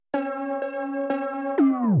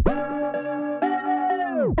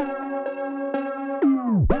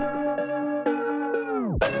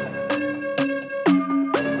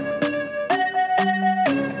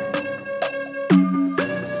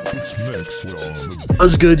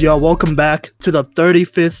What's good, y'all? Welcome back to the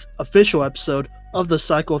 35th official episode of the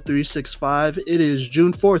Cycle 365. It is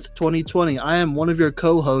June 4th, 2020. I am one of your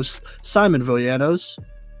co-hosts, Simon Villanos.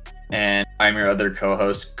 And I'm your other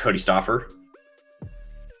co-host, Cody Stoffer.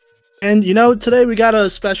 And, today we got a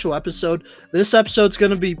special episode. This episode's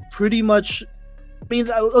going to be pretty much...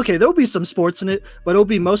 there'll be some sports in it, but it'll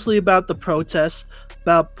be mostly about the protests,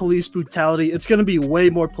 about police brutality. It's going to be way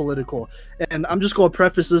more political. And I'm just going to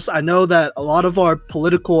preface this. I know that a lot of our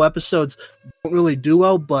political episodes don't really do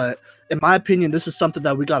well, but in my opinion, this is something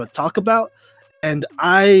that we got to talk about. And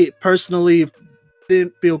I personally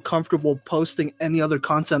didn't feel comfortable posting any other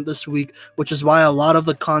content this week, which is why a lot of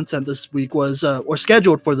the content this week was, or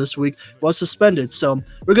scheduled for this week, was suspended. So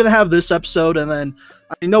we're going to have this episode, and then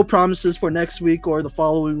no promises for next week or the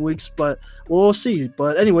following weeks, but we'll see.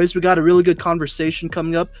 But anyways, we got a really good conversation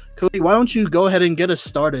coming up. Cody, why don't you go ahead and get us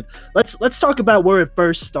started? Let's talk about where it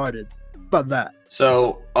first started. How about that?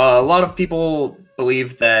 So a lot of people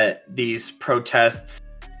believe that these protests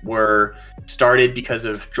were started because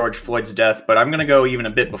of George Floyd's death, but I'm going to go even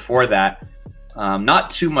a bit before that. Not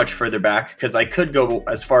too much further back, because I could go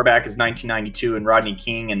as far back as 1992 and Rodney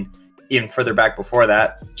King, and even further back before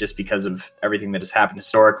that, just because of everything that has happened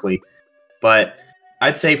historically. But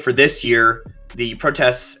I'd say for this year, the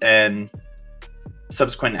protests and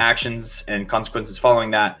subsequent actions and consequences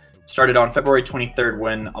following that started on February 23rd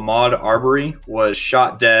when Ahmaud Arbery was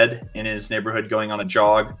shot dead in his neighborhood going on a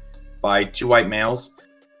jog by two white males.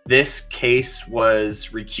 This case was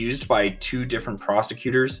recused by two different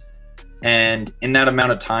prosecutors, and in that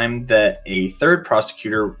amount of time that a third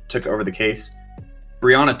prosecutor took over the case,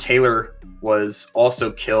 Breonna Taylor was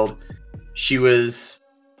also killed. She was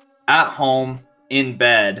at home in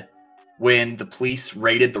bed when the police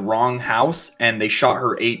raided the wrong house, and they shot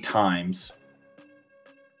her 8 times,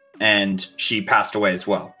 and she passed away as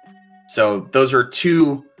well. So those are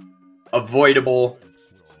two avoidable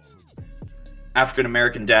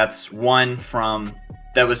African-American deaths, one from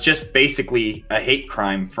that was just basically a hate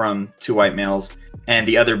crime from two white males, and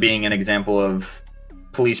the other being an example of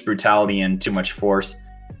police brutality and too much force.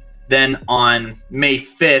 Then on May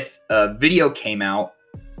 5th, a video came out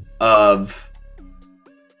of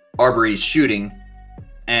Arbery's shooting,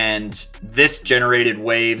 and this generated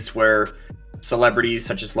waves where celebrities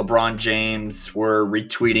such as LeBron James were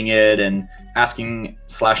retweeting it and asking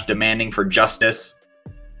 / demanding for justice.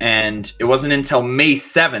 And it wasn't until May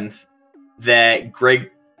 7th that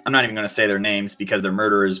I'm not even going to say their names because they're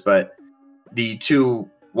murderers, but the two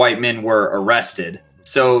white men were arrested.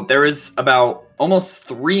 So there is about almost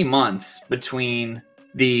 3 months between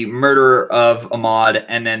the murder of Ahmaud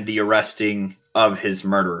and then the arresting of his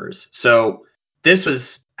murderers. So this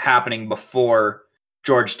was happening before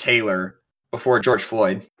George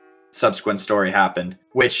Floyd subsequent story happened,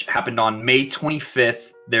 which happened on May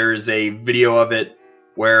 25th. There's a video of it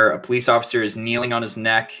where a police officer is kneeling on his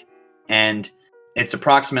neck, and it's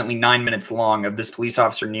approximately 9 minutes long of this police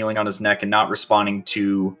officer kneeling on his neck and not responding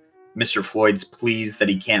to Mr. Floyd's pleas that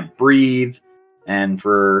he can't breathe and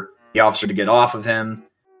for the officer to get off of him.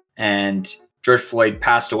 And George Floyd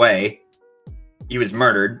passed away. He was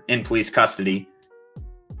murdered in police custody.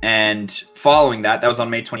 And following that was on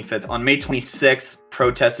May 25th. On May 26th,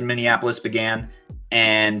 protests in Minneapolis began,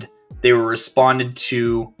 and they were responded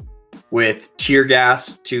to with tear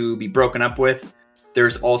gas to be broken up with.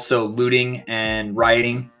 There's also looting and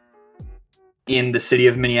rioting in the city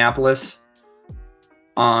of Minneapolis.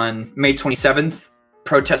 On May 27th,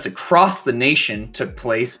 protests across the nation took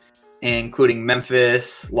place, including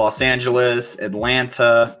Memphis, Los Angeles,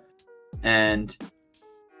 Atlanta, and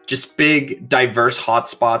just big, diverse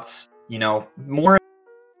hotspots, more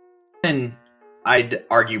than I'd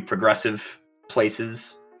argue progressive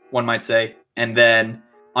places, one might say. And then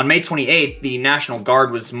on May 28th, the National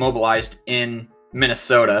Guard was mobilized in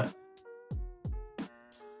Minnesota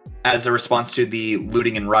as a response to the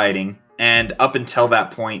looting and rioting. And up until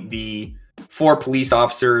that point, the 4 police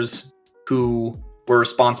officers who were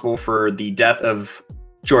responsible for the death of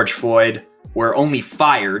George Floyd were only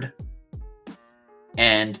fired.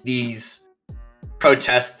 And these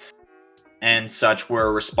protests and such were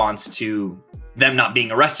a response to them not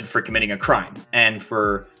being arrested for committing a crime and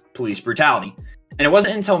for police brutality. And it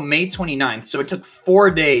wasn't until May 29th, so it took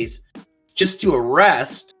 4 days just to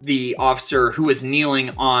arrest the officer who was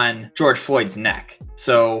kneeling on George Floyd's neck.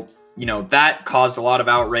 So, that caused a lot of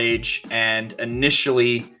outrage, and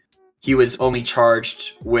initially he was only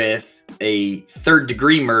charged with a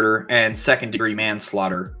 3rd-degree murder and 2nd-degree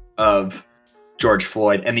manslaughter of George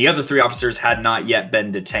Floyd, and the other 3 officers had not yet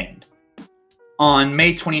been detained. On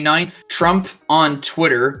May 29th, Trump on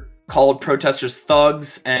Twitter called protesters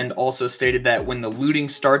thugs and also stated that when the looting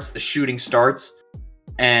starts, the shooting starts.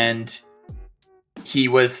 And he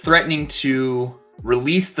was threatening to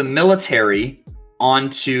release the military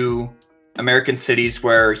onto American cities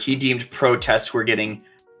where he deemed protests were getting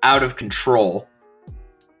out of control.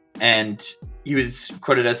 And he was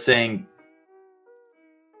quoted as saying,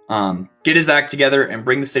 get his act together and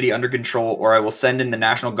bring the city under control, or I will send in the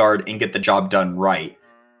National Guard and get the job done right.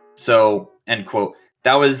 So, end quote.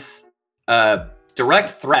 That was a direct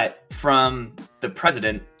threat from the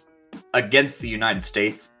president against the United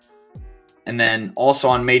States. And then also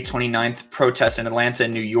on May 29th, protests in Atlanta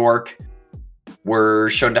and New York were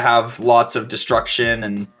shown to have lots of destruction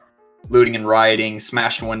and looting and rioting,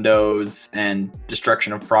 smashed windows, and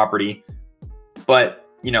destruction of property. But,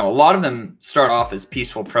 you know, a lot of them start off as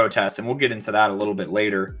peaceful protests, and we'll get into that a little bit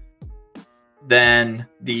later. Then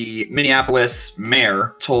the Minneapolis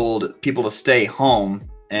mayor told people to stay home,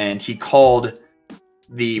 and he called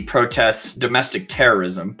the protests domestic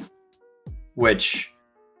terrorism, which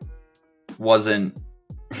wasn't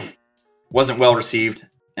well received.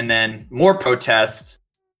 And then more protests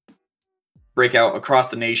break out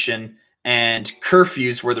across the nation, and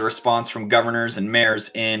curfews were the response from governors and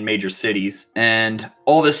mayors in major cities. And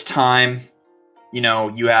all this time, you know,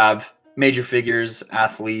 you have major figures,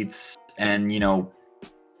 athletes, and, you know,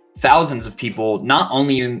 thousands of people, not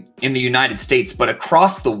only in the United States, but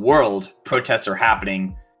across the world, protests are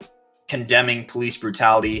happening, condemning police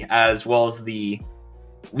brutality, as well as the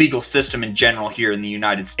legal system in general here in the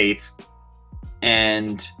United States.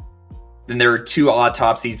 And then there were 2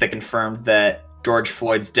 autopsies that confirmed that George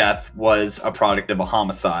Floyd's death was a product of a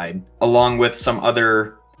homicide, along with some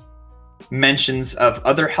other mentions of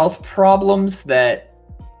other health problems that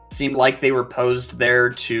seemed like they were posed there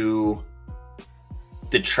to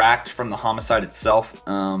detract from the homicide itself.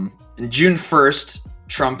 On June 1st,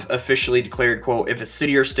 Trump officially declared, quote, if a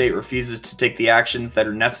city or state refuses to take the actions that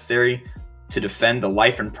are necessary to defend the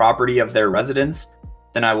life and property of their residents,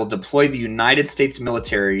 then I will deploy the United States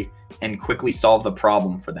military and quickly solve the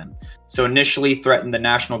problem for them. So initially threatened the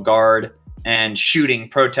National Guard and shooting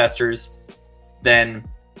protesters, then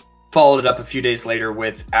followed it up a few days later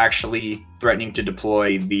with actually threatening to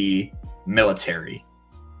deploy the military.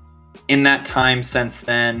 In that time since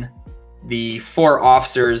then, the 4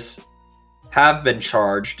 officers have been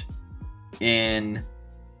charged in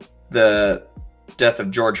the death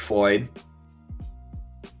of George Floyd.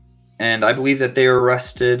 And I believe that they were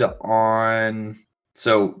arrested on...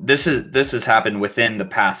 So this has happened within the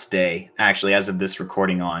past day, actually, as of this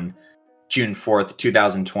recording on June 4th,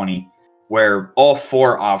 2020, where all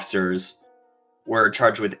 4 officers were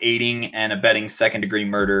charged with aiding and abetting second-degree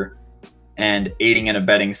murder and aiding and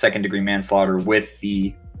abetting second-degree manslaughter with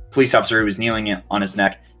the police officer who was kneeling on his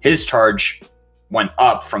neck. His charge went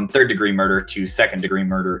up from third-degree murder to second-degree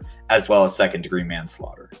murder, as well as second-degree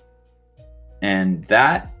manslaughter. And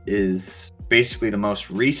that is basically the most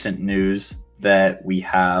recent news that we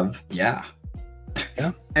have. Yeah.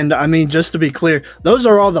 And I mean, just to be clear, those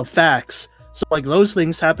are all the facts. So like those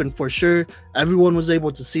things happened for sure. Everyone was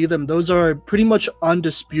able to see them. Those are pretty much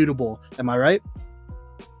undisputable. Am I right?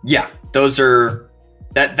 Yeah, those are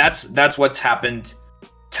that's what's happened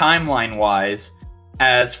timeline wise,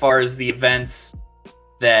 as far as the events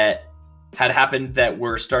that had happened that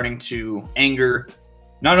were starting to anger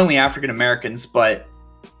not only African Americans, but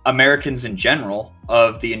Americans in general,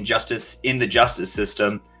 of the injustice in the justice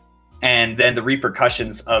system, and then the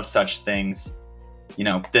repercussions of such things. You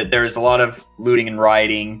know, that there's a lot of looting and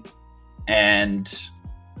rioting, and,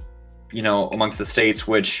 you know, amongst the states,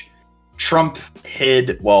 which Trump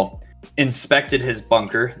inspected his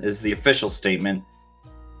bunker, is the official statement,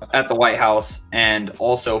 at the White House, and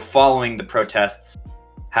also following the protests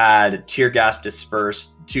had tear gas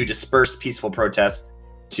dispersed to disperse peaceful protests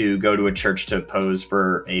to go to a church to pose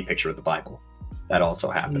for a picture of the Bible. That also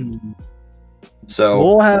happened. So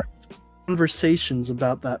we'll have conversations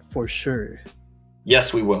about that for sure.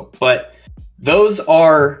 Yes, we will. But those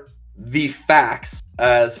are the facts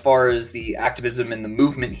as far as the activism and the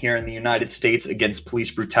movement here in the United States against police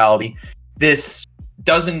brutality. This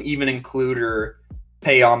doesn't even include or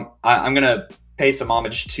pay I'm going to pay some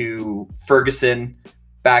homage to Ferguson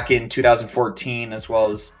back in 2014, as well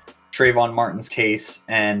as Trayvon Martin's case,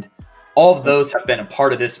 and all of those have been a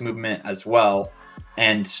part of this movement as well.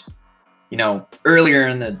 And, you know, earlier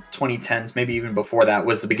in the 2010s, maybe even before that,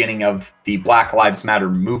 was the beginning of the Black Lives Matter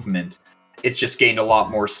movement. It's just gained a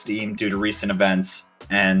lot more steam due to recent events,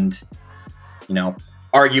 and, you know,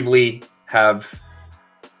 arguably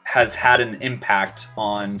has had an impact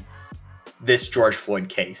on this George Floyd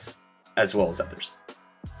case, as well as others.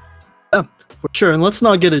 Yeah, for sure. And let's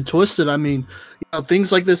not get it twisted. I mean,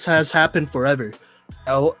 things like this has happened forever.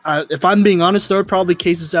 If I'm being honest, there are probably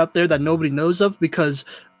cases out there that nobody knows of because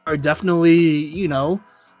there are definitely,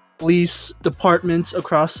 police departments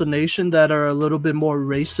across the nation that are a little bit more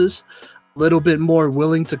racist, a little bit more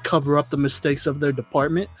willing to cover up the mistakes of their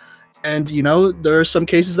department. And, there are some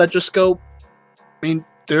cases that just go, I mean,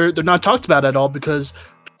 they're not talked about at all because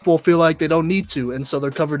people feel like they don't need to, and so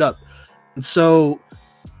they're covered up. And so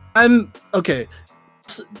I'm okay.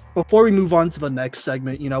 Before we move on to the next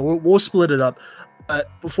segment, we'll split it up.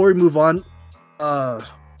 But before we move on, oh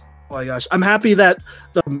my gosh, I'm happy that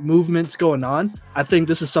the movement's going on. I think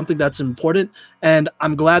this is something that's important, and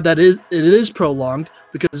I'm glad that it is prolonged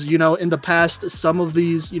because, in the past, some of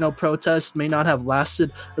these, protests may not have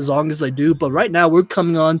lasted as long as they do. But right now, we're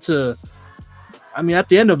coming on to, at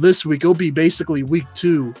the end of this week, it'll be basically week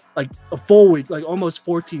 2, like a full week, like almost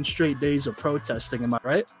 14 straight days of protesting. Am I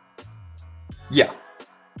right? Yeah.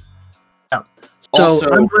 Yeah. So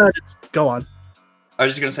also, I'm glad go on. I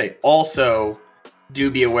was just going to say, also, do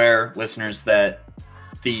be aware, listeners, that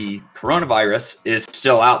the coronavirus is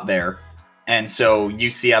still out there. And so you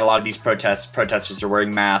see at a lot of these protesters are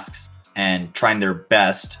wearing masks and trying their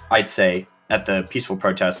best, I'd say, at the peaceful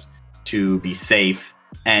protests to be safe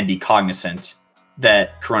and be cognizant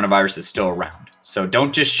that coronavirus is still around. So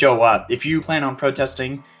don't just show up. If you plan on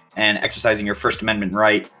protesting and exercising your First Amendment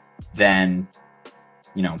right, then,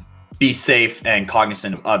 be safe and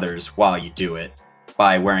cognizant of others while you do it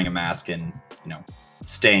by wearing a mask and,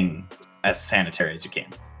 staying as sanitary as you can.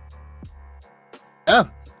 Yeah,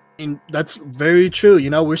 that's very true.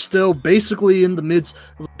 We're still basically in the midst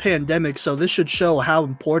of a pandemic, so this should show how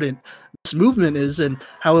important this movement is and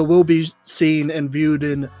how it will be seen and viewed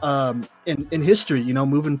in history,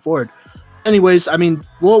 moving forward. Anyways,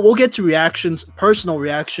 we'll get to reactions, personal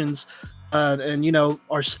reactions, and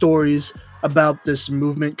our stories about this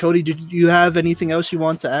movement. Cody, did you have anything else you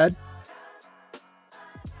want to add?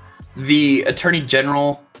 The Attorney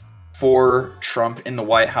General for Trump in the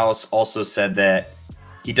White House also said that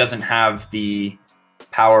he doesn't have the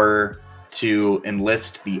power to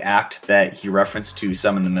enlist the act that he referenced to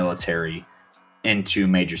summon the military into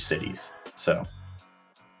major cities. So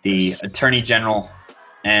the Attorney General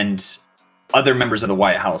and other members of the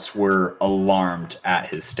White House were alarmed at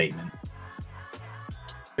his statement.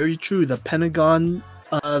 Very true. The Pentagon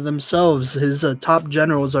themselves, his top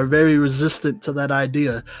generals, are very resistant to that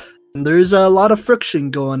idea. And there's a lot of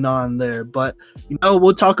friction going on there, but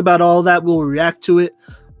we'll talk about all that. We'll react to it.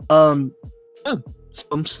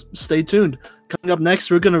 So stay tuned. Coming up next,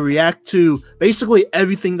 we're going to react to basically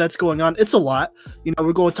everything that's going on. It's a lot.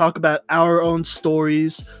 We're going to talk about our own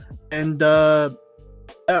stories, and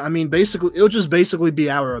basically, it'll just basically be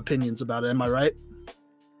our opinions about it. Am I right?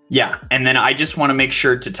 Yeah, and then I just want to make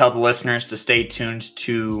sure to tell the listeners to stay tuned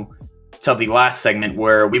to the last segment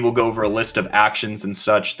where we will go over a list of actions and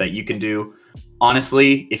such that you can do.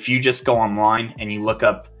 Honestly, if you just go online and you look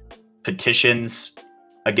up petitions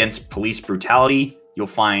against police brutality, you'll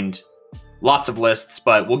find lots of lists,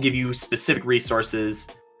 but we'll give you specific resources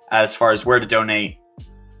as far as where to donate,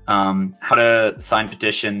 how to sign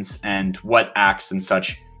petitions, and what acts and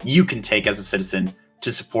such you can take as a citizen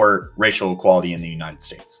to support racial equality in the United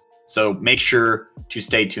States. So make sure to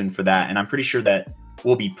stay tuned for that. And I'm pretty sure that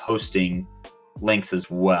we'll be posting links as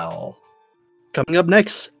well. Coming up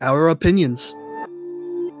next, our opinions.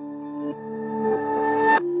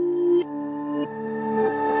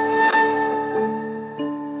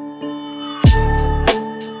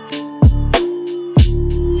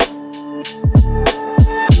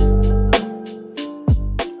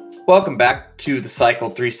 Welcome back to the Cycle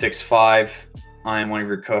 365. I'm one of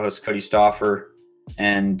your co-hosts, Cody Stauffer,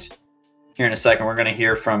 and here in a second we're going to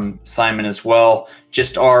hear from Simon as well.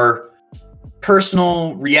 Just our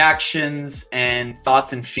personal reactions and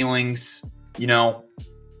thoughts and feelings,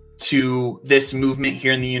 to this movement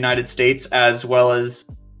here in the United States, as well as,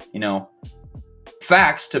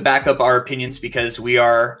 facts to back up our opinions, because we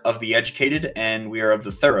are of the educated and we are of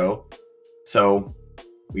the thorough. So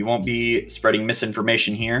we won't be spreading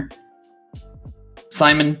misinformation here.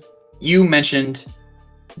 Simon, you mentioned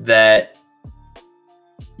that,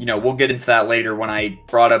 we'll get into that later when I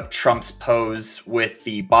brought up Trump's pose with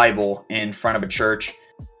the Bible in front of a church.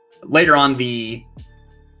 Later on, the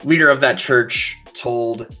leader of that church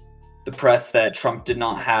told the press that Trump did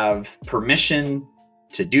not have permission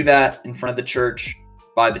to do that in front of the church,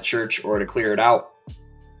 by the church, or to clear it out.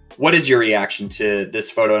 What is your reaction to this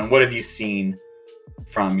photo, and what have you seen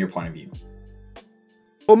from your point of view?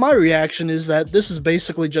 Well, my reaction is that this is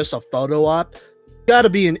basically just a photo op. Got to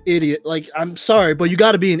be an idiot. Like, I'm sorry, but you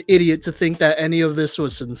got to be an idiot to think that any of this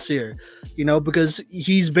was sincere, because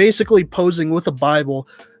he's basically posing with a Bible,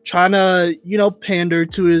 trying to, pander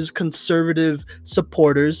to his conservative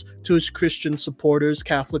supporters, to his Christian supporters,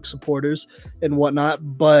 Catholic supporters, and whatnot.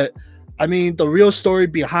 But I mean, the real story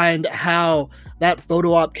behind how that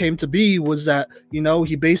photo op came to be was that,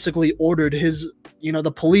 he basically ordered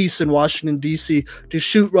the police in Washington, D.C. to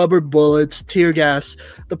shoot rubber bullets, tear gas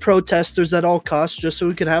the protesters at all costs just so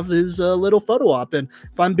he could have his little photo op. And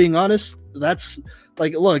if I'm being honest, that's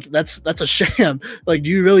a sham. Like, do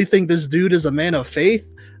you really think this dude is a man of faith?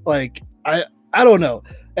 Like, I don't know.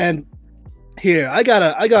 And here, I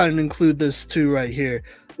gotta include this too right here.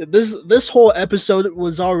 This whole episode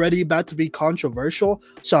was already about to be controversial,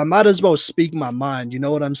 so I might as well speak my mind. You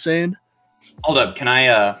know what I'm saying? Hold up, can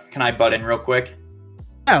I butt in real quick?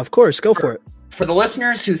 Yeah, of course, go for it. For the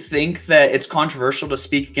listeners who think that it's controversial to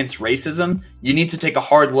speak against racism, you need to take a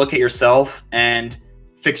hard look at yourself and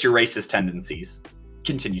fix your racist tendencies.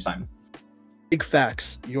 Continue, Simon. Big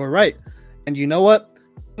facts. You're right. And you know what?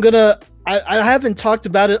 I haven't talked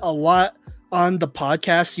about it a lot on the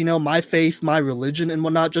podcast, my faith, my religion and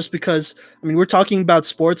whatnot, just because, we're talking about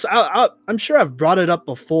sports. I'm sure I've brought it up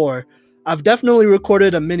before. I've definitely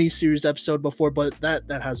recorded a mini-series episode before, but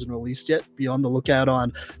that hasn't released yet. Be on the lookout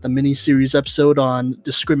on the mini-series episode on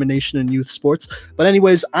discrimination in youth sports. But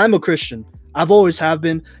anyways, I'm a Christian. I've always have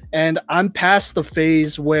been, and I'm past the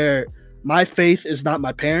phase where my faith is not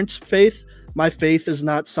my parents' faith. My faith is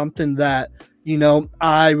not something that,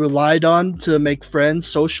 I relied on to make friends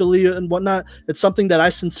socially and whatnot. It's something that I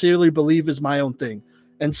sincerely believe is my own thing.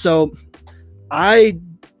 And so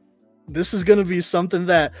this is going to be something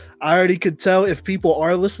that I already could tell if people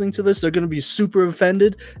are listening to this, they're going to be super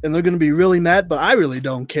offended and they're going to be really mad, but I really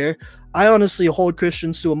don't care. I honestly hold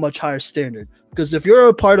Christians to a much higher standard, because if you're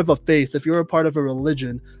a part of a faith, if you're a part of a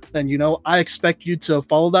religion, then, I expect you to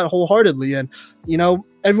follow that wholeheartedly. And,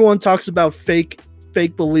 everyone talks about fake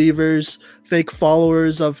believers, fake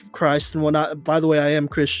followers of Christ and whatnot. By the way, I am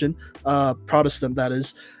Christian, Protestant, that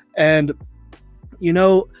is. And,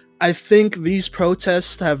 I think these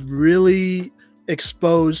protests have really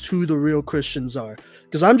exposed who the real Christians are.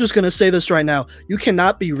 Because I'm just going to say this right now. You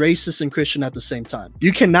cannot be racist and Christian at the same time.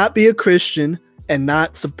 You cannot be a Christian and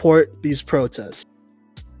not support these protests.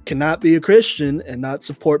 You cannot be a Christian and not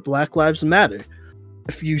support Black Lives Matter.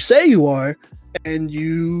 If you say you are and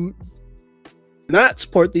you not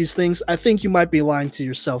support these things, I think you might be lying to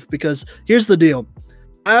yourself, because here's the deal.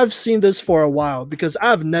 I've seen this for a while, because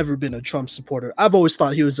I've never been a Trump supporter. I've always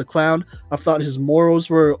thought he was a clown. I thought his morals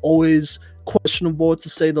were always questionable, to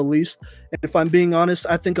say the least. And if I'm being honest,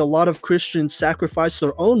 I think a lot of Christians sacrifice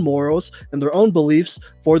their own morals and their own beliefs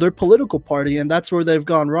for their political party, and that's where they've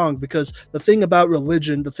gone wrong. Because the thing about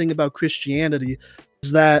religion, the thing about Christianity,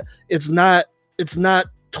 is that it's not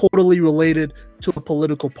totally related to a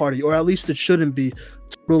political party, or at least it shouldn't be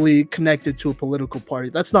totally connected to a political party.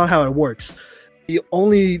 That's not how it works. The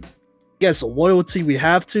only, loyalty we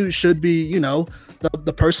have to should be,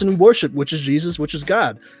 the person we worship, which is Jesus, which is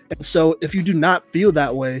God. And so if you do not feel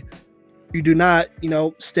that way, you do not,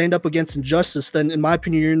 stand up against injustice, then in my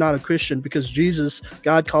opinion, you're not a Christian, because Jesus,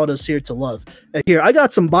 God called us here to love. And here, I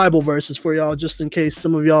got some Bible verses for y'all, just in case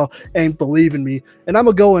some of y'all ain't believing me. And I'm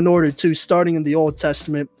going to go in order too, starting in the Old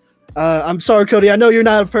Testament. I'm sorry, Cody, I know you're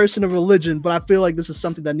not a person of religion, but I feel like this is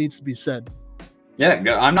something that needs to be said. Yeah,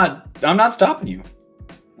 I'm not stopping you.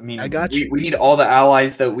 I mean, I got you. We need all the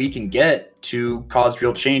allies that we can get to cause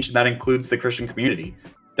real change, and that includes the Christian community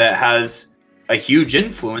that has a huge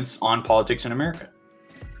influence on politics in America.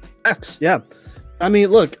 Yeah. I mean,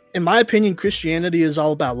 look, in my opinion, Christianity is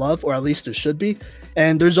all about love, or at least it should be.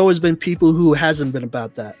 And there's always been people who hasn't been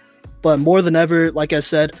about that. But more than ever, like I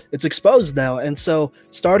said, it's exposed now. And so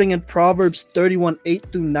starting in Proverbs 31,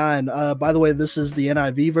 8-9, by the way, this is the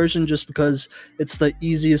NIV version, just because it's the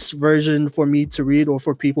easiest version for me to read or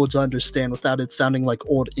for people to understand without it sounding like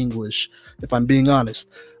old English, if I'm being honest.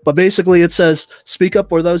 But basically it says, speak up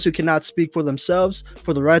for those who cannot speak for themselves,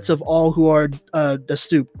 for the rights of all who are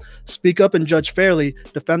destitute. Speak up and judge fairly,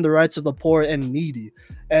 defend the rights of the poor and needy.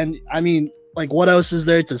 And I mean, like, what else is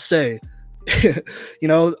there to say?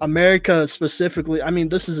 America specifically, I mean,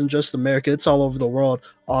 this isn't just America, it's all over the world,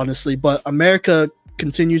 honestly, but America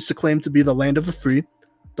continues to claim to be the land of the free,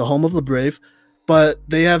 the home of the brave, but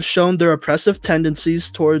they have shown their oppressive tendencies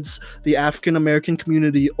towards the African American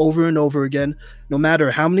community over and over again. No matter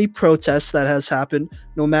how many protests that has happened,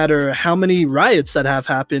 no matter how many riots that have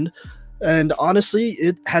happened, and honestly,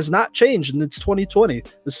 it has not changed, and it's 2020.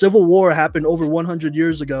 The Civil War happened over 100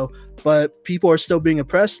 years ago, but people are still being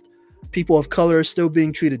oppressed. People of color are still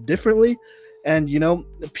being treated differently. And,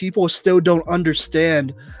 people still don't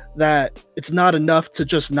understand that it's not enough to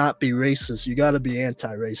just not be racist. You got to be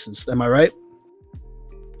anti-racist. Am I right?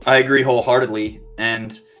 I agree wholeheartedly.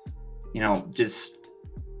 And,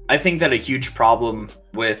 I think that a huge problem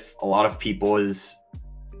with a lot of people is,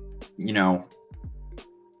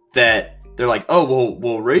 that they're like, oh,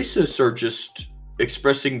 well, racists are just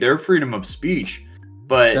expressing their freedom of speech.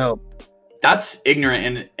 But that's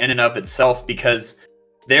ignorant in and of itself, because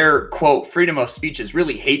their, quote, freedom of speech is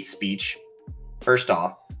really hate speech, first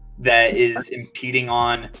off, that is impeding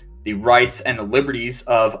on the rights and the liberties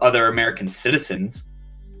of other American citizens.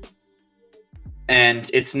 And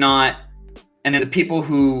it's not, and then the people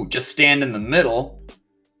who just stand in the middle,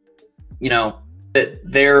 that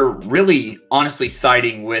they're really honestly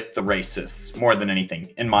siding with the racists more than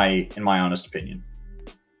anything, in my honest opinion.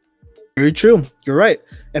 Very true. You're right.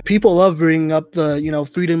 And people love bringing up the,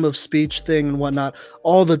 freedom of speech thing and whatnot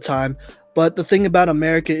all the time. But the thing about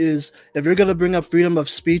America is, if you're going to bring up freedom of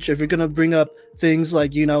speech, if you're going to bring up things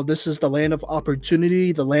like, this is the land of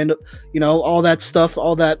opportunity, the land of, all that stuff,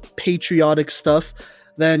 all that patriotic stuff,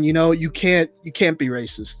 then, you can't be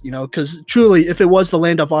racist, because truly, if it was the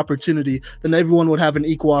land of opportunity, then everyone would have an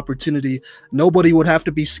equal opportunity. Nobody would have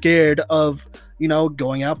to be scared of,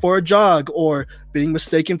 going out for a jog or being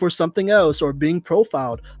mistaken for something else or being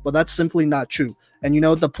profiled. But that's simply not true. And,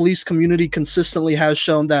 the police community consistently has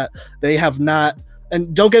shown that they have not.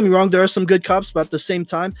 And don't get me wrong, there are some good cops, but at the same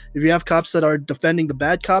time, if you have cops that are defending the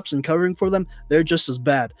bad cops and covering for them, they're just as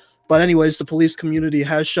bad. But anyways, the police community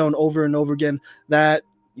has shown over and over again that,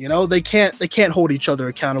 they can't hold each other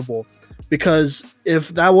accountable, because if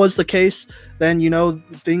that was the case, then,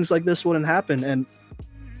 things like this wouldn't happen. And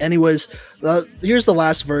anyways, here's the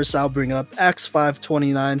last verse I'll bring up, Acts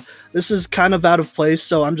 5:29. This is kind of out of place,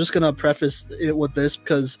 so I'm just going to preface it with this,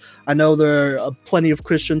 because I know there are plenty of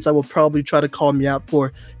Christians that will probably try to call me out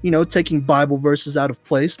for, taking Bible verses out of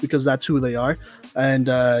place, because that's who they are. And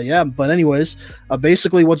but anyways,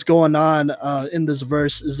 basically what's going on in this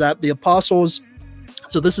verse is that the apostles,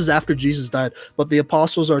 so this is after Jesus died, but the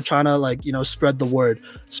apostles are trying to spread the word,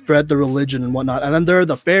 spread the religion and whatnot. And then there are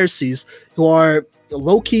the Pharisees, who are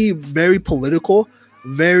low-key very political,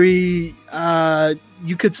 very,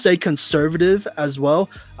 you could say conservative as well.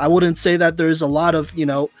 I wouldn't say that there's a lot of,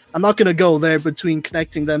 I'm not going to go there between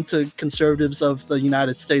connecting them to conservatives of the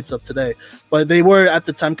United States of today, but they were at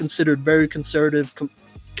the time considered very conservative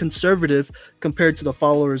compared to the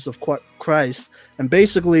followers of Christ. And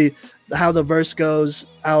basically, how the verse goes,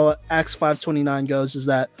 how Acts 5:29 goes, is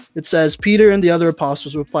that it says, Peter and the other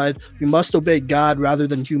apostles replied, "We must obey God rather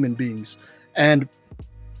than human beings." And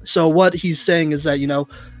so what he's saying is that,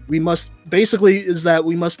 we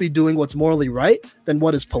must be doing what's morally right than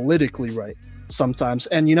what is politically right sometimes.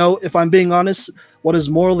 And, if I'm being honest, what is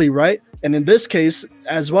morally right, and in this case,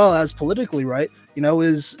 as well as politically right,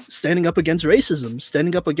 is standing up against racism,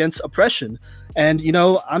 standing up against oppression. And,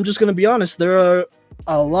 I'm just going to be honest, there are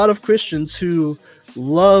a lot of Christians who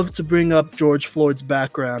love to bring up George Floyd's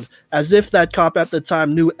background, as if that cop at the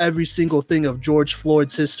time knew every single thing of George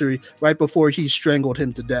Floyd's history right before he strangled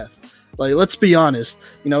him to death. Like, let's be honest,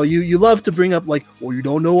 you love to bring up well, you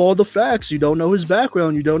don't know all the facts, you don't know his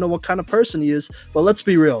background, you don't know what kind of person he is. But let's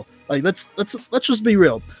be real. Let's just be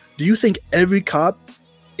real. Do you think every cop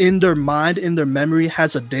in their mind, in their memory,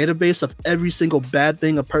 has a database of every single bad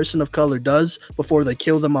thing a person of color does before they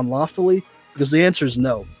kill them unlawfully? Because the answer is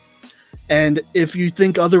no. And if you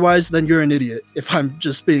think otherwise, then you're an idiot, if I'm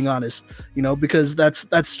just being honest, because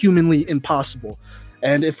that's humanly impossible.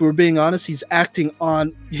 And if we're being honest, he's acting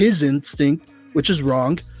on his instinct, which is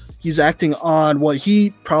wrong. He's acting on what he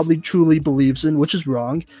probably truly believes in, which is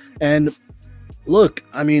wrong. And look,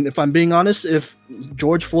 I mean, if I'm being honest, if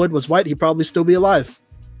George Floyd was white, he'd probably still be alive.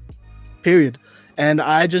 Period. And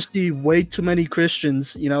I just see way too many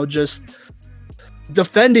Christians, just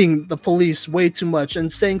defending the police way too much and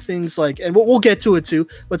saying things like, and we'll get to it too,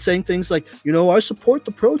 but saying things like, I support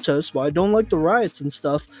the protests, but I don't like the riots and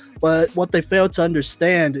stuff. But what they fail to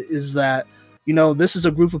understand is that, this is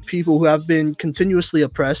a group of people who have been continuously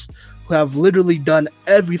oppressed, who have literally done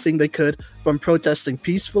everything they could, from protesting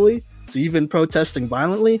peacefully to even protesting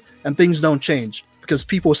violently, and things don't change because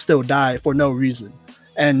people still die for no reason,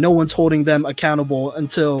 and no one's holding them accountable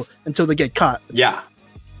until they get caught. Yeah.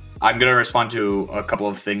 I'm going to respond to a couple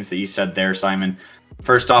of things that you said there, Simon.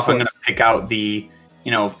 First off, I'm going to pick out the,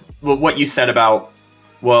 what you said about,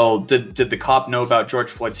 well, did the cop know about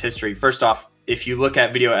George Floyd's history? First off, if you look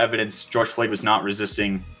at video evidence, George Floyd was not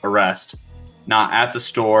resisting arrest, not at the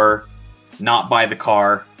store, not by the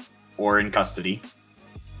car, or in custody.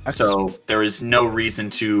 So there is no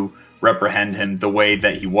reason to reprehend him the way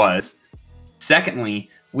that he was. Secondly,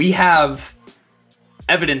 we have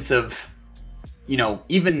evidence of,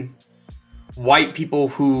 even white people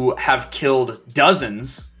who have killed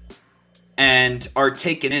dozens and are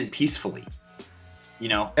taken in peacefully,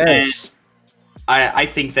 Yes. And I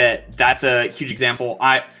think that's a huge example.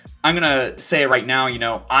 I'm going to say it right now,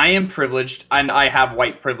 I am privileged and I have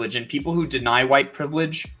white privilege, and people who deny white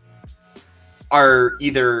privilege are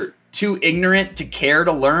either too ignorant to care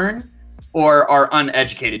to learn or are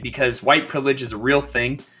uneducated, because white privilege is a real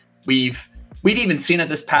thing. We've even seen it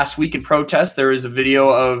this past week in protests. There is a video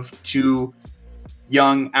of two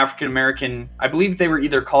young African-American, I believe they were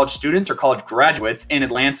either college students or college graduates in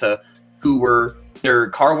Atlanta, who their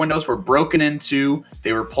car windows were broken into,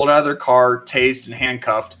 they were pulled out of their car, tased and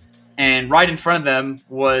handcuffed, and right in front of them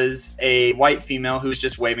was a white female who's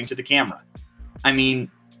just waving to the camera. I mean,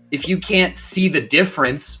 if you can't see the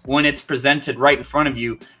difference when it's presented right in front of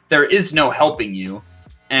you, there is no helping you.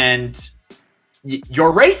 And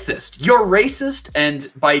you're racist. You're racist.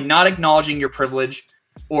 And by not acknowledging your privilege,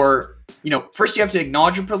 or, first you have to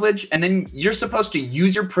acknowledge your privilege, and then you're supposed to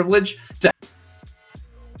use your privilege to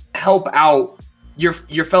help out your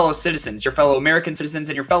fellow citizens, your fellow American citizens,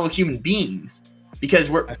 and your fellow human beings. Because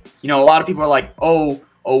a lot of people are like, oh,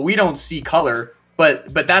 we don't see color.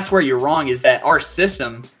 But that's where you're wrong, is that our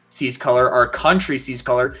system sees color, our country sees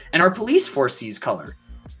color, and our police force sees color.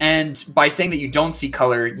 And by saying that you don't see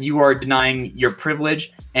color, you are denying your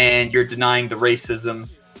privilege, and you're denying the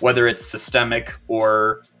racism, whether it's systemic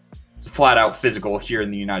or flat out physical here in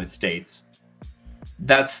the United States.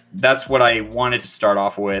 That's what I wanted to start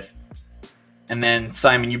off with. And then,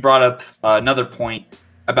 Simon, you brought up another point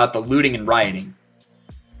about the looting and rioting.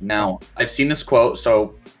 Now, I've seen this quote,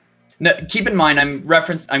 so keep in mind I'm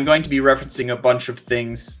going to be referencing a bunch of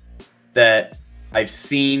things that I've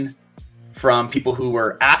seen from people who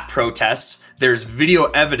were at protests. There's video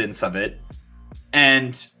evidence of it,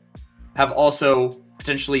 and have also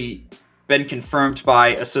potentially been confirmed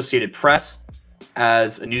by Associated Press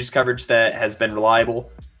as a news coverage that has been reliable.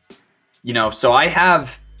 So I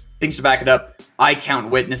have things to back it up. I count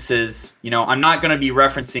witnesses. I'm not going to be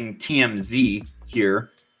referencing TMZ here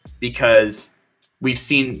because we've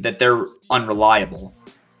seen that they're unreliable.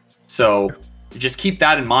 So just keep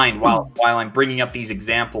that in mind while I'm bringing up these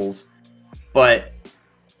examples. But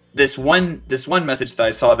this one message that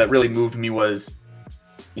I saw that really moved me was,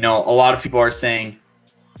 a lot of people are saying,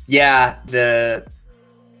 yeah, the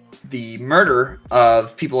murder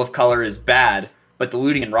of people of color is bad, but the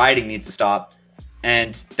looting and rioting needs to stop.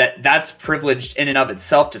 And that's privileged in and of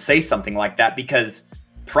itself to say something like that, because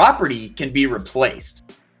property can be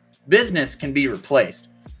replaced. Business can be replaced.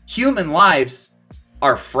 Human lives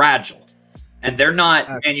are fragile, and they're not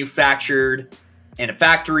manufactured in a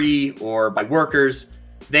factory or by workers.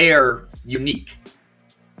 They are unique,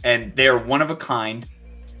 and they are one of a kind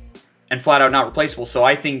and flat out not replaceable. So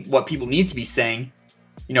I think what people need to be saying,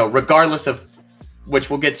 regardless of,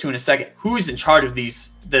 which we'll get to in a second, who's in charge of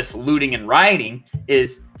this looting and rioting,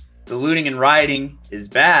 is the looting and rioting is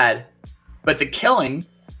bad, but the killing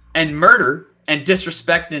and murder and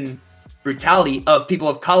disrespect and brutality of people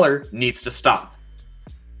of color needs to stop.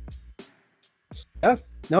 Yeah,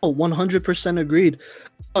 no, 100% agreed.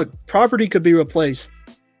 Look, property could be replaced.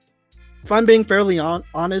 If I'm being fairly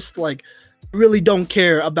honest, I really don't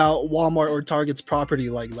care about Walmart or Target's property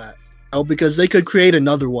like that, because they could create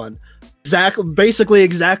another one. Basically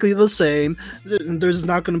exactly the same. There's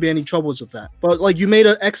not going to be any troubles with that. But you made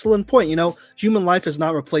an excellent point. Human life is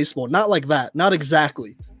not replaceable. Not like that. Not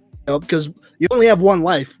exactly. Because you only have one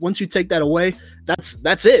life. Once you take that away,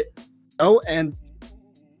 that's it. And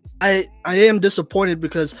I am disappointed,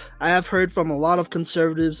 because I have heard from a lot of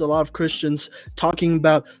conservatives, a lot of Christians talking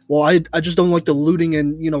about, well, I just don't like the looting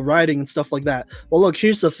and rioting and stuff like that. Well, look,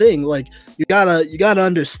 here's the thing. You gotta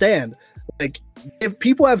understand. If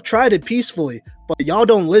people have tried it peacefully, but y'all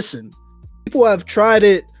don't listen. People have tried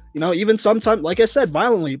it, even sometimes, like I said,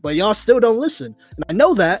 violently, but y'all still don't listen. And I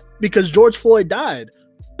know that because George Floyd died,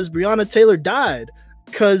 because Breonna Taylor died,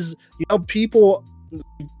 because people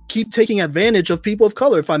keep taking advantage of people of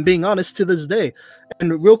color, if I'm being honest, to this day.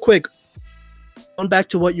 And real quick, going back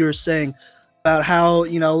to what you were saying about how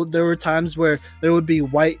there were times where there would be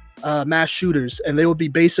white mass shooters, and they would be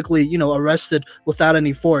basically arrested without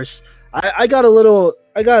any force. I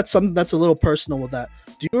got something that's a little personal with that.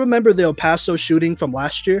 Do you remember the El Paso shooting from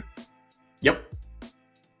last year? Yep.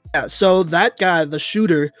 Yeah, so that guy, the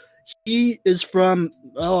shooter, he is from,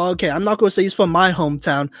 I'm not going to say he's from my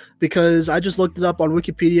hometown, because I just looked it up on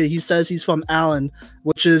Wikipedia. He says he's from Allen,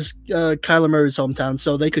 which is Kyler Murray's hometown,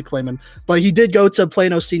 so they could claim him. But he did go to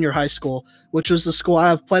Plano Senior High School, which was the school I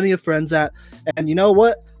have plenty of friends at. And you know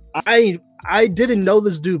what? I I didn't know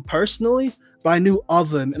this dude personally, but I knew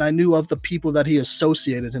of him and I knew of the people that he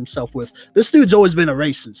associated himself with. This dude's always been a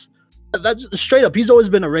racist. That's straight up. He's always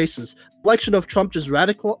been a racist. The election of Trump just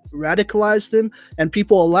radicalized him, and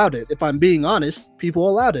people allowed it. If I'm being honest, people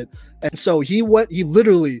allowed it. And so he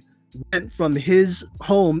literally went from his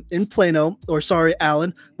home in Plano,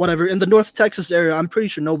 Allen, whatever, in the North Texas area. I'm pretty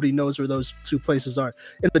sure nobody knows where those two places are.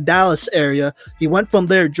 In the Dallas area, he went from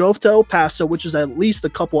there, drove to El Paso, which is at least a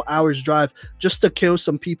couple hours drive, just to kill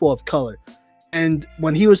some people of color. And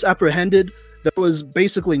when he was apprehended, there was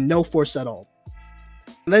basically no force at all.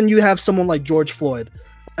 And then you have someone like George Floyd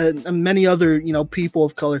and many other, people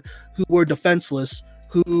of color who were defenseless,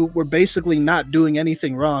 who were basically not doing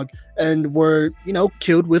anything wrong and were,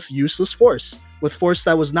 killed with useless force, with force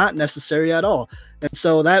that was not necessary at all. And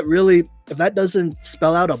so that really, if that doesn't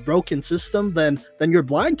spell out a broken system, then you're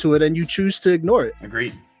blind to it and you choose to ignore it.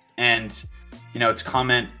 Agreed. And,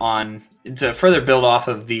 to further build off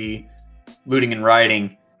of the looting and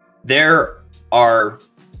rioting, there are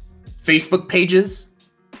Facebook pages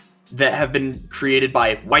that have been created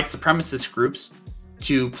by white supremacist groups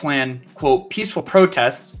to plan, quote, peaceful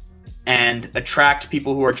protests and attract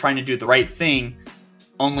people who are trying to do the right thing,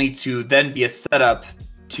 only to then be a setup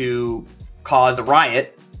to cause a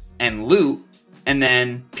riot and loot, and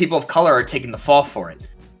then people of color are taking the fall for it.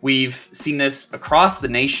 We've seen this across the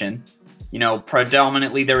nation.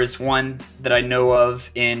 Predominantly there is one that I know of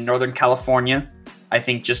in Northern California, I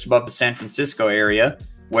think just above the San Francisco area,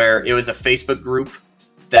 where it was a Facebook group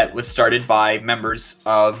that was started by members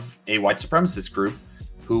of a white supremacist group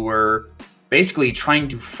who were basically trying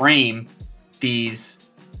to frame to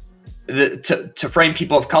frame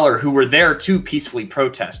people of color who were there to peacefully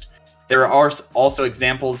protest. There are also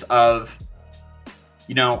examples of,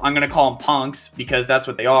 I'm going to call them punks because that's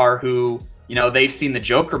what they are, who, they've seen the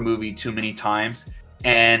Joker movie too many times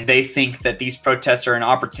and they think that these protests are an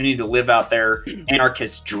opportunity to live out their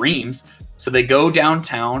anarchist dreams. So they go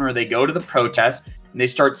downtown or they go to the protest and they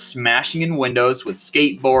start smashing in windows with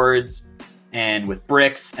skateboards and with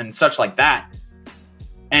bricks and such like that.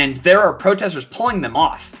 And there are protesters pulling them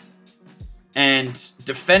off and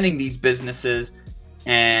defending these businesses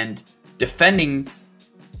and defending,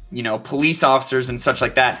 police officers and such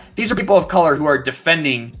like that. These are people of color who are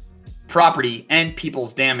defending property and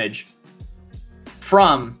people's damage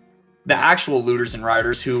from the actual looters and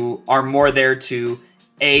rioters who are more there to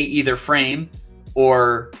A, either frame,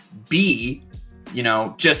 or B,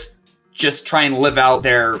 just try and live out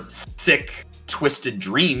their sick, twisted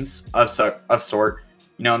dreams of sort.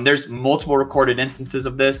 And there's multiple recorded instances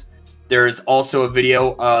of this. There's also a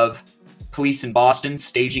video of police in Boston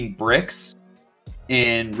staging bricks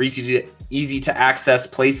in easy to access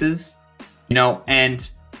places,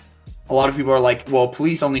 and a lot of people are like, well,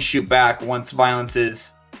 police only shoot back once violence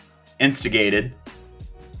is instigated,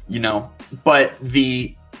 but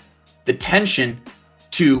the tension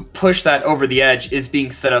to push that over the edge is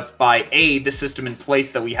being set up by the system in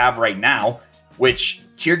place that we have right now, which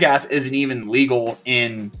tear gas isn't even legal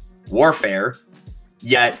in warfare,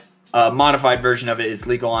 yet a modified version of it is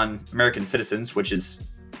legal on American citizens, which is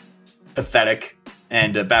pathetic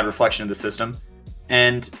and a bad reflection of the system.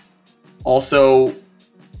 And also,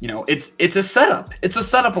 it's a setup. It's a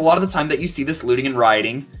setup a lot of the time that you see this looting and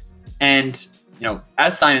rioting. And,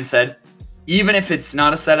 as Simon said, even if it's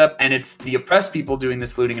not a setup and it's the oppressed people doing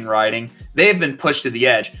this looting and rioting, they've been pushed to the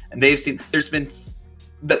edge. And there's been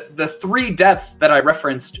the 3 deaths that I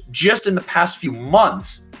referenced just in the past few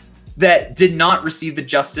months that did not receive the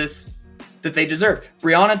justice that they deserve.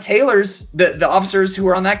 Breonna Taylor's, the officers who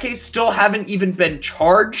were on that case still haven't even been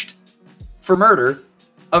charged for murder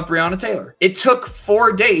of Breonna Taylor. It took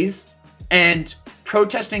 4 days and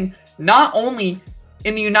protesting not only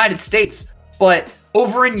in the United States, but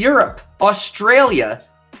over in Europe, Australia,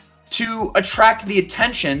 to attract the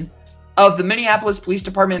attention of the Minneapolis Police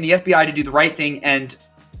Department and the FBI to do the right thing and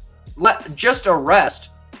just arrest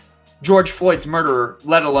George Floyd's murderer,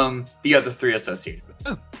 let alone the other 3 associated with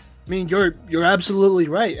it. I mean, you're absolutely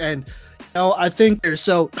right. And I think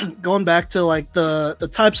so going back to like the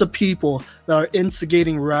types of people that are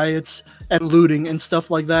instigating riots and looting and stuff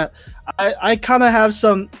like that, I kind of have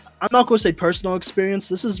some, I'm not going to say personal experience.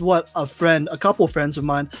 This is what a couple friends of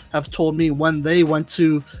mine have told me when they went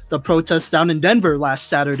to the protests down in Denver last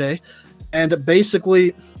Saturday. And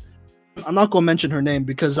basically, I'm not going to mention her name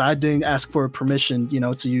because I didn't ask for permission,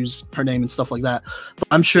 to use her name and stuff like that. But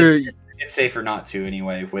I'm sure it's safer not to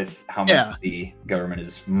anyway, with how much the government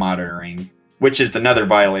is monitoring, which is another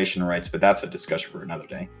violation of rights, but that's a discussion for another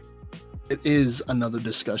day. It is another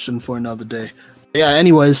discussion for another day. Yeah,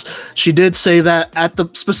 anyways, she did say that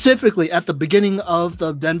specifically at the beginning of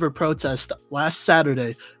the Denver protest last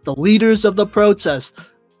Saturday, the leaders of the protest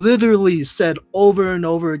literally said over and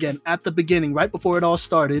over again at the beginning, right before it all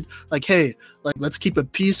started, like, hey, like, let's keep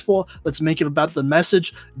it peaceful, let's make it about the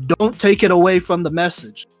message, don't take it away from the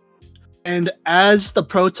message. And as the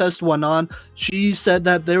protest went on, she said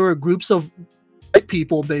that there were groups of white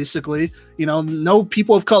people, basically, no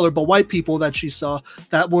people of color, but white people that she saw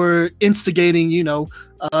that were instigating,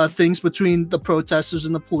 things between the protesters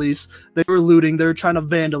and the police. They were looting, they were trying to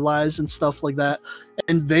vandalize and stuff like that.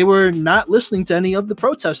 And they were not listening to any of the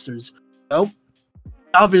protesters.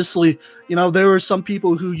 Obviously, there were some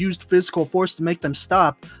people who used physical force to make them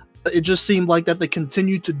stop. But it just seemed like that they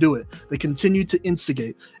continued to do it. They continued to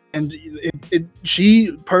instigate. And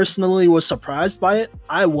she personally was surprised by it.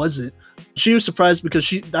 I wasn't. She was surprised because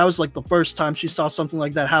that was like the first time she saw something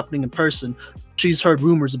like that happening in person. She's heard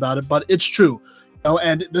rumors about it, but it's true.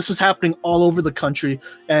 And this is happening all over the country,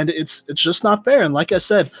 and it's just not fair. And like I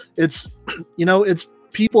said, it's it's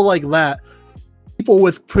people like that, people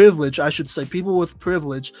with privilege, I should say, people with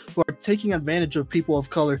privilege who are taking advantage of people of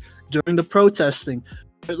color during the protesting,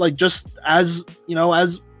 like just as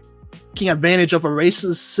taking advantage of a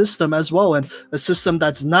racist system as well, and a system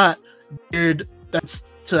that's not geared, that's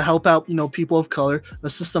to help out people of color, a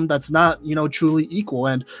system that's not truly equal.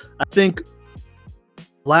 And I think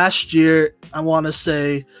last year, I want to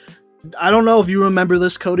say, I don't know if you remember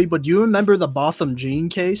this, Cody, but do you remember the Botham Jean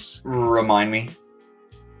case? Remind me.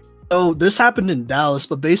 So this happened in Dallas,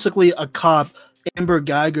 but basically a cop, Amber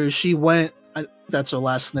Geiger, she went, that's her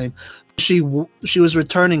last name, she was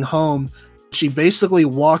returning home. She basically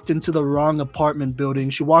walked into the wrong apartment building.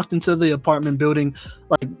 She walked into the apartment building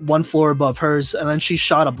like one floor above hers, and then she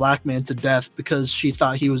shot a black man to death because she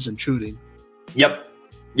thought he was intruding. Yep.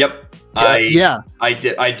 Yeah.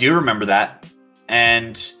 I do remember that.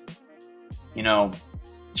 And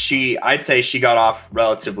I'd say she got off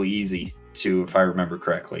relatively easy too, if I remember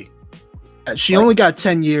correctly. She only got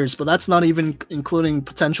 10 years, but that's not even including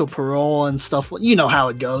potential parole and stuff. You know how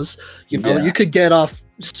it goes. You could get off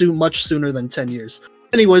much sooner than 10 years.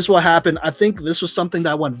 Anyways, what happened? I think this was something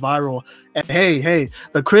that went viral. And hey,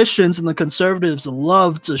 the Christians and the conservatives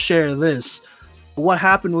love to share this. What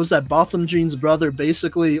happened was that Botham Jean's brother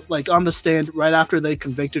basically, like on the stand right after they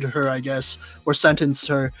convicted her, I guess, or sentenced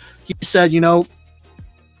her, he said,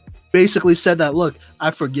 basically said that, look,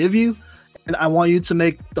 I forgive you, and I want you to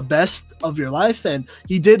make the best of your life. And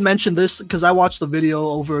he did mention this because I watched the video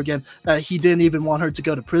over again, that he didn't even want her to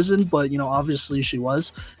go to prison, but obviously she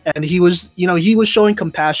was. And he was showing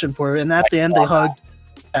compassion for her. And at the end they hugged,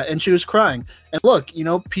 and she was crying. And look,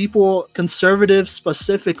 people, conservatives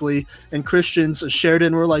specifically, and Christians shared it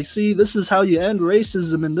and were like, see, this is how you end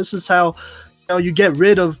racism, and this is how you get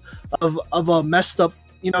rid of a messed up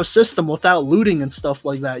system without looting and stuff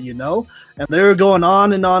like that, and they were going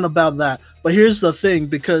on and on about that. But here's the thing,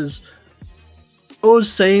 because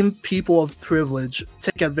those same people of privilege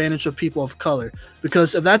take advantage of people of color,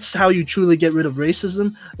 because if that's how you truly get rid of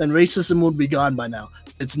racism, then racism would be gone by now.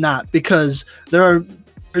 It's not, because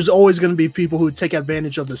there's always going to be people who take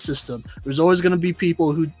advantage of the system. There's always going to be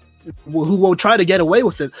people who will try to get away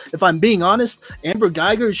with it. If I'm being honest, Amber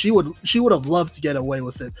Geiger, she would have loved to get away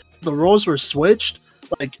with it. The roles were switched.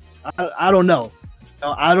 Like, I don't know.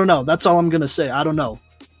 I don't know. That's all I'm gonna say. I don't know.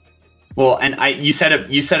 Well, and you said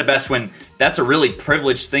it best, when that's a really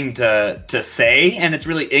privileged thing to say, and it's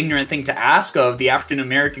really ignorant thing to ask of the African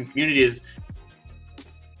American community is,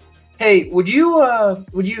 hey, would you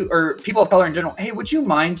or people of color in general, hey, would you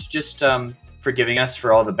mind just forgiving us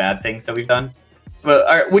for all the bad things that we've done?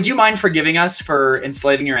 Would you mind forgiving us for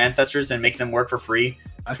enslaving your ancestors and making them work for free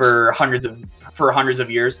for hundreds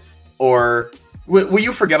of years? Or will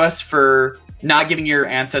you forgive us for not giving your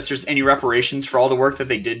ancestors any reparations for all the work that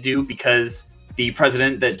they did do, because the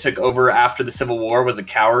president that took over after the Civil War was a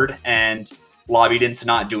coward and lobbied into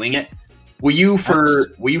not doing it? Will you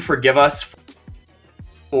forgive us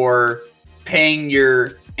for paying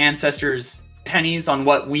your ancestors pennies on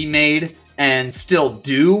what we made and still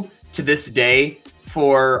do to this day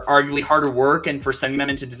for arguably harder work and for sending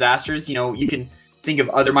them into disasters? You can think of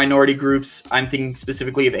other minority groups. I'm thinking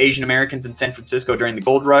specifically of Asian Americans in San Francisco during the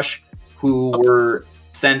gold rush, who were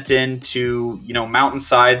sent into,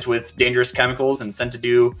 mountainsides with dangerous chemicals and sent to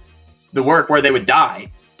do the work where they would die.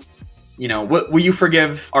 Will you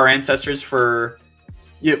forgive our ancestors for,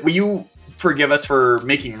 will you forgive us for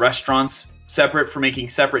making restaurants separate, for making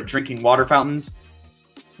separate drinking water fountains?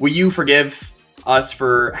 Will you forgive us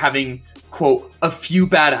for having, quote, a few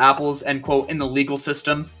bad apples, end quote, in the legal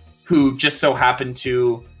system, who just so happen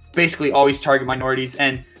to basically always target minorities?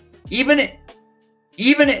 And even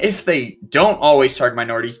even if they don't always target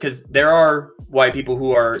minorities, because there are white people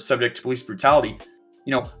who are subject to police brutality,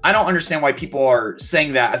 I don't understand why people are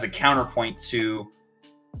saying that as a counterpoint to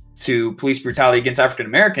police brutality against African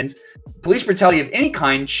Americans. Police brutality of any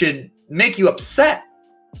kind should make you upset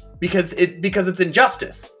because it's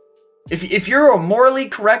injustice. If you're a morally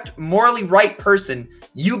correct, morally right person,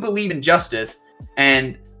 you believe in justice,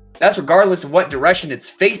 and that's regardless of what direction it's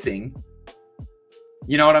facing.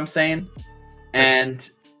 You know what I'm saying? And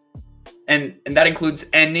that includes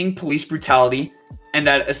ending police brutality, and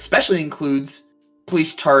that especially includes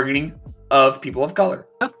police targeting of people of color.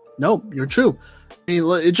 No, you're true. I mean,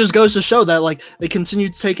 it just goes to show that like they continue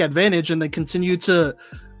to take advantage and they continue to,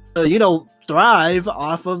 thrive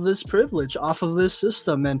off of this privilege, off of this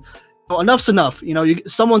system. And enough's enough.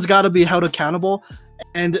 Someone's got to be held accountable.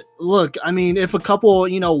 And look, I mean, if a couple,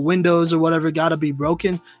 windows or whatever got to be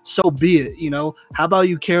broken, so be it. How about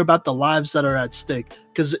you care about the lives that are at stake?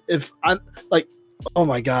 Because if I'm like, oh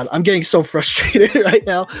my God, I'm getting so frustrated right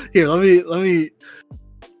now. Here, let me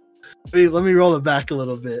roll it back a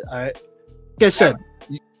little bit. All right. Like I said,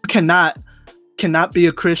 you cannot be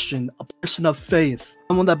a Christian, a person of faith,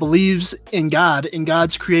 someone that believes in God, in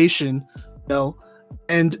God's creation,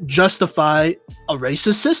 and justify a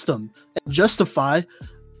racist system and justify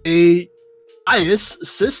a bias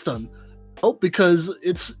system, because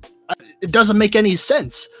it doesn't make any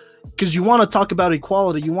sense. Because you want to talk about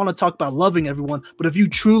equality, you want to talk about loving everyone, but if you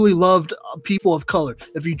truly loved people of color,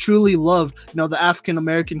 if you truly loved, the African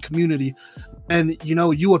American community, and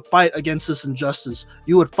you would fight against this injustice.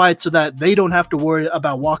 You would fight so that they don't have to worry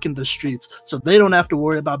about walking the streets, so they don't have to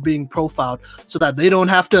worry about being profiled, so that they don't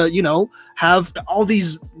have to, have all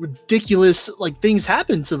these ridiculous things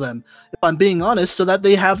happen to them, if I'm being honest, so that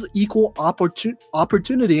they have equal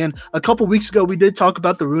opportunity. And a couple weeks ago, we did talk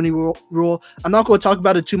about the Rooney Rule. I'm not going to talk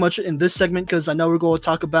about it too much in this segment because I know we're going to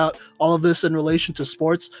talk about all of this in relation to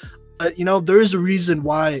sports. But, there is a reason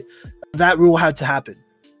why that rule had to happen.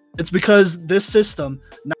 It's because this system,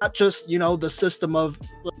 not just, the system of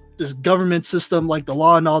this government system, like the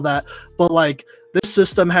law and all that, but this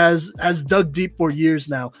system has dug deep for years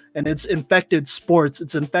now, and it's infected sports.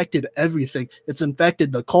 It's infected everything. It's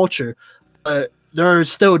infected the culture. There are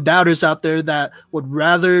still doubters out there that would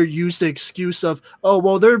rather use the excuse of, oh,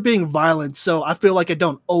 well, they're being violent, so I feel like I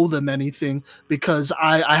don't owe them anything because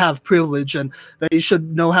I have privilege and they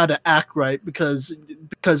should know how to act right because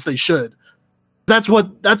they should.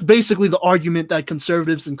 That's basically the argument that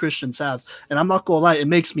conservatives and Christians have. And I'm not gonna lie, it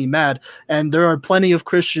makes me mad. And there are plenty of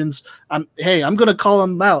Christians. I'm gonna call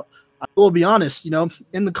them out. I will be honest,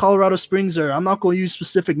 in the Colorado Springs area, I'm not gonna use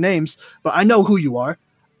specific names, but I know who you are.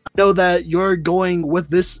 I know that you're going with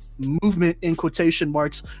this movement in quotation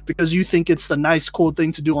marks because you think it's the nice, cool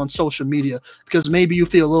thing to do on social media, because maybe you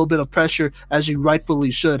feel a little bit of pressure, as you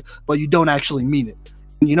rightfully should, but you don't actually mean it.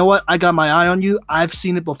 You know what? I got my eye on you. I've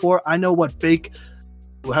seen it before. I know what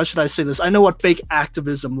how should I say this? I know what fake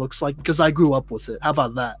activism looks like because I grew up with it. How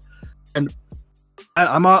about that? And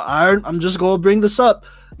I'm just going to bring this up.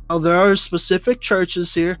 There are specific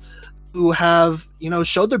churches here who have,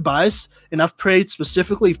 showed their bias, and I've prayed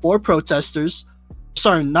specifically for protesters.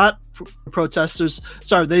 Sorry, not protesters.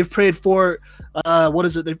 Sorry, they've prayed for,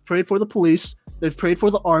 They've prayed for the police. They've prayed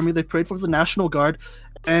for the army. They've prayed for the National Guard.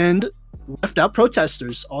 And left out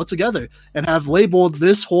protesters altogether, and have labeled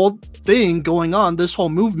this whole thing going on, this whole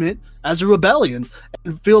movement, as a rebellion,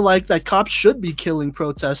 and feel like that cops should be killing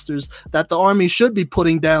protesters, that the army should be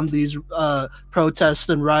putting down these protests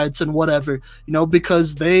and riots and whatever,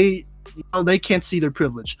 because they can't see their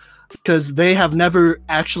privilege, because they have never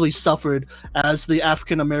actually suffered as the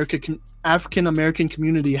African American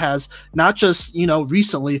community has, not just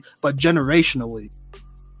recently, but generationally.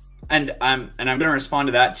 And I'm going to respond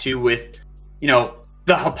to that too with,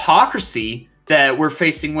 the hypocrisy that we're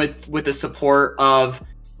facing with the support of,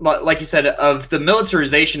 like you said, of the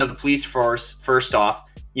militarization of the police force. First off,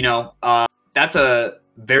 that's a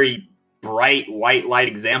very bright white light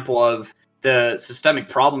example of the systemic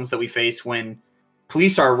problems that we face when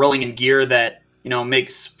police are rolling in gear that,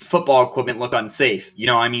 makes football equipment look unsafe.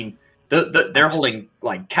 They're holding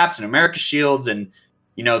Captain America shields, and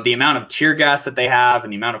the amount of tear gas that they have,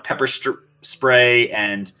 and the amount of pepper spray,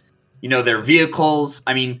 and their vehicles.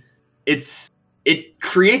 I mean, it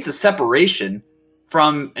creates a separation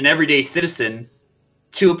from an everyday citizen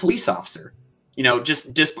to a police officer.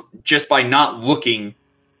 Just by not looking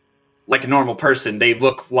like a normal person, they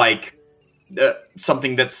look like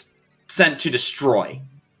something that's sent to destroy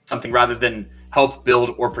something rather than help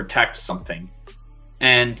build or protect something.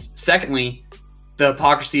 And secondly, the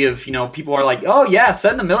hypocrisy of, people are like, oh yeah,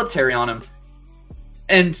 send the military on him.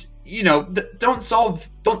 And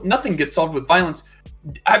nothing gets solved with violence.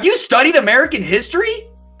 Have you studied American history?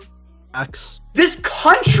 X. This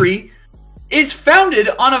country is founded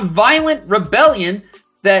on a violent rebellion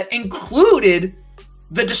that included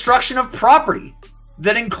the destruction of property,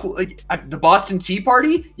 that include the Boston Tea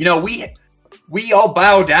Party. We all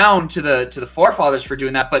bow down to the forefathers for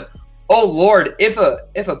doing that, but oh Lord, if a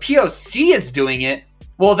POC is doing it,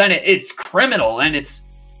 well then it's criminal and it's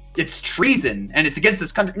treason and it's against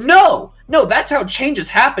this country. No, that's how changes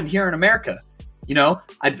happen here in America.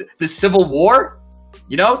 The Civil War,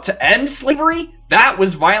 to end slavery, that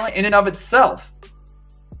was violent in and of itself.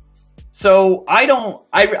 So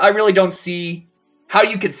I really don't see how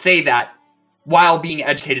you could say that while being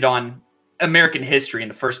educated on American history in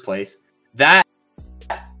the first place. That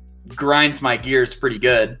grinds my gears pretty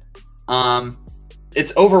good.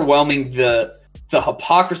 It's overwhelming the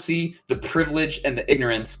hypocrisy, the privilege, and the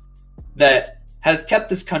ignorance that has kept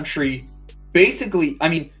this country basically,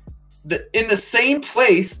 in the same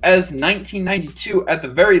place as 1992 at the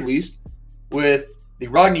very least, with the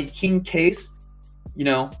Rodney King case,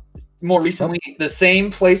 more recently, the same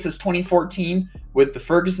place as 2014 with the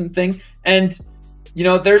Ferguson thing. And,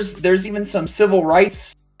 there's even some civil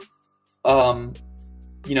rights,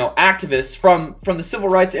 activists from the civil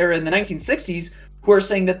rights era in the 1960s who are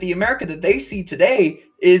saying that the America that they see today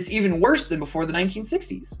is even worse than before the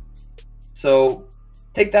 1960s. So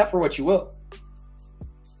take that for what you will.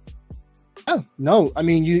 Yeah, no,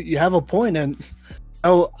 you have a point, and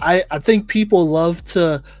I think people love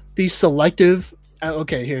to be selective.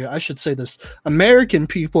 Okay, here, I should say this. American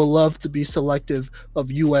people love to be selective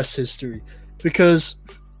of U.S. history because,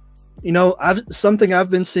 something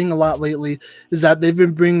I've been seeing a lot lately is that they've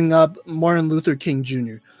been bringing up Martin Luther King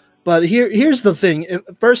Jr. But here's the thing.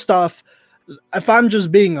 First off, if I'm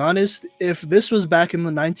just being honest, if this was back in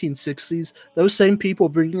the 1960s, those same people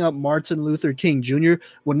bringing up Martin Luther King Jr.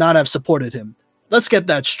 would not have supported him. Let's get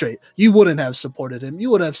that straight. You wouldn't have supported him. You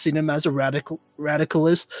would have seen him as a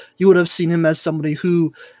radicalist. You would have seen him as somebody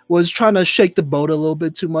who was trying to shake the boat a little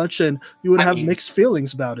bit too much, and you would have mixed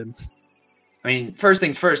feelings about him. First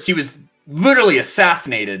things first, he was literally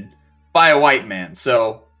assassinated by a white man,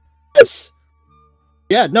 so... Yes.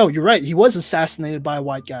 Yeah, no, you're right. He was assassinated by a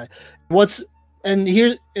white guy. Here's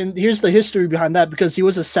the history behind that, because he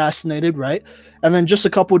was assassinated, right? And then just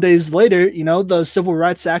a couple of days later, the Civil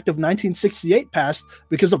Rights Act of 1968 passed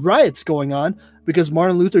because of riots going on, because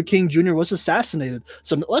Martin Luther King Jr. was assassinated.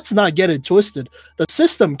 So let's not get it twisted. The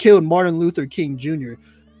system killed Martin Luther King Jr. The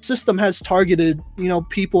system has targeted,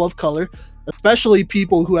 people of color, especially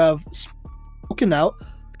people who have spoken out,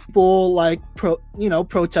 people like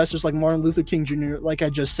protesters like Martin Luther King Jr., like I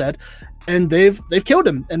just said, and they've killed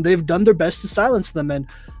him, and they've done their best to silence them. And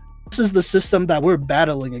this is the system that we're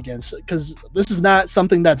battling against, because this is not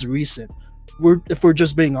something that's recent. If we're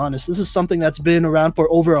just being honest, this is something that's been around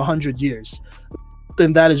for over 100 years,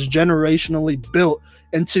 and that is generationally built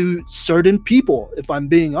into certain people. If I'm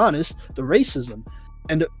being honest, the racism.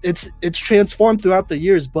 And it's transformed throughout the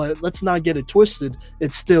years, but let's not get it twisted.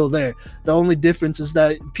 It's still there. The only difference is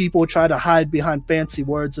that people try to hide behind fancy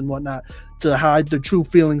words and whatnot to hide their true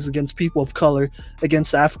feelings against people of color,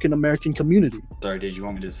 against the African American community. Sorry, did you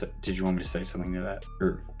want me to say something to that?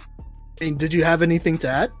 Or did you have anything to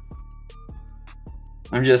add?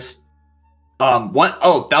 I'm just that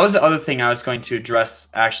was the other thing I was going to address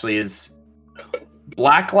actually, is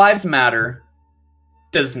Black Lives Matter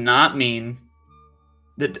does not mean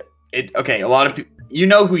that a lot of people,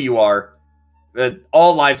 who you are, the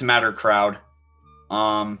All Lives Matter crowd.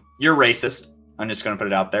 You're racist. I'm just going to put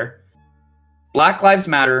it out there. Black Lives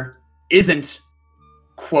Matter isn't,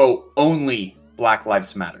 quote, only Black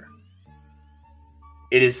Lives Matter.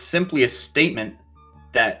 It is simply a statement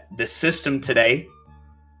that the system today,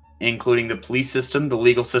 including the police system, the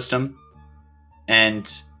legal system,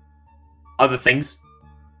 and other things,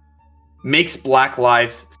 makes Black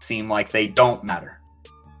lives seem like they don't matter.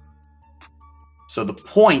 So the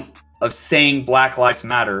point of saying Black Lives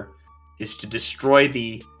Matter is to destroy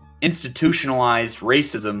the institutionalized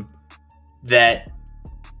racism that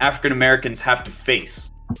African Americans have to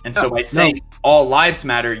face. And so by saying all lives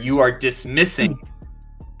matter, you are dismissing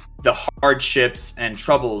the hardships and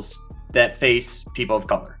troubles that face people of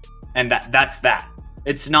color. And that's that.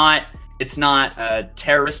 It's not a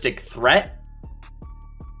terroristic threat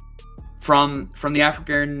from the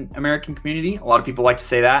African American community. A lot of people like to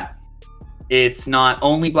say that. It's not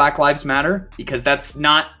only Black Lives Matter, because that's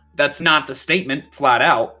not the statement flat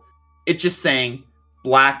out. It's just saying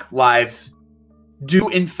Black lives do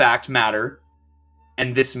in fact matter,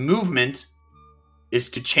 and this movement is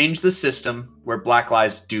to change the system where Black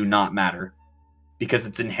lives do not matter. because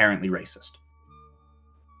it's inherently racist.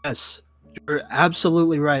 Yes, you're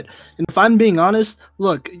absolutely right. And if I'm being honest,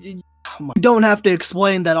 look, you don't have to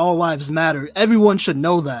explain that all lives matter. Everyone should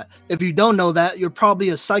know that. If you don't know that, you're probably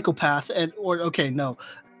a psychopath. If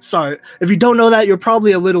you don't know that, you're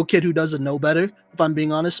probably a little kid who doesn't know better, if I'm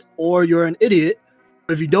being honest, or you're an idiot.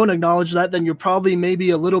 But if you don't acknowledge that, then you're probably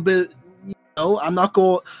maybe a little bit, I'm not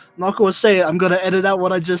going to say it. I'm going to edit out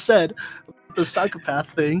what I just said, the psychopath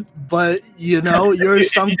thing. But you're feeling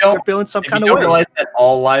some kind of way. If you don't realize that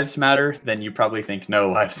all lives matter, then you probably think no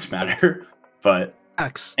lives matter. But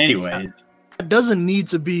anyways, it doesn't need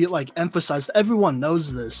to be like emphasized. Everyone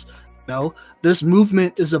knows this. This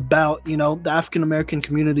movement is about the African American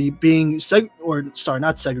community being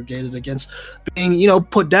not segregated against, being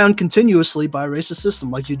put down continuously by a racist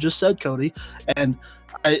system, like you just said, Cody. And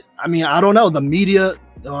I mean, I don't know, the media.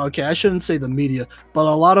 Okay, I shouldn't say the media, but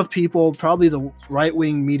a lot of people, probably the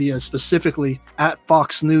right-wing media, specifically at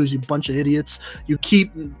Fox News, you bunch of idiots, you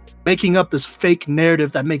keep making up this fake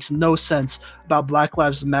narrative that makes no sense about Black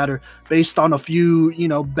Lives Matter based on a few,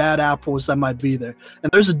 bad apples that might be there.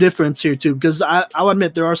 And there's a difference here too, because I'll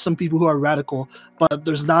admit there are some people who are radical, but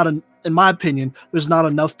there's not in my opinion, there's not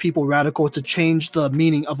enough people radical to change the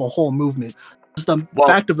meaning of a whole movement. The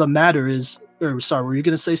fact of the matter is, sorry, were you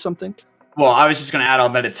going to say something? Well, I was just going to add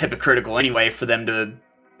on that it's hypocritical anyway for them to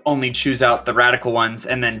only choose out the radical ones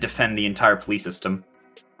and then defend the entire police system.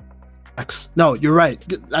 No, you're right.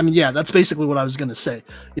 I mean, yeah, that's basically what I was going to say.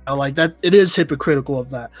 Like that, it is hypocritical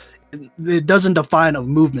of that. It doesn't define a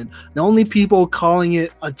movement. The only people calling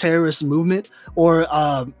it a terrorist movement or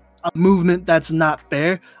a movement that's not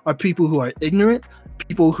fair are people who are ignorant,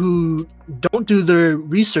 people who don't do their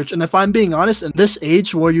research. And if I'm being honest, in this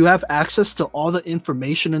age where you have access to all the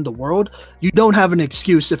information in the world, you don't have an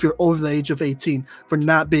excuse if you're over the age of 18 for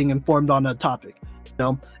not being informed on a topic.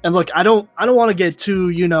 And look, I don't want to get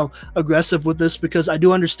too aggressive with this, because I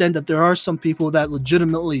do understand that there are some people that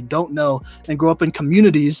legitimately don't know and grow up in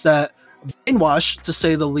communities that brainwash, to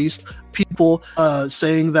say the least, people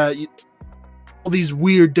saying that all these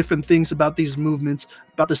weird different things about these movements,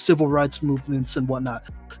 about the civil rights movements and whatnot.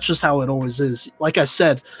 It's just how it always is. Like I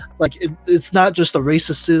said, it's not just a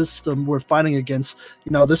racist system we're fighting against.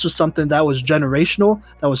 This was something that was generational,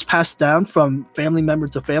 that was passed down from family member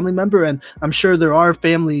to family member. And I'm sure there are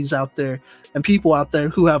families out there and people out there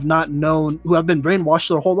who have not known, who have been brainwashed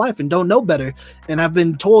their whole life and don't know better, and have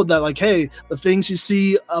been told that, like, hey, the things you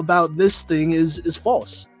see about this thing is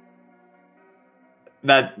false.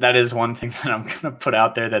 That is one thing that I'm gonna put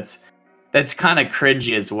out there that's kind of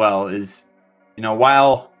cringy as well, is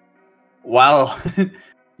while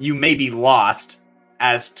you may be lost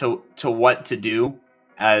as to what to do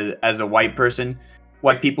as a white person,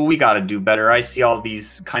 white people, we gotta do better. I see all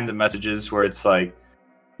these kinds of messages where it's like,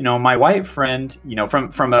 my white friend,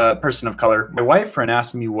 from a person of color, my white friend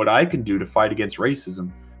asked me what I can do to fight against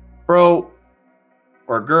racism. Bro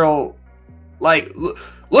or girl, like,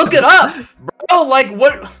 look it up, bro. Like,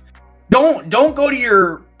 what? Don't go to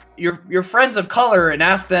your friends of color and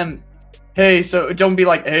ask them, hey, so don't be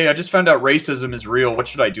like, hey, I just found out racism is real. What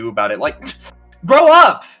should I do about it? Like, grow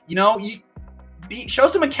up. Show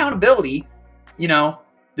some accountability.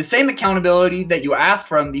 The same accountability that you ask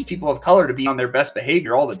from these people of color to be on their best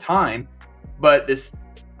behavior all the time, but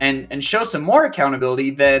and show some more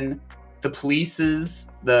accountability than the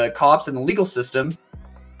police's, the cops, and the legal system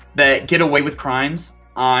that get away with crimes.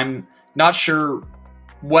 I'm not sure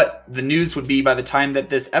what the news would be by the time that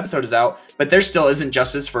this episode is out, but there still isn't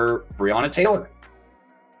justice for Breonna Taylor,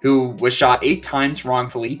 who was shot 8 times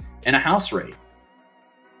wrongfully in a house raid.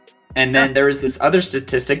 And then there is this other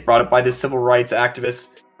statistic brought up by this civil rights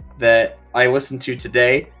activist that I listened to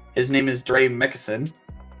today. His name is Dre Mickelson.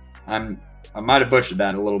 I might have butchered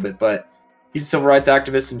that a little bit, but he's a civil rights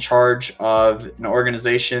activist in charge of an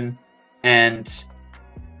organization, and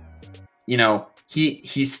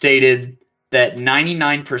he stated that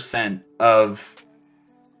 99% of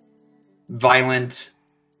violent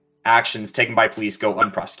actions taken by police go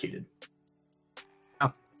unprosecuted.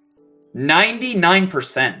 Oh.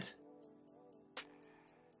 99%.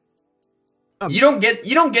 You don't get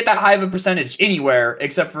that high of a percentage anywhere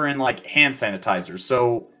except for in like hand sanitizer.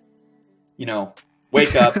 So,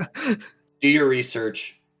 wake up, do your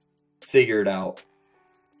research, figure it out.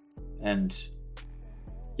 And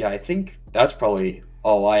yeah, I think that's probably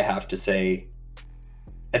all I have to say.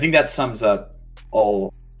 I think that sums up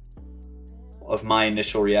all of my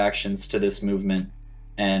initial reactions to this movement.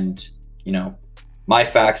 And, my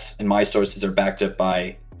facts and my sources are backed up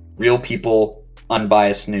by real people,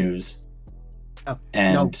 unbiased news,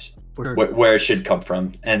 and where it should come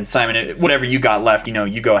from. And Simon, whatever you got left,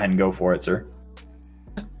 you go ahead and go for it, sir.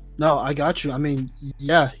 No, I got you. I mean,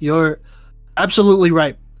 yeah, you're absolutely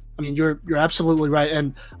right. I mean, you're absolutely right.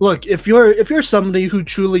 And look, if you're somebody who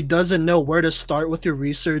truly doesn't know where to start with your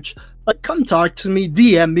research, like come talk to me,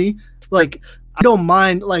 DM me. Like I don't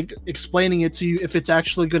mind like explaining it to you if it's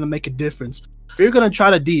actually going to make a difference. If you're going to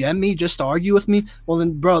try to DM me just to argue with me, well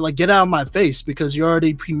then bro, like get out of my face because you're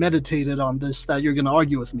already premeditated on this that you're going to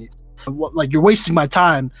argue with me. Like you're wasting my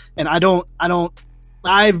time and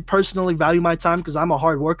I personally value my time because I'm a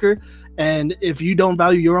hard worker. And if you don't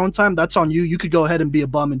value your own time, that's on you. You could go ahead and be a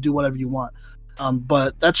bum and do whatever you want.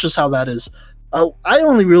 But that's just how that is. I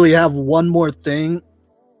only really have one more thing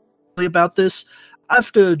about this. I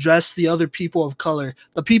have to address the other people of color,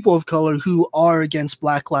 the people of color who are against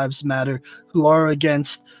Black Lives Matter, who are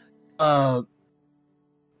against,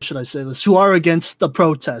 should I say this, who are against the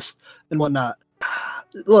protest and whatnot.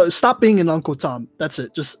 Look, stop being an Uncle Tom. That's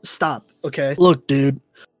it. Just stop, okay? Look, dude,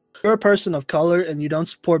 you're a person of color and you don't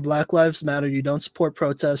support Black Lives Matter, you don't support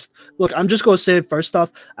protest. Look, I'm just going to say it first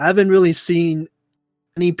off. I haven't really seen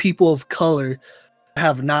any people of color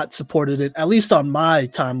have not supported it, at least on my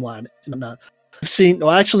timeline. I've seen,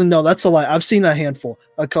 well, actually, no, that's a lie. I've seen a handful,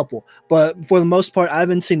 a couple, but for the most part, I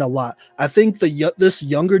haven't seen a lot. I think this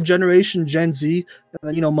younger generation, Gen Z,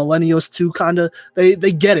 and millennials too, kind of, they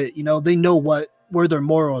get it. They know where their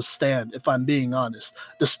morals stand, if I'm being honest,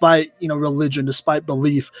 despite religion, despite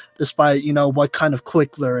belief, despite what kind of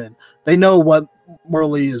clique they're in. They know what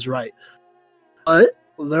morally is right. But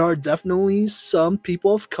there are definitely some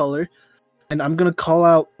people of color, and I'm gonna call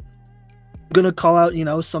out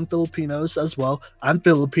some Filipinos as well. I'm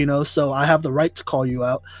Filipino, so I have the right to call you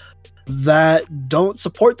out, that don't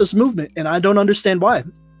support this movement, and I don't understand why.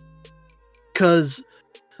 Because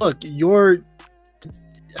look,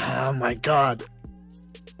 oh my god.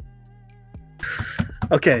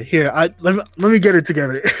 Okay, here, let me get it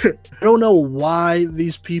together. I don't know why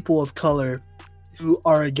these people of color who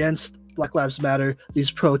are against Black Lives Matter,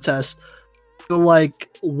 these protests, feel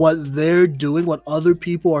like what they're doing, what other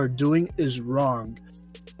people are doing is wrong.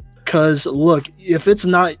 Because look, if it's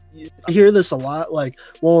not, I hear this a lot, like,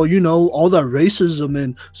 well, all that racism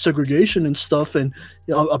and segregation and stuff and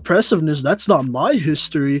oppressiveness, that's not my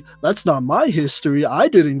history. That's not my history. I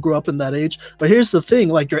didn't grow up in that age. But here's the thing,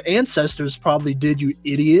 like your ancestors probably did, you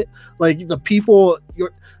idiot. Like the people,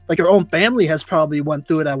 your own family has probably went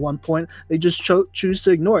through it at one point. They just choose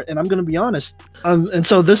to ignore it. And I'm going to be honest. And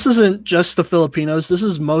so this isn't just the Filipinos. This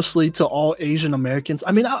is mostly to all Asian Americans.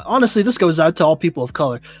 I mean, honestly, this goes out to all people of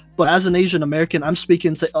color. But as an Asian American, I'm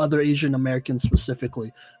speaking to other Asian Americans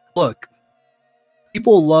specifically. Look,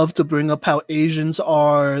 people love to bring up how Asians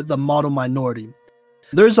are the model minority.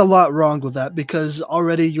 There's a lot wrong with that because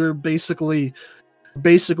already you're basically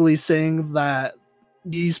saying that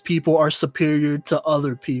these people are superior to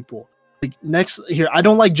other people. Like next here, I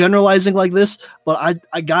don't like generalizing like this, but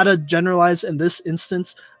I gotta generalize in this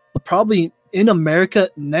instance. But probably in America,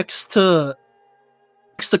 next to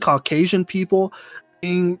Caucasian people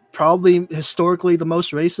being probably historically the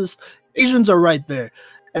most racist, Asians are right there.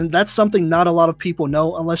 And that's something not a lot of people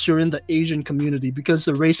know unless you're in the Asian community, because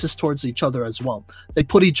they're racist towards each other as well. They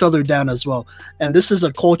put each other down as well. And this is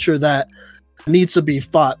a culture that needs to be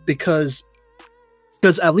fought because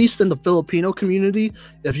at least in the Filipino community,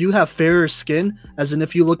 if you have fairer skin, as in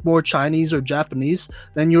if you look more Chinese or Japanese,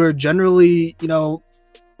 then you're generally,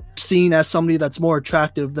 seen as somebody that's more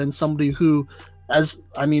attractive than somebody who,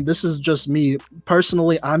 this is just me.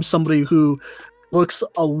 Personally, I'm somebody who looks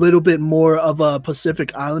a little bit more of a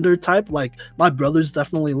Pacific Islander type. Like my brothers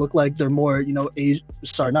definitely look like they're more,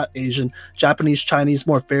 not Asian, Japanese, Chinese,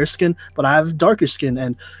 more fair skin, but I have darker skin.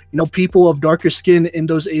 And, people of darker skin in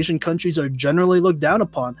those Asian countries are generally looked down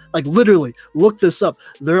upon. Like literally, look this up.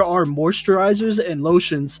 There are moisturizers and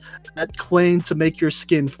lotions that claim to make your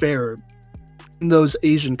skin fairer in those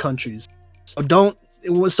Asian countries.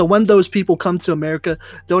 So when those people come to America,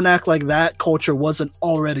 don't act like that culture wasn't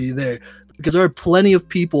already there. Because there are plenty of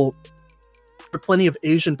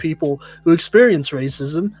Asian people who experience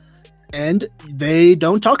racism, and they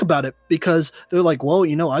don't talk about it because they're like, well,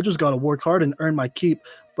 I just got to work hard and earn my keep.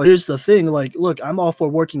 But here's the thing, like, look, I'm all for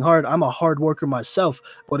working hard. I'm a hard worker myself.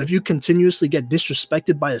 But if you continuously get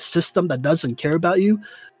disrespected by a system that doesn't care about you,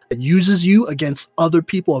 that uses you against other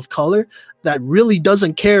people of color, that really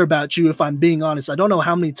doesn't care about you, if I'm being honest. I don't know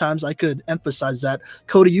how many times I could emphasize that.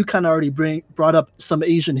 Cody, you kind of already brought up some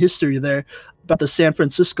Asian history there about the San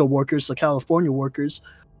Francisco workers, the California workers.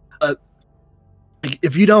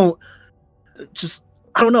 If you don't,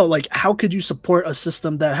 I don't know, like, how could you support a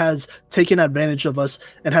system that has taken advantage of us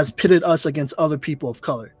and has pitted us against other people of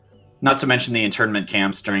color? Not to mention the internment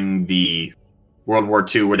camps during the World War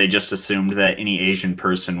II, where they just assumed that any Asian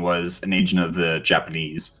person was an agent of the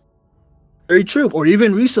Japanese. Very true. Or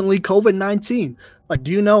even recently, COVID-19. Like,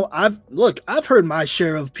 do you know, I've heard my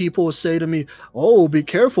share of people say to me, "Oh, be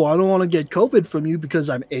careful. I don't want to get COVID from you because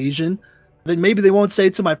I'm Asian." Then maybe they won't say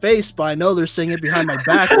it to my face, but I know they're saying it behind my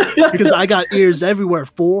back because I got ears everywhere,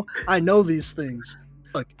 fool. I know these things.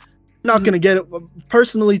 Look, you're not going to get it.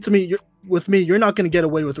 Personally, to me, you're not going to get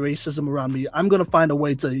away with racism around me. I'm going to find a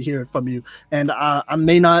way to hear it from you. And I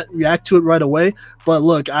may not react to it right away, but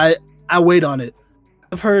look, I wait on it.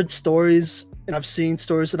 I've heard stories and I've seen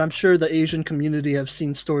stories, and I'm sure the Asian community have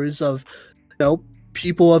seen stories of,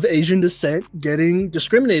 people of Asian descent getting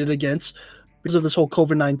discriminated against because of this whole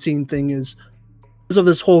COVID-19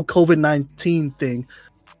 thing,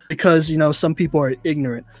 because some people are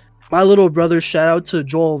ignorant. My little brother, shout out to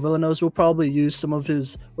Joel Villanos, will probably use some of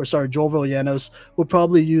his, Joel Villanos will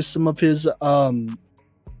probably use some of his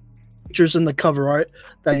pictures in the cover art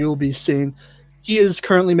that you'll be seeing. He is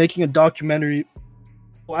currently making a documentary.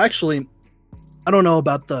 Well, actually, I don't know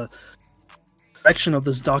about the direction of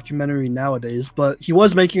this documentary nowadays, but he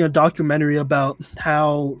was making a documentary about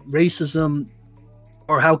how racism,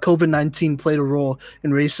 or how COVID-19 played a role in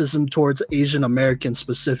racism towards Asian Americans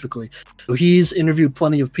specifically. So he's interviewed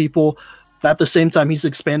plenty of people, but at the same time, he's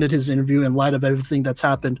expanded his interview in light of everything that's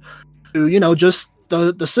happened to, just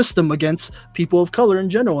the system against people of color in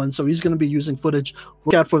general. And so he's going to be using footage.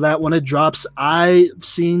 Look out for that when it drops. I've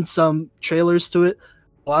seen some trailers to it.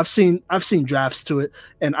 Well, I've seen drafts to it,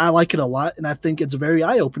 and I like it a lot, and I think it's very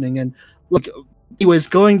eye-opening. And look, anyways,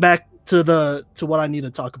 going back to what I need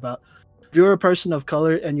to talk about. If you're a person of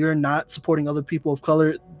color and you're not supporting other people of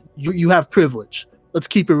color, you have privilege. Let's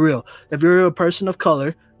keep it real. If you're a person of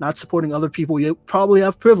color not supporting other people, you probably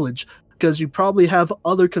have privilege, because you probably have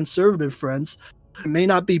other conservative friends. It may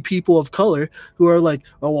not be people of color who are like,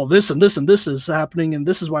 "Oh, well, this and this and this is happening, and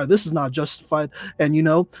this is why this is not justified." And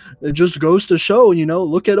it just goes to show,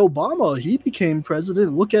 look at Obama, he became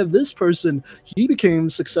president. Look at this person, he became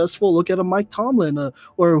successful. Look at a Mike Tomlin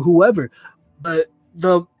or whoever. But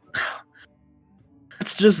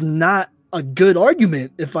it's just not a good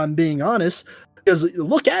argument, if I'm being honest. Because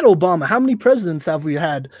look at Obama. How many presidents have we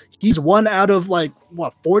had? He's one out of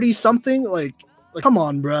 40 something. Like come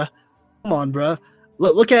on, bruh.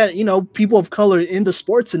 Look at people of color in the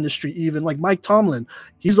sports industry, even like Mike Tomlin.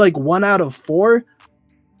 He's like 1 out of 4,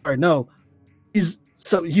 or no, he's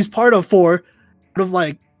part of 4 out of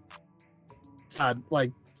like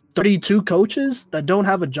 32 coaches that don't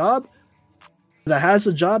have a job. That has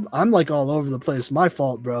a job. I'm like all over the place. My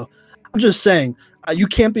fault, bro. I'm just saying, you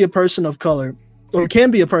can't be a person of color, or you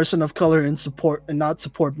can be a person of color and not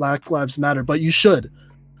support Black Lives Matter, but you should.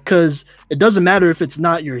 Because it doesn't matter if it's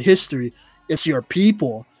not your history, it's your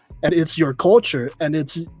people, and it's your culture, and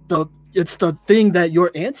it's the thing that your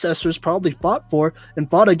ancestors probably fought for and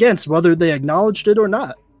fought against, whether they acknowledged it or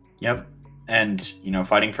not. Yep. And,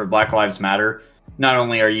 fighting for Black Lives Matter, not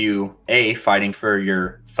only are you fighting for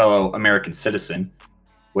your fellow American citizen,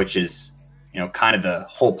 which is, kind of the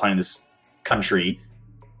whole point of this country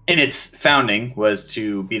in its founding was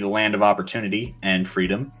to be the land of opportunity and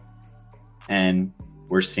freedom. And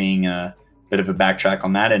we're seeing a bit of a backtrack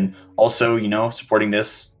on that. And also, supporting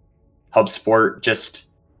this helps support just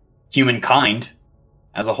humankind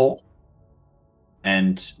as a whole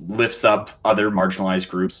and lifts up other marginalized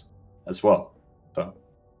groups as well. So,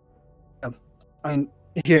 I'm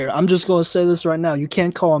just going to say this right now. You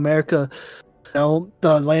can't call America,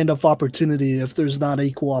 the land of opportunity if there's not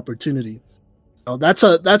equal opportunity.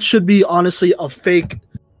 That should be honestly a fake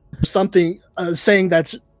something, saying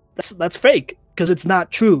that's fake. Because it's not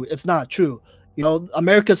true. It's not true.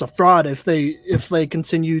 America's a fraud if they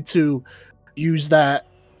continue to use that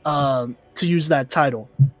title,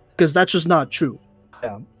 because that's just not true.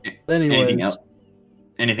 Yeah. Anyway,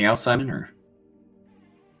 anything else, Simon? Or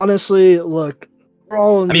honestly, look, we're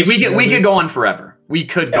all. We could go on forever. We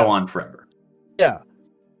could go on forever. Yeah,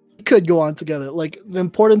 we could go on together. Like, the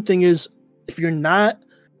important thing is, if you're not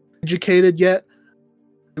educated yet,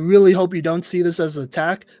 I really hope you don't see this as an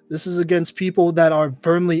attack. This is against people that are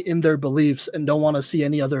firmly in their beliefs and don't want to see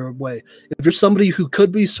any other way. If you're somebody who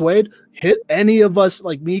could be swayed, hit any of us,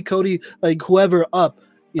 like me, Cody, like whoever, up,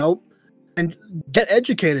 and get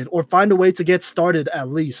educated, or find a way to get started at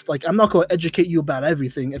least. Like, I'm not going to educate you about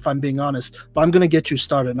everything, if I'm being honest, but I'm going to get you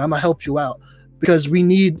started, and I'm going to help you out, because we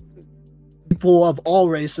need people of all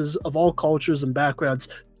races, of all cultures and backgrounds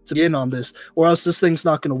to be in on this, or else this thing's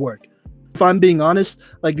not going to work. If I'm being honest,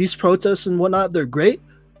 like, these protests and whatnot, they're great.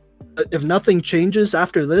 But if nothing changes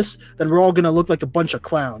after this, then we're all going to look like a bunch of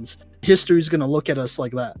clowns. History's going to look at us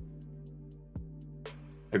like that.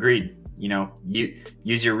 Agreed.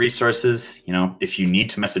 use your resources. If you need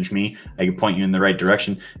to message me, I can point you in the right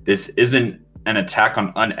direction. This isn't an attack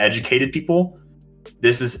on uneducated people.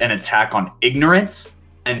 This is an attack on ignorance,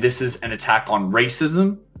 and this is an attack on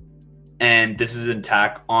racism, and this is an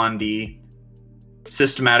attack on the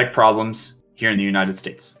systematic problems here in the United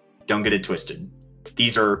States. Don't get it twisted.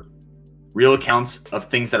 These are real accounts of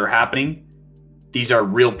things that are happening. These are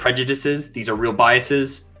real prejudices. These are real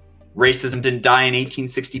biases. Racism didn't die in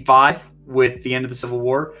 1865 with the end of the Civil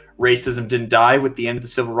War. Racism didn't die with the end of the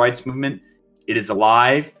Civil Rights Movement. It is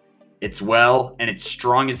alive, it's well, and it's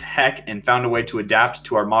strong as heck, and found a way to adapt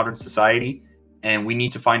to our modern society. And we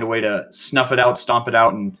need to find a way to snuff it out, stomp it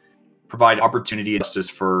out, and provide opportunity and justice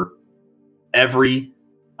for every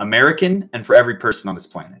American and for every person on this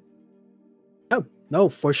planet. Yeah, no,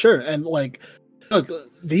 for sure. And look,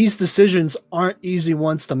 these decisions aren't easy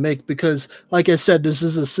ones to make because, like I said, this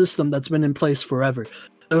is a system that's been in place forever.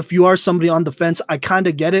 If you are somebody on the fence, I kind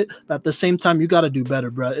of get it. But at the same time, you got to do better,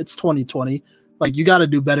 bro. It's 2020. You got to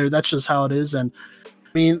do better. That's just how it is. And I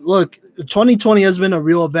mean, look, 2020 has been a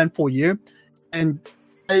real eventful year. And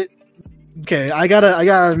I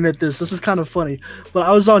gotta admit this. This is kind of funny, but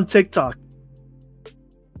I was on TikTok.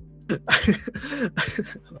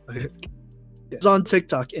 It's on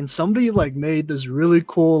TikTok, and somebody made this really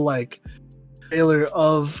cool trailer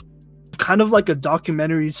of kind of like a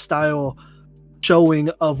documentary style showing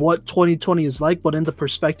of what 2020 is like, but in the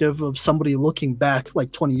perspective of somebody looking back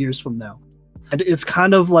 20 years from now. And it's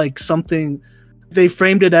kind of like something they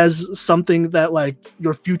framed it as something that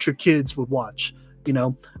your future kids would watch,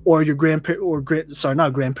 or your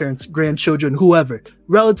grandchildren, whoever,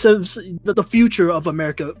 relatives, the future of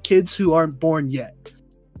America, kids who aren't born yet.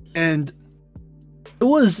 And it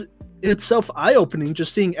was itself eye-opening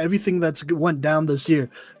just seeing everything that's went down this year.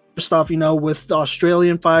 First off, with the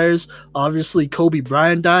Australian fires, obviously Kobe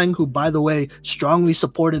Bryant dying, who, by the way, strongly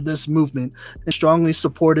supported this movement and strongly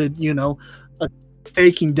supported,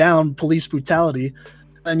 taking down police brutality.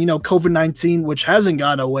 And, COVID-19, which hasn't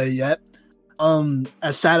gone away yet.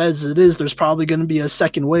 As sad as it is, there's probably going to be a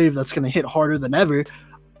second wave that's going to hit harder than ever.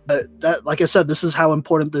 But that, like I said, this is how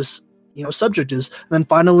important this subject is. And then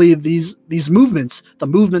finally, these movements, the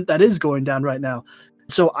movement that is going down right now.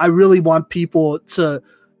 So I really want people to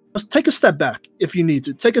just take a step back. If you need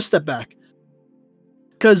to take a step back,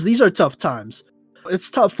 because these are tough times.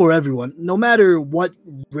 It's tough for everyone, no matter what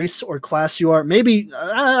race or class you are. Maybe,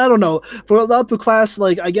 I don't know, for the upper class,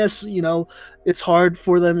 I guess, it's hard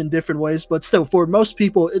for them in different ways, but still, for most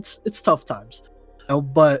people, it's tough times.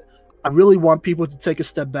 But I really want people to take a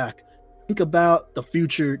step back. Think about the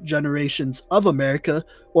future generations of America,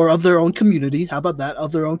 or of their own community. How about that?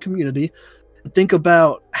 Of their own community. Think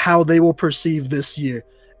about how they will perceive this year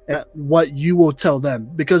and what you will tell them.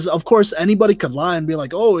 Because, of course, anybody could lie and be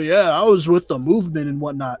like, oh, yeah, I was with the movement and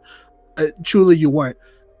whatnot. Truly, you weren't.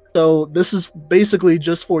 So this is basically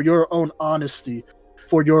just for your own honesty,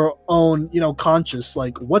 for your own, conscience.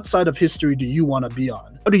 What side of history do you want to be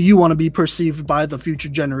on? How do you want to be perceived by the future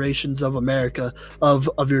generations of America, of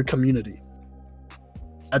your community?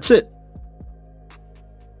 That's it.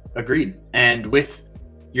 Agreed. And with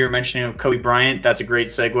your mentioning of Kobe Bryant, that's a great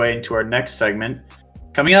segue into our next segment.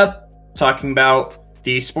 Coming up, talking about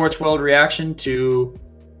the sports world reaction to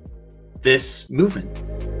this movement.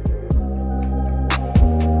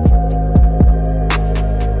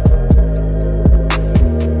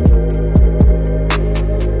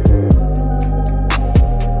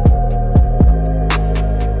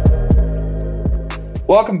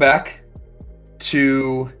 Welcome back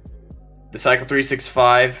to the Cycle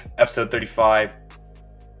 365, episode 35,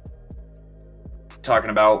 talking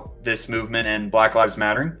about this movement and Black Lives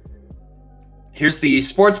Mattering. Here's the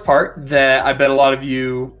sports part that I bet a lot of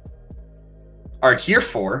you are here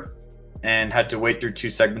for and had to wait through 2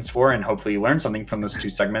 segments for, and hopefully you learned something from those 2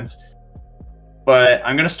 segments. But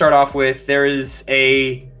I'm going to start off with, there is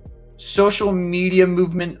a social media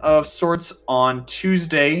movement of sorts on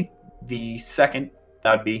Tuesday, the 2nd,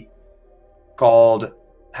 that would be, called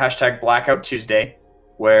 #Blackout Tuesday,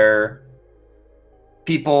 where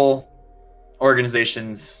people,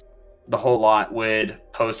 organizations, the whole lot would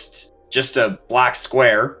post just a black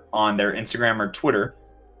square on their Instagram or Twitter,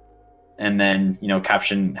 and then,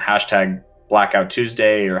 caption #Blackout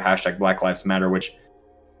Tuesday or #Black Lives Matter, which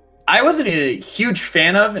I wasn't a huge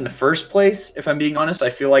fan of in the first place, if I'm being honest. I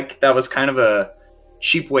feel like that was kind of a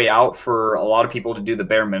cheap way out for a lot of people to do the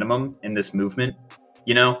bare minimum in this movement.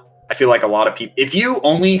 I feel like a lot of people, if you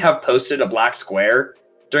only have posted a black square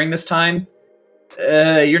during this time,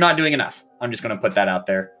 you're not doing enough. I'm just going to put that out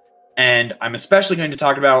there. And I'm especially going to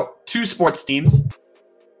talk about 2 sports teams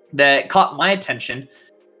that caught my attention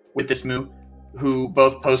with this move, who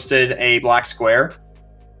both posted a black square.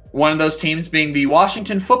 One of those teams being the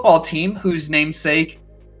Washington football team, whose namesake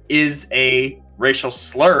is a racial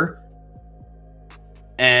slur.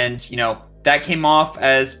 And, that came off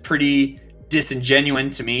as pretty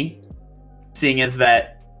disingenuous to me, seeing as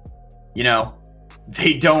that,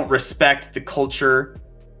 they don't respect the culture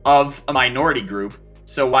of a minority group.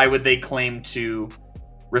 So why would they claim to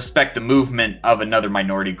respect the movement of another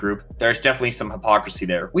minority group? There's definitely some hypocrisy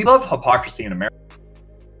there. We love hypocrisy in America,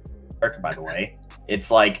 by the way. It's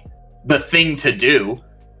like the thing to do.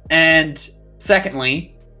 And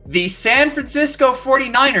secondly, the San Francisco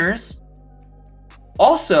 49ers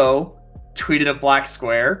also tweeted a black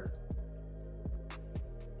square.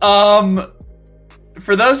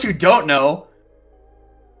 For those who don't know,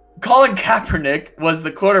 Colin Kaepernick was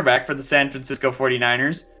the quarterback for the San Francisco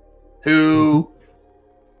 49ers, who,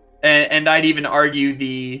 and I'd even argue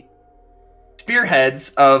the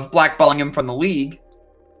spearheads of blackballing him from the league,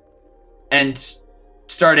 and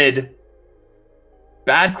started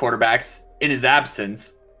bad quarterbacks in his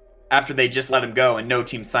absence after they just let him go and no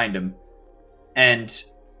team signed him, and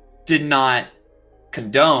did not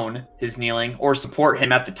condone his kneeling or support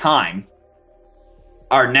him at the time,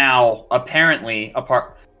 are now apparently a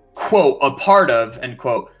part of, end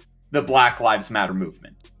quote, the Black Lives Matter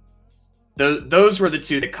movement. Those were the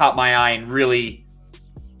two that caught my eye and really,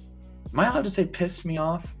 am I allowed to say pissed me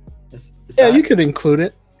off? You could include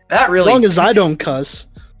it. That really, as long as I don't cuss.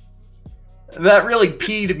 That really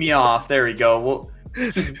peed me off. There we go. Well,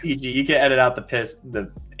 PG, you can edit out the piss.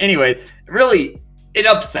 Anyway, really, it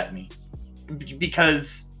upset me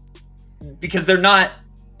because they're not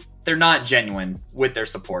genuine with their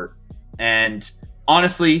support. And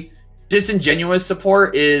honestly, disingenuous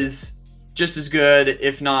support is just as good,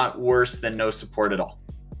 if not worse, than no support at all,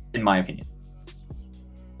 in my opinion.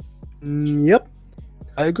 Yep,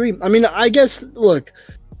 I agree. I mean, I guess, look,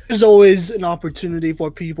 there's always an opportunity for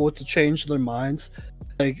people to change their minds.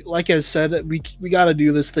 Like I said, we got to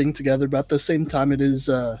do this thing together, but at the same time, it is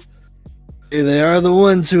they are the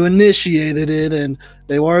ones who initiated it, and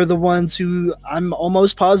they are the ones who, I'm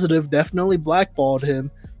almost positive, definitely blackballed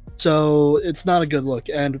him. So it's not a good look.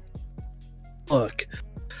 And look,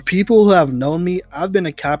 people who have known me, I've been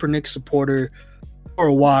a Kaepernick supporter for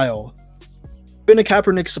a while.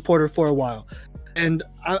 And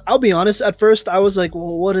I'll be honest, at first I was like,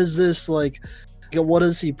 well, what is this? Like, what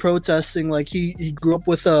is he protesting? Like, he grew up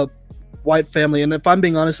with a white family. And if I'm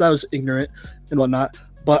being honest, I was ignorant and whatnot.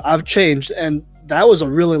 But I've changed. And that was a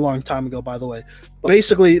really long time ago, by the way. But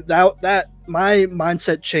basically, that my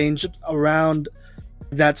mindset changed around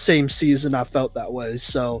that same season. I felt that way.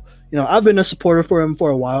 So, I've been a supporter for him for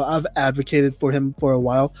a while. I've advocated for him for a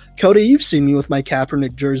while. Cody, you've seen me with my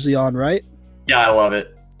Kaepernick jersey on, right? Yeah, I love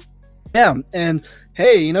it. Yeah, and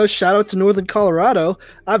hey, shout out to Northern Colorado.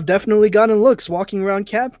 I've definitely gotten looks walking around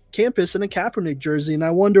campus in a Kaepernick jersey, and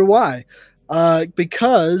I wonder why.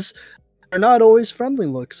 Because they're not always friendly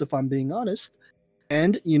looks, if I'm being honest.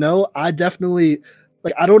 And, I definitely,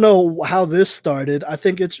 I don't know how this started. I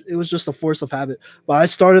think it was just a force of habit. But I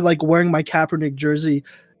started, wearing my Kaepernick jersey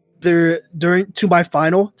to my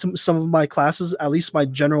final, to some of my classes, at least my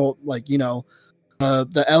general,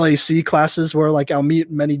 the LAC classes where I'll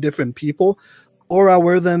meet many different people, or I'll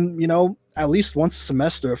wear them, at least once a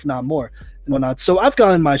semester, if not more, and whatnot. So I've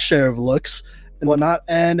gotten my share of looks and whatnot.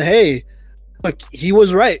 And hey, look, he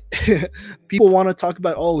was right. People want to talk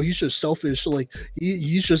about, oh, he's just selfish,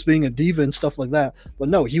 he's just being a diva and stuff like that. But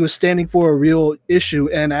no, he was standing for a real issue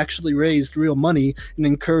and actually raised real money and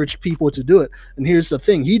encouraged people to do it. And here's the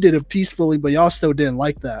thing, he did it peacefully, but y'all still didn't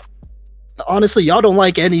like that. Honestly, y'all don't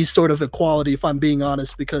like any sort of equality, if I'm being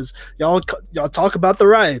honest, because y'all talk about the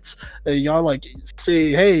riots. Y'all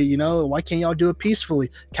say, hey, why can't y'all do it peacefully?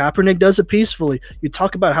 Kaepernick does it peacefully. You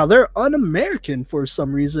talk about how they're un-American for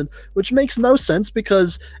some reason, which makes no sense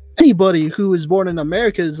because anybody who is born in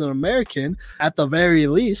America is an American at the very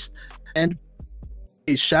least. And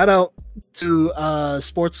a shout out to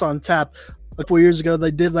Sports on Tap. 4 years ago,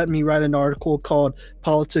 they did let me write an article called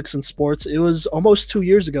Politics and Sports. It was almost 2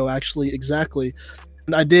 years ago, actually, exactly.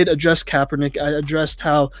 And I did address Kaepernick. I addressed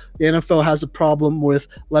how the NFL has a problem with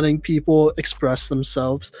letting people express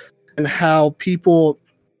themselves and how people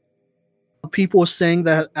saying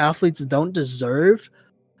that athletes don't deserve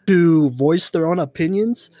to voice their own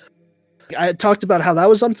opinions. I talked about how that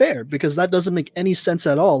was unfair because that doesn't make any sense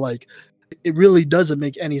at all. It really doesn't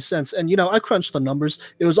make any sense. And, I crunched the numbers.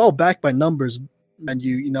 It was all backed by numbers, and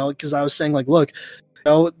because I was saying, look,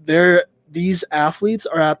 these athletes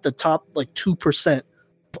are at the top, 2%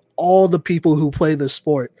 of all the people who play this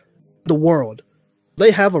sport, the world.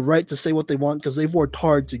 they have a right to say what they want because they've worked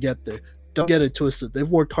hard to get there. Don't get it twisted. They've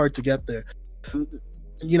worked hard to get there.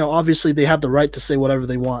 Obviously they have the right to say whatever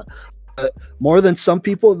they want. But more than some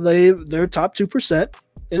people, they're top 2%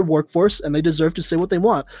 in the workforce, and they deserve to say what they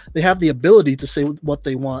want. They have the ability to say what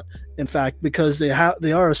they want, in fact, because they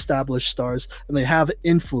are established stars and they have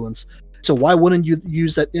influence. So why wouldn't you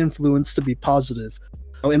use that influence to be positive?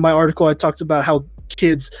 In my article, I talked about how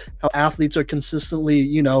athletes are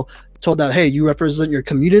consistently, told that, hey, you represent your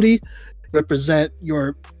community, represent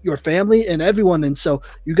your family and everyone, and so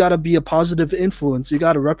you got to be a positive influence. You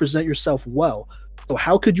got to represent yourself well. So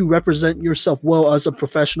how could you represent yourself well as a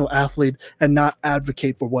professional athlete and not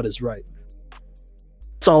advocate for what is right?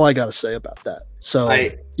 That's all I got to say about that. So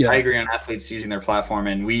I agree on athletes using their platform,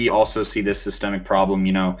 and we also see this systemic problem,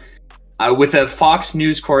 with a Fox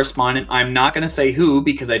News correspondent. I'm not going to say who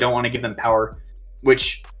because I don't want to give them power,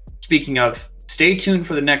 which, speaking of, stay tuned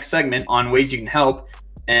for the next segment on ways you can help,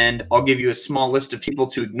 and I'll give you a small list of people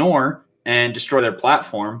to ignore and destroy their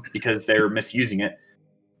platform because they're misusing it.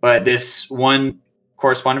 But this one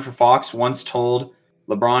correspondent for Fox once told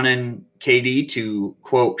LeBron and KD to,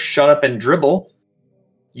 quote, shut up and dribble,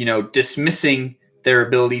 dismissing their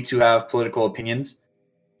ability to have political opinions.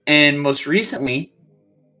 And most recently,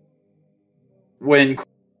 when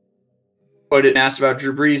quoted and asked about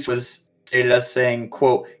Drew Brees, was stated as saying,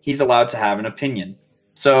 quote, he's allowed to have an opinion.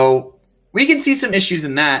 So we can see some issues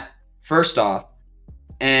in that, first off.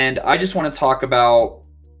 And I just want to talk about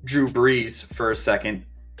Drew Brees for a second,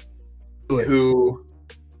 who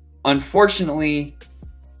unfortunately,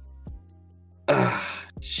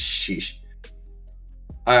 sheesh.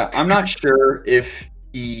 I'm not sure if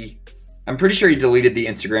I'm pretty sure he deleted the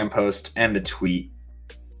Instagram post and the tweet,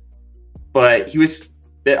 but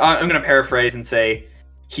I'm going to paraphrase and say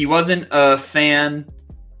he wasn't a fan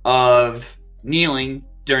of kneeling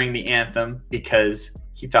during the anthem because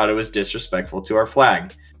he thought it was disrespectful to our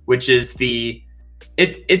flag, which is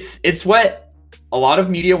it's what a lot of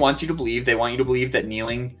media wants you to believe. They want you to believe that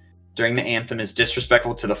kneeling during the anthem is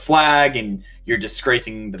disrespectful to the flag and you're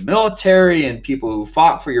disgracing the military and people who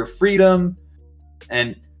fought for your freedom.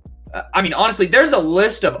 And I mean, honestly, there's a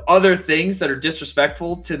list of other things that are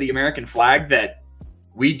disrespectful to the American flag that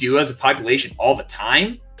we do as a population all the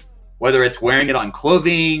time, whether it's wearing it on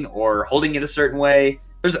clothing or holding it a certain way.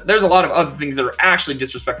 There's a lot of other things that are actually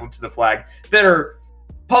disrespectful to the flag that are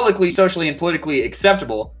publicly, socially, and politically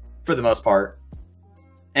acceptable for the most part.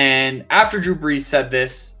 And after Drew Brees said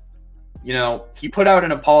this, he put out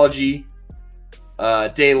an apology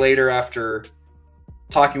a day later after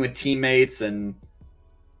talking with teammates, and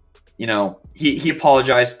he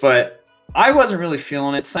apologized, but I wasn't really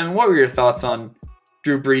feeling it. Simon, what were your thoughts on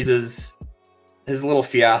Drew Brees' his little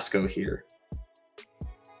fiasco here?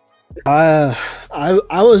 I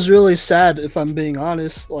was really sad, if I'm being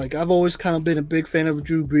honest. Like, I've always kind of been a big fan of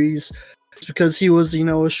Drew Brees because he was,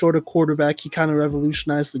 a shorter quarterback. He kind of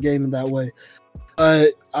revolutionized the game in that way.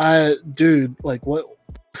 Dude, like, what?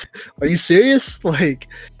 Are you serious? Like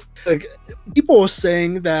people were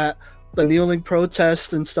saying that the kneeling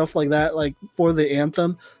protests and stuff like that, like for the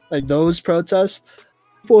anthem, like those protests,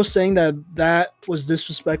 people were saying that was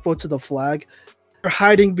disrespectful to the flag. They're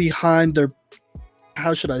hiding behind their,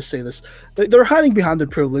 how should I say this? They're hiding behind their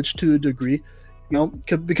privilege to a degree,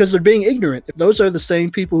 because they're being ignorant. If those are the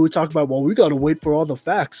same people who talk about, well, we got to wait for all the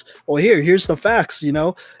facts. Well, here's the facts.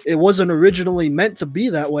 It wasn't originally meant to be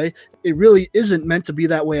that way. It really isn't meant to be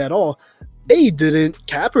that way at all.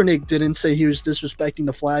 Kaepernick didn't say he was disrespecting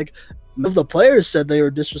the flag. None of the players said they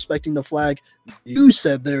were disrespecting the flag. You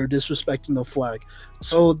said they were disrespecting the flag.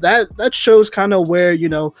 So that shows kind of where,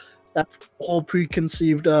 that whole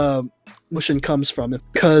preconceived notion comes from.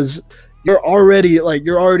 Because you're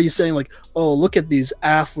already saying like, oh, look at these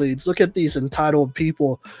athletes, look at these entitled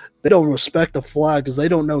people. They don't respect the flag because they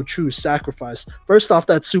don't know true sacrifice. First off,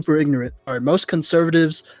 that's super ignorant. All right, most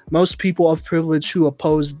conservatives, most people of privilege who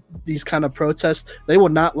oppose these kind of protests, they will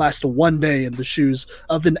not last one day in the shoes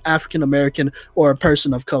of an African American or a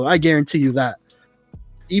person of color. I guarantee you that.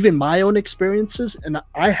 Even my own experiences, and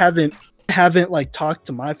I haven't like talked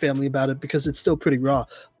to my family about it because it's still pretty raw.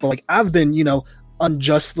 But like I've been,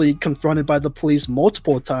 unjustly confronted by the police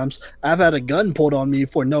multiple times. I've had a gun pulled on me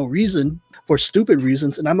for no reason, for stupid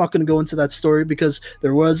reasons, and I'm not going to go into that story because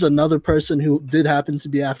there was another person who did happen to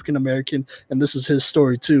be African American, and this is his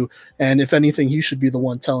story too. And if anything, he should be the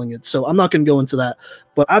one telling it. So I'm not going to go into that.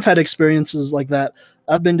 But I've had experiences like that.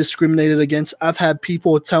 I've been discriminated against. I've had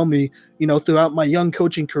people tell me, throughout my young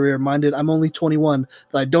coaching career, minded I'm only 21,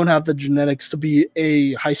 that I don't have the genetics to be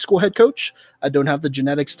a high school head coach. I don't have the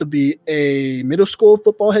genetics to be a middle school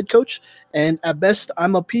football head coach. And at best,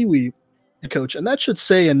 I'm a peewee. coach, and that should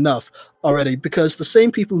say enough already, because the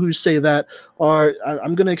same people who say that are,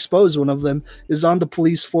 I'm going to expose one of them, is on the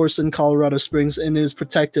police force in Colorado Springs and is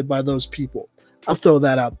protected by those people. I'll throw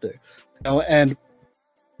that out there. And it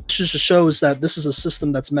just shows that this is a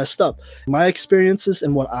system that's messed up. My experiences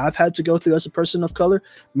and what I've had to go through as a person of color,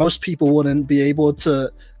 most people wouldn't be able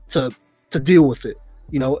to deal with it.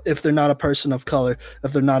 If they're not a person of color,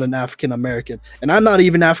 if they're not an African American. And I'm not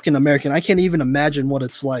even African American. I can't even imagine what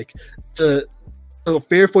it's like to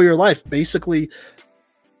fear for your life, basically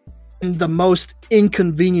in the most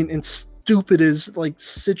inconvenient and stupidest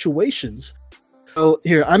situations. So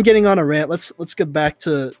here, I'm getting on a rant. Let's get back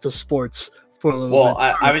to sports for a little bit.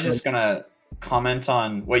 Well, I was just gonna comment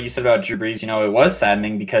on what you said about Drew Brees. It was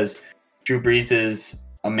saddening because Drew Brees is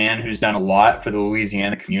a man who's done a lot for the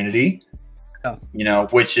Louisiana community.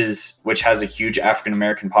 Which has a huge African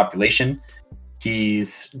American population.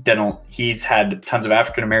 He's had tons of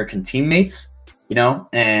African American teammates,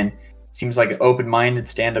 and seems like an open-minded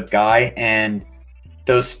stand-up guy. And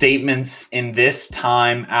those statements in this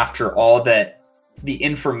time, after all that the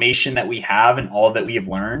information that we have and all that we have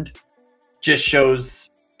learned, just shows,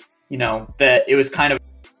 that it was kind of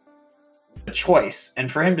a choice.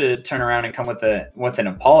 And for him to turn around and come with an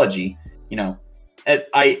apology,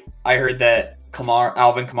 I heard that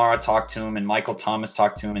Alvin Kamara talked to him and Michael Thomas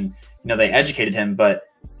talked to him, and they educated him. But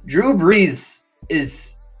Drew Brees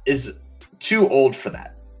is too old for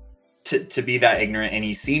that, to be that ignorant, and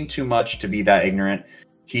he's seen too much to be that ignorant.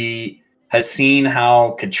 He has seen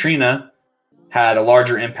how Katrina had a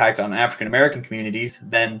larger impact on African American communities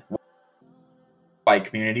than white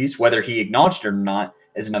communities. Whether he acknowledged it or not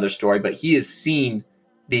is another story. But he has seen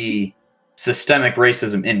the systemic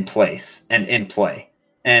racism in place and in play.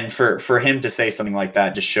 And for him to say something like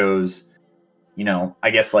that just shows, I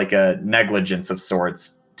guess like a negligence of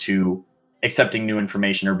sorts to accepting new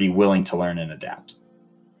information or be willing to learn and adapt.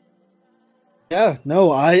 Yeah,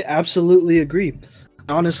 no, I absolutely agree.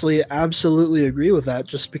 Honestly, absolutely agree with that,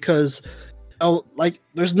 just because,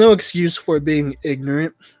 there's no excuse for being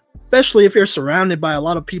ignorant, especially if you're surrounded by a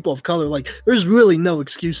lot of people of color. There's really no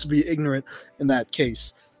excuse to be ignorant in that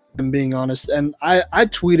case. I'm being honest. And I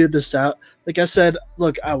tweeted this out. Like I said,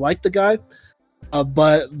 look, I like the guy,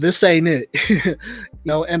 but this ain't it.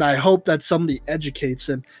 And I hope that somebody educates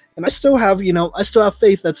him. And I still have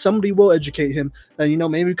faith that somebody will educate him. That,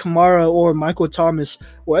 maybe Kamara or Michael Thomas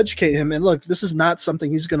will educate him. And look, this is not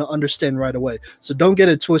something he's going to understand right away. So don't get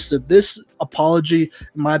it twisted. This apology,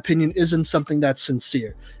 in my opinion, isn't something that's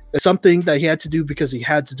sincere. It's something that he had to do because he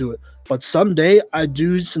had to do it. But someday, I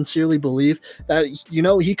do sincerely believe that,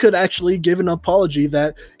 he could actually give an apology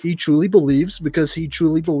that he truly believes, because he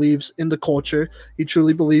truly believes in the culture. He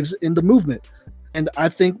truly believes in the movement. And I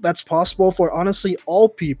think that's possible for, honestly, all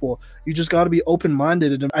people. You just got to be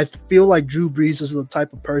open-minded. And I feel like Drew Brees is the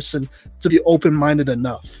type of person to be open-minded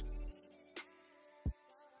enough.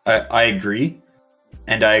 I agree.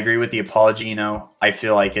 And I agree with the apology. I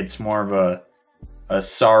feel like it's more of a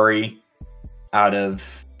sorry out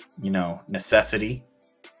of necessity,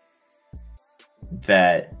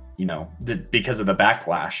 that because of the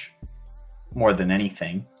backlash more than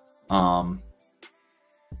anything.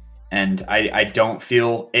 And I don't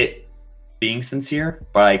feel it being sincere,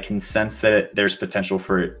 but I can sense that there's potential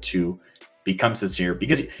for it to become sincere,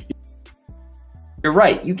 because you're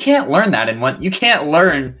right, you can't learn that you can't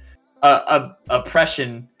learn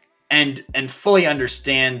oppression and fully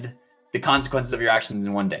understand the consequences of your actions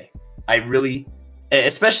in one day. I really,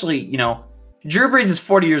 especially, Drew Brees is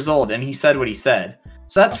 40 years old and he said what he said.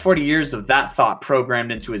 So that's 40 years of that thought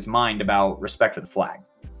programmed into his mind about respect for the flag.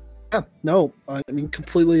 Yeah, no, I mean,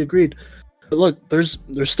 completely agreed. But look, there's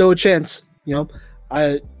still a chance, you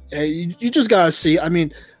just gotta see. I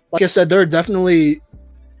mean, like I said, there are definitely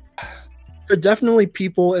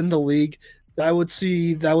people in the league that I would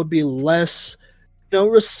see that would be less,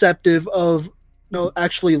 receptive of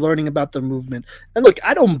actually learning about the movement. And look,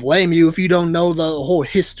 I don't blame you if you don't know the whole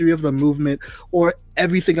history of the movement or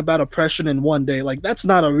everything about oppression in one day. That's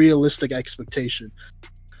not a realistic expectation.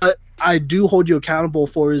 But I do hold you accountable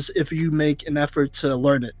for is if you make an effort to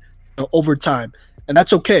learn it over time. And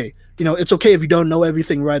that's okay. It's okay if you don't know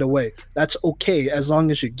everything right away. That's okay as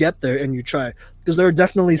long as you get there and you try. Because there are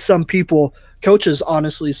definitely some people, coaches,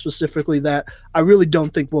 honestly, specifically, that I really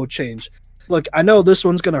don't think will change. Look, I know this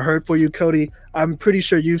one's going to hurt for you, Cody. I'm pretty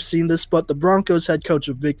sure you've seen this, but the Broncos head coach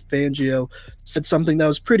of Vic Fangio said something that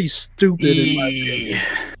was pretty stupid in my opinion.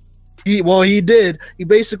 He did. He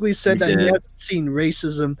basically said he hasn't seen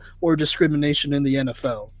racism or discrimination in the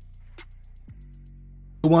NFL.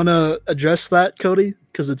 You want to address that, Cody?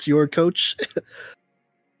 Because it's your coach.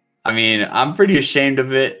 I mean, I'm pretty ashamed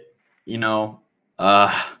of it. you know,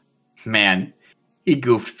 man, he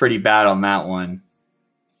goofed pretty bad on that one.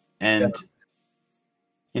 And,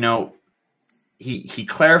 you know, he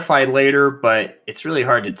clarified later, but it's really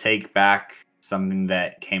hard to take back something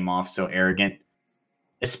that came off so arrogant,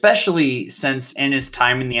 especially since in his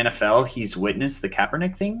time in the NFL, he's witnessed the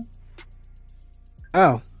Kaepernick thing.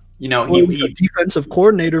 Oh. You know, he was the defensive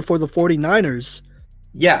coordinator for the 49ers.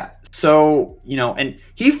 Yeah. So, you know, and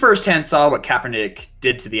he firsthand saw what Kaepernick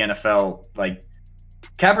did to the NFL. Like,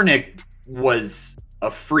 Kaepernick was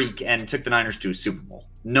a freak and took the Niners to a Super Bowl.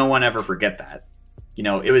 No one ever forget that. You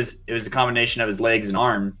know, it was a combination of his legs and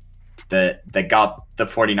arm that got the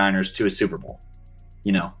 49ers to a Super Bowl,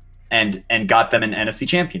 you know, and got them an NFC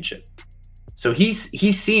championship. So he's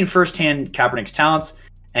seen firsthand Kaepernick's talents,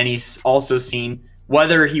 and he's also seen,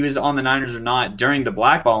 whether he was on the Niners or not during the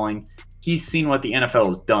blackballing, he's seen what the NFL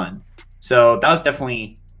has done. So that was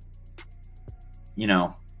definitely, you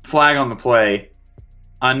know, flag on the play,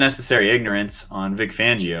 unnecessary ignorance on Vic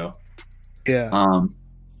Fangio. Yeah.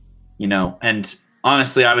 You know, and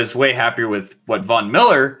honestly, I was way happier with what Von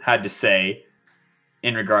Miller had to say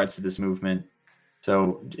in regards to this movement.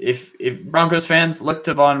 So if Broncos fans, look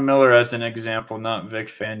to Von Miller as an example, not Vic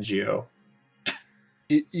Fangio.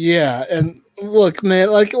 Yeah, and look,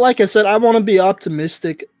 man, like I said, I want to be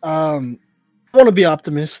optimistic. I want to be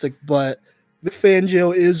optimistic, but Vic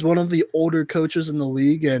Fangio is one of the older coaches in the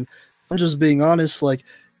league, and I'm just being honest. Like,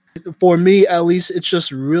 for me, at least, it's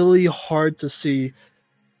just really hard to see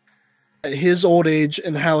at his old age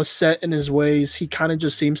and how set in his ways he kind of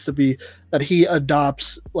just seems to be, that he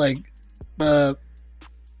adopts like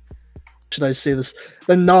should I say this,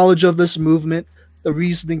 the knowledge of this movement, the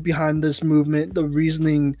reasoning behind this movement, the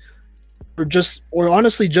reasoning, or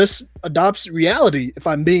honestly just adopts reality, if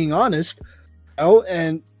I'm being honest. Oh,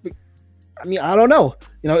 and I mean, I don't know.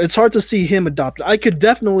 You know, it's hard to see him adopt. I could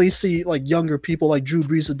definitely see like younger people like Drew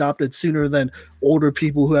Brees adopted sooner than older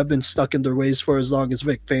people who have been stuck in their ways for as long as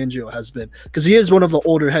Vic Fangio has been, because he is one of the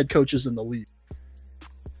older head coaches in the league.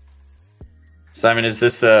 Simon, is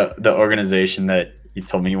this the organization that you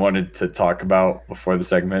told me you wanted to talk about before the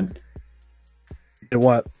segment?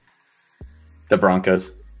 What? The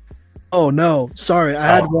Broncos. Oh no, sorry, I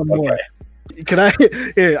had one more. Can I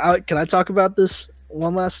talk about this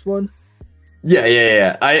one last one?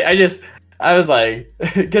 Yeah. I was like,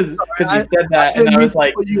 because you said that, and I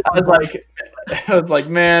was like,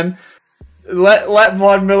 man, let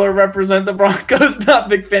Von Miller represent the Broncos, not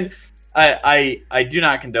Vic Fangio. I do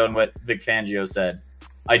not condone what Vic Fangio said.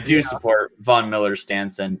 I do support Von Miller's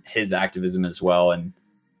stance and his activism as well, and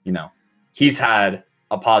you know, he's had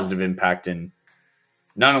a positive impact in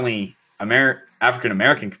not only African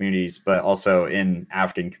American communities, but also in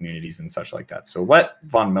African communities and such like that. So let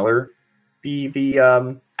Von Miller be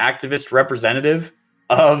the activist representative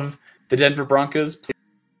of the Denver Broncos,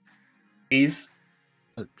 please.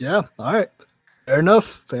 Yeah, all right. Fair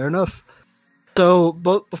enough. So,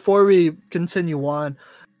 but before we continue on,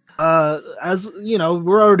 as you know,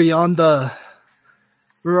 we're already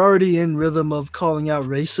in rhythm of calling out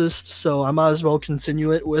racist, so I might as well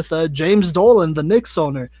continue it with James Dolan, the Knicks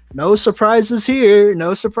owner. No surprises here,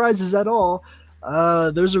 no surprises at all.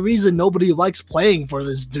 There's a reason nobody likes playing for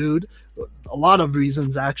this dude. A lot of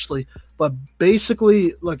reasons, actually. But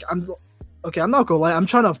basically, look, I'm not gonna lie, I'm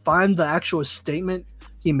trying to find the actual statement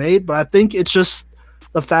he made, but I think it's just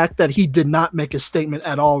the fact that he did not make a statement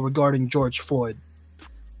at all regarding George Floyd.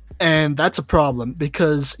 And that's a problem,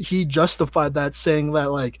 because he justified that, saying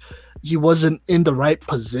that like he wasn't in the right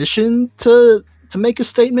position to make a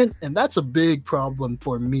statement, and that's a big problem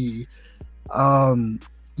for me.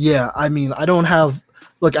 Yeah, I mean, I don't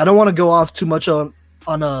want to go off too much on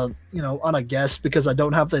a guess, because I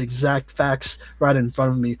don't have the exact facts right in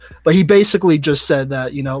front of me. But he basically just said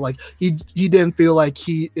that, you know, like he didn't feel like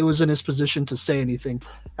it was in his position to say anything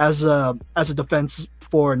as a defense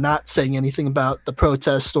for not saying anything about the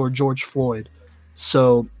protest or George Floyd.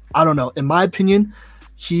 So I don't know. In my opinion,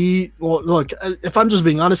 look, if I'm just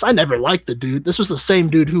being honest, I never liked the dude. This was the same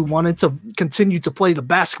dude who wanted to continue to play the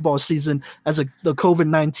basketball season as the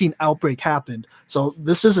COVID-19 outbreak happened. So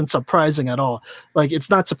this isn't surprising at all. Like, it's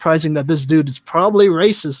not surprising that this dude is probably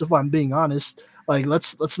racist, if I'm being honest. Like,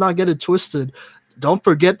 let's not get it twisted. Don't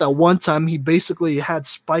forget that one time he basically had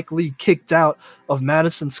Spike Lee kicked out of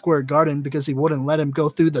Madison Square Garden because he wouldn't let him go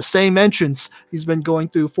through the same entrance he's been going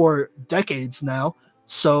through for decades now.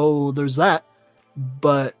 So there's that.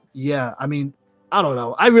 But yeah, I mean, I don't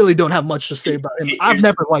know. I really don't have much to say about him. I've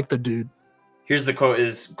never liked the dude. Here's the quote: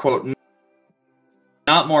 is quote,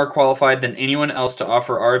 not more qualified than anyone else to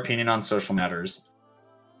offer our opinion on social matters.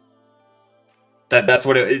 That's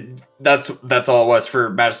what that's all it was for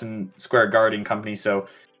Madison Square Garden Company. So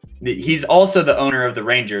he's also the owner of the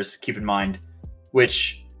Rangers, keep in mind,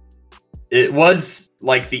 which it was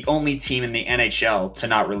like the only team in the NHL to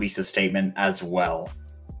not release a statement as well,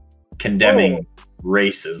 condemning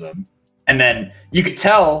racism. And then you could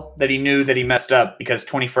tell that he knew that he messed up because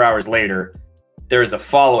 24 hours later, there is a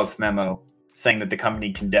follow-up memo saying that the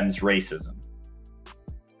company condemns racism.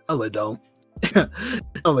 Oh, they don't.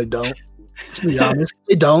 Oh, they don't. To be honest,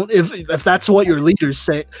 they don't. If that's what your leaders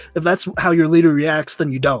say, if that's how your leader reacts,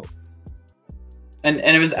 then you don't. And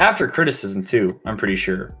it was after criticism too. I'm pretty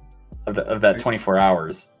sure of that 24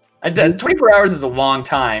 hours. 24 hours is a long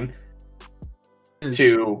time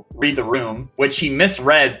to read the room, which he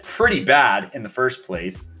misread pretty bad in the first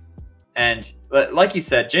place. And like you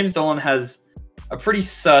said, James Dolan has a pretty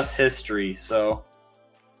sus history. So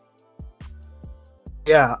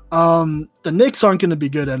yeah, the Knicks aren't going to be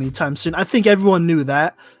good anytime soon. I think everyone knew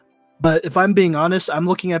that. But if I'm being honest, I'm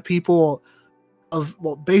looking at people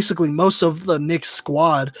basically most of the Knicks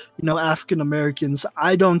squad, African Americans.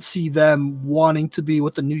 I don't see them wanting to be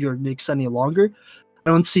with the New York Knicks any longer. I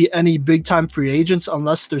don't see any big time free agents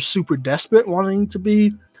unless they're super desperate wanting to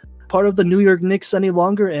be part of the New York Knicks any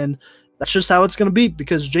longer. And that's just how it's going to be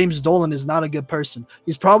because James Dolan is not a good person.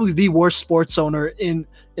 He's probably the worst sports owner in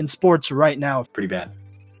sports right now. Pretty bad.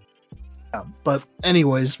 Yeah, but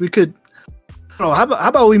anyways, we could, how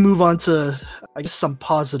about we move on to, I guess, some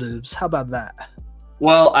positives. How about that?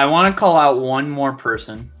 Well, I want to call out one more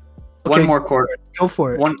person. Okay, one more quarter. Go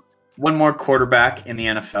for it. One more quarterback in the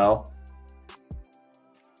NFL.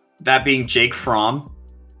 That being Jake Fromm.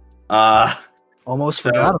 Almost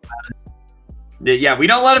forgot about it. Yeah, we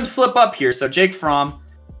don't let him slip up here. So Jake Fromm,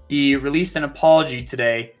 he released an apology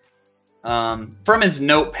today from his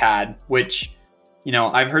notepad, which,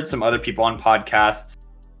 I've heard some other people on podcasts.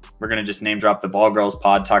 We're going to just name drop the Ball Girls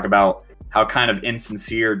pod, talk about how kind of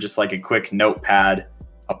insincere just like a quick notepad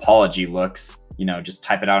apology looks. Just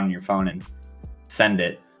type it out on your phone and send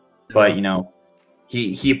it. But,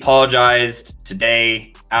 he apologized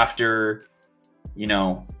today after,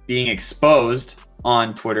 being exposed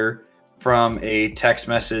on Twitter from a text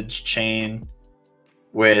message chain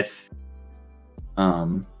with,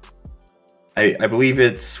 I believe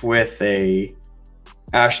it's with a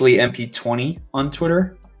Ashley MP20 on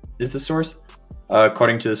Twitter is the source,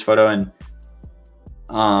 according to this photo.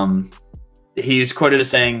 And he's quoted as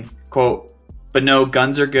saying, quote, "But no,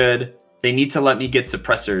 guns are good. They need to let me get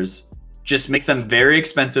suppressors. Just make them very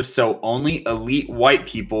expensive so only elite white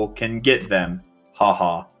people can get them.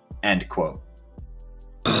 Haha." End quote.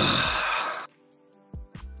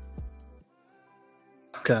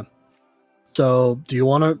 Okay. So,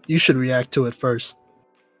 you should react to it first.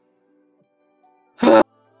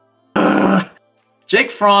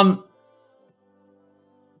 Jake Fromm,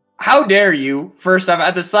 how dare you? First off,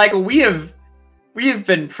 at the cycle, we have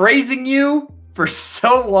been praising you for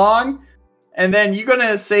so long, and then you're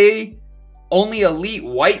gonna say only elite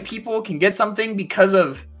white people can get something because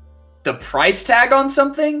of the price tag on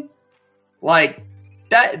something? Like,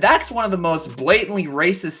 that's one of the most blatantly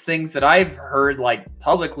racist things that I've heard, like,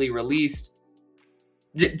 publicly released.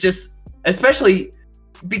 Just, especially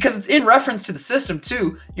because it's in reference to the system,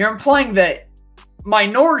 too. You're implying that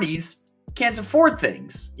minorities can't afford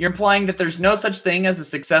things. You're implying that there's no such thing as a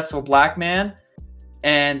successful black man,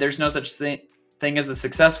 and there's no such thing as a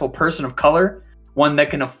successful person of color, one that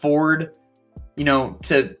can afford,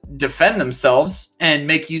 to defend themselves and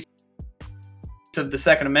make use of the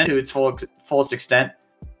Second Amendment to its fullest extent.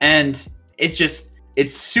 And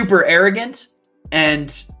it's super arrogant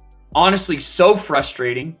and honestly so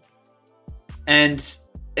frustrating. And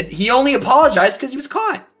he only apologized because he was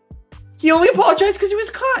caught.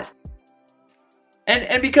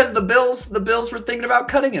 And because the Bills were thinking about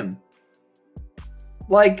cutting him.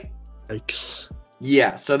 Like, yikes.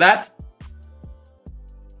 Yeah, so that's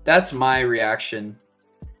my reaction.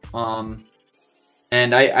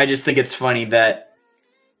 And I just think it's funny that,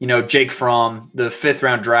 Jake Fromm, the 5th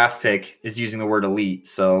round draft pick, is using the word elite.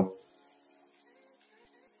 So,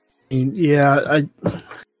 yeah,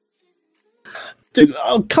 dude,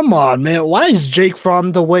 oh, come on, man. Why is Jake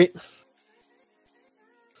Fromm the way?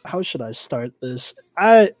 How should I start this?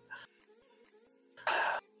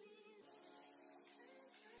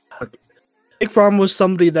 Jake Fromm was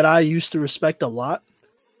somebody that I used to respect a lot.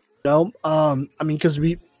 Because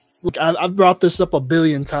I've brought this up a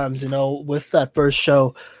billion times, with that first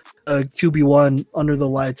show, QB1 Under the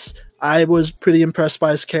Lights. I was pretty impressed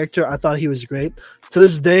by his character. I thought he was great. To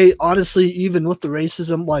this day, honestly, even with the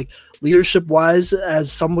racism, like, leadership-wise,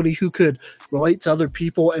 as somebody who could relate to other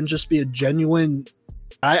people and just be a genuine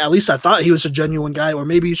At least I thought he was a genuine guy, or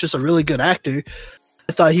maybe he's just a really good actor.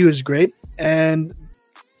 I thought he was great, and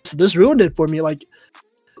so this ruined it for me. Like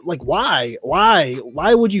why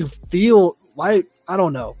would you feel why? I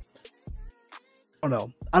don't know.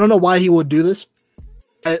 I don't know why he would do this.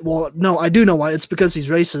 No, I do know why. It's because he's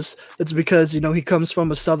racist. It's because, he comes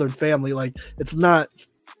from a Southern family. Like, it's not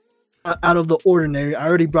out of the ordinary. I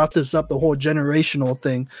already brought this up, the whole generational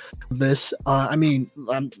thing. I'm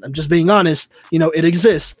just being honest. It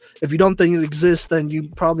exists. If you don't think it exists, then you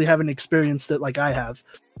probably haven't experienced it like I have.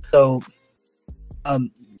 So,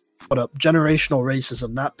 what up? Generational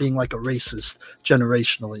racism, not being like a racist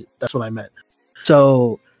generationally. That's what I meant.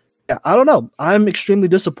 So, yeah, I don't know. I'm extremely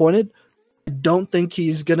disappointed. I don't think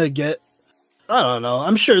he's gonna get. I don't know.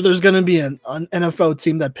 I'm sure there's gonna be an NFL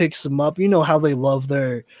team that picks him up. You know how they love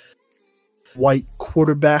their white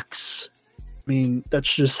quarterbacks. I mean,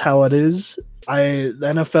 that's just how it is. The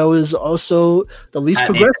NFL is also the least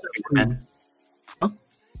progressive.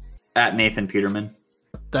 At Nathan Peterman.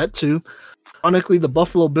 That too. Ironically, the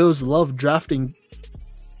Buffalo Bills love drafting.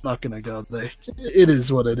 Not gonna go there. It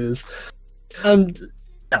is what it is.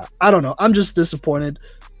 Yeah, I don't know. I'm just disappointed.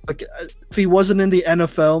 Like, if he wasn't in the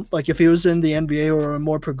NFL, like if he was in the NBA or a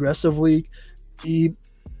more progressive league, he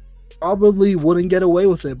probably wouldn't get away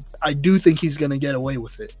with it. I do think he's gonna get away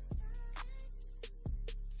with it.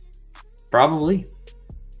 Probably.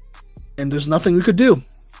 And there's nothing we could do.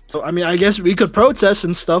 So, I guess we could protest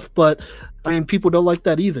and stuff, but people don't like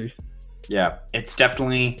that either. Yeah, it's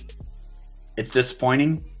disappointing.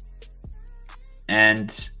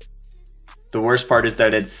 And the worst part is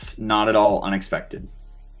that it's not at all unexpected.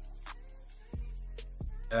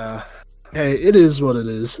 Yeah. Hey, it is what it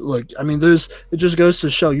is. Look, it just goes to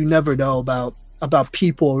show you never know about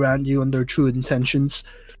people around you and their true intentions.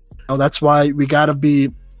 That's why we gotta be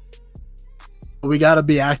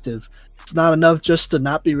active. It's not enough just to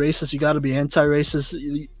not be racist. You gotta be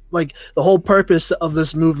anti-racist. Like, the whole purpose of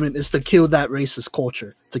this movement is to kill that racist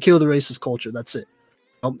culture. To kill the racist culture. That's it.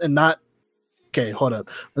 And not. Okay, hold up.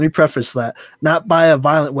 Let me preface that. Not by a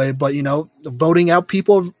violent way, but, voting out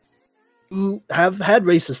people who have had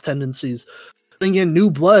racist tendencies, putting in new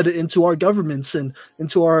blood into our governments and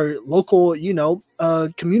into our local,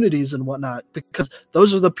 communities and whatnot, because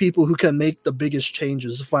those are the people who can make the biggest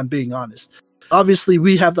changes, if I'm being honest. Obviously,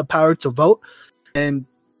 we have the power to vote, and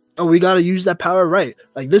we got to use that power right.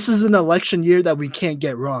 Like, this is an election year that we can't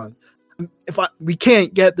get wrong. We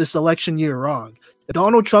can't get this election year wrong. If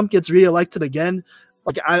Donald Trump gets reelected again,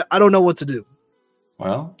 I don't know what to do.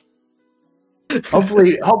 Well,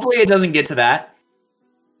 hopefully it doesn't get to that.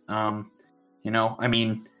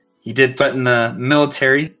 He did threaten the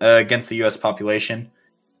military against the U.S. population,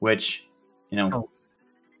 which,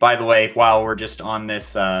 by the way, while we're just on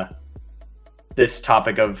this this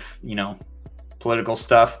topic of political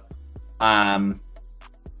stuff, I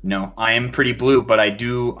am pretty blue, but I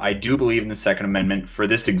do believe in the Second Amendment for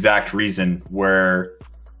this exact reason, where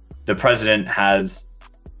the president had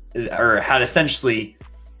essentially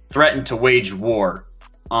threatened to wage war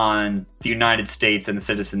on the United States and the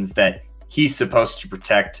citizens that he's supposed to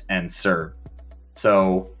protect and serve.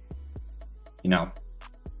 So,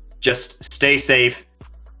 just stay safe,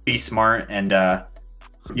 be smart, and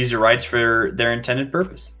use your rights for their intended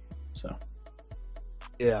purpose. So,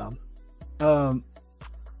 yeah.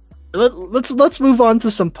 Let's move on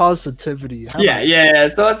to some positivity. Yeah.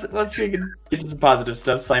 So let's get to some positive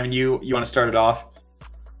stuff. Simon, you want to start it off?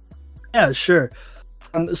 Yeah, sure.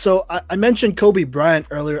 So I mentioned Kobe Bryant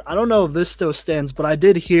earlier. I don't know if this still stands, but I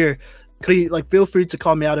did hear. Feel free to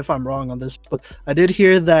call me out if I'm wrong on this, but I did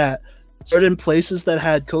hear that certain places that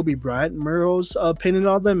had Kobe Bryant murals painted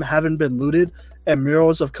on them haven't been looted, and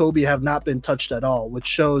murals of Kobe have not been touched at all, which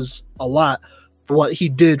shows a lot for what he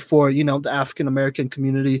did for the African American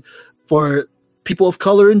community, for people of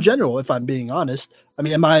color in general. If I'm being honest,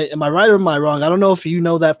 am I right or am I wrong? I don't know if you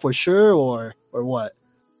know that for sure or what.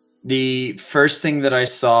 The first thing that I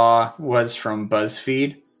saw was from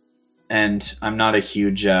BuzzFeed, and I'm not a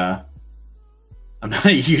huge BuzzFeed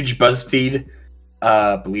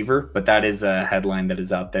believer, but that is a headline that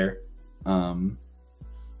is out there.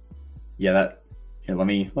 Here, let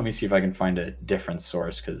me see if I can find a different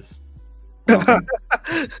source, because I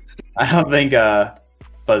don't think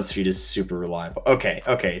BuzzFeed is super reliable.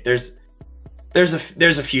 Okay. There's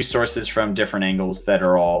a few sources from different angles that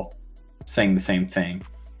are all saying the same thing.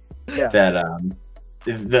 Yeah. That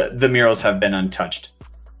the murals have been untouched.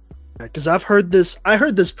 Because I heard this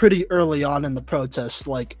pretty early on in the protests,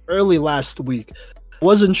 like early last week.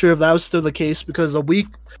 Wasn't sure if that was still the case, because a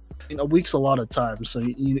week's a lot of time, so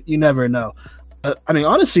you never know. But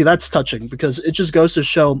honestly, that's touching, because it just goes to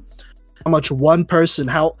show how much one person,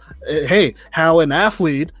 how an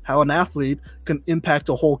athlete can impact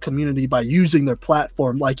a whole community by using their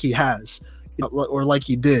platform like he has, or like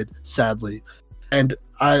he did, sadly. And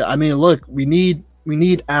I mean, look, we need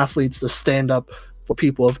athletes to stand up for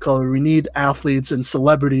people of color. We need athletes and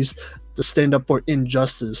celebrities to stand up for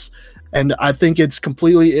injustice. And I think it's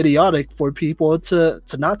completely idiotic for people to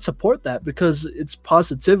not support that, because it's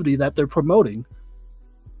positivity that they're promoting.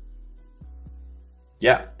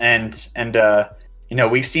 Yeah, and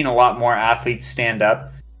we've seen a lot more athletes stand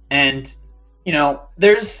up, and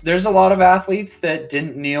there's a lot of athletes that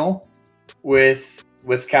didn't kneel with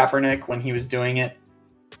Kaepernick when he was doing it,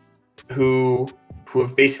 who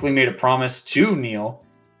have basically made a promise to kneel,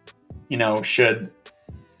 should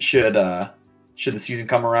the season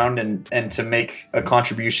come around, and to make a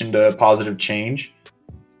contribution to positive change.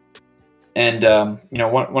 And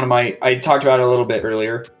one of my, I talked about it a little bit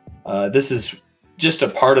earlier. This is just a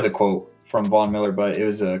part of the quote from Von Miller, but it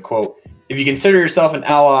was a quote: "If you consider yourself an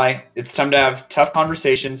ally, it's time to have tough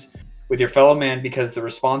conversations with your fellow man, because the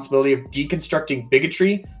responsibility of deconstructing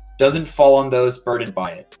bigotry doesn't fall on those burdened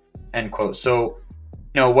by it." End quote. So,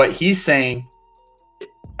 what he's saying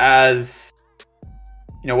is,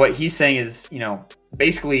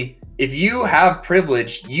 basically, if you have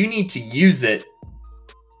privilege, you need to use it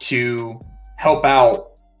to help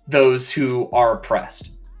out those who are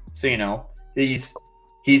oppressed. So,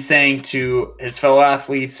 he's saying to his fellow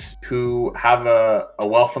athletes who have a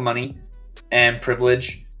wealth of money and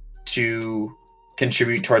privilege to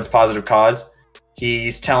contribute towards positive cause.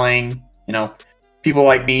 He's telling, people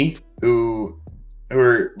like me who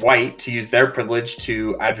are white to use their privilege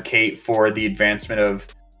to advocate for the advancement of,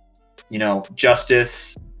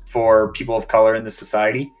 justice for people of color in the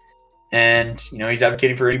society. And, he's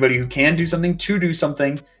advocating for anybody who can do something to do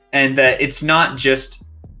something, and that it's not just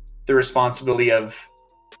the responsibility of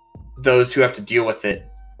those who have to deal with it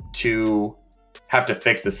to have to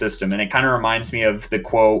fix the system. And it kind of reminds me of the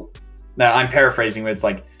quote that I'm paraphrasing, but it's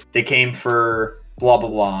like, they came for blah, blah,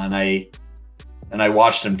 blah, and I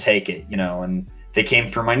watched them take it, and they came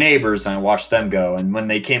for my neighbors and I watched them go. And when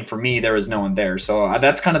they came for me, there was no one there. So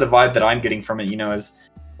that's kind of the vibe that I'm getting from it, is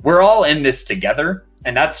we're all in this together.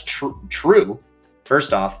 And that's true,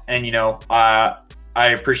 first off. And, I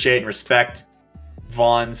appreciate and respect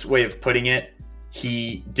Von's way of putting it.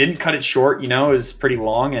 He didn't cut it short, it was pretty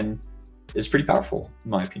long and is pretty powerful,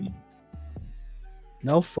 in my opinion.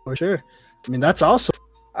 No, for sure. I mean, that's awesome.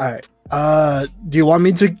 All right. Do you want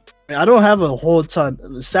me to? I don't have a whole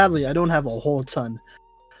ton. Sadly, I don't have a whole ton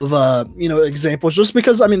of examples, just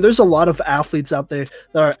because there's a lot of athletes out there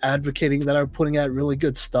that are advocating, that are putting out really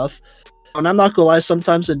good stuff. And I'm not gonna lie,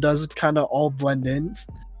 sometimes it does kind of all blend in,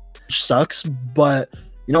 which sucks. But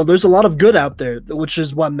there's a lot of good out there, which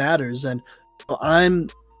is what matters. And I'm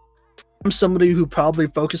somebody who probably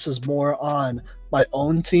focuses more on my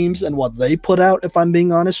own teams and what they put out, if I'm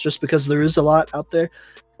being honest, just because there is a lot out there.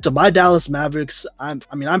 To my Dallas Mavericks, I'm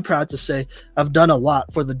proud to say I've done a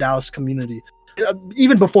lot for the Dallas community.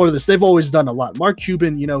 Even before this, they've always done a lot. Mark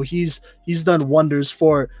Cuban, he's done wonders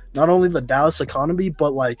for not only the Dallas economy,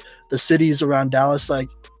 but like the cities around Dallas, like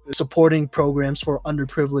supporting programs for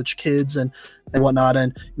underprivileged kids and whatnot.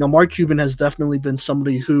 And Mark Cuban has definitely been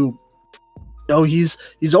somebody who, he's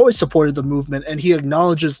always supported the movement, and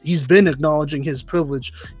he's been acknowledging his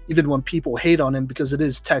privilege even when people hate on him, because it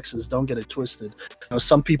is Texas. Don't get it twisted.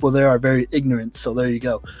 Some people there are very ignorant, so there you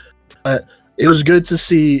go. But it was good to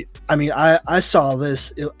see. I saw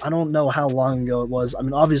this. I don't know how long ago it was.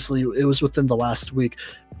 Obviously it was within the last week.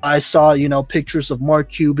 I saw, pictures of Mark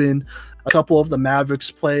Cuban, a couple of the Mavericks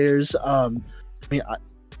players.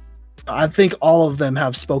 I think all of them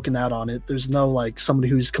have spoken out on it. There's no somebody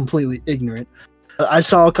who's completely ignorant. I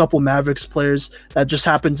saw a couple Mavericks players that just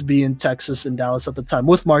happened to be in Texas and Dallas at the time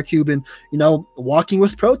with Mark Cuban, walking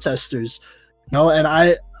with protesters, and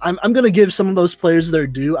I'm going to give some of those players their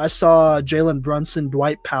due. I saw Jalen Brunson,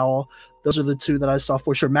 Dwight Powell. Those are the two that I saw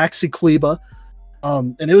for sure. Maxi Kleber.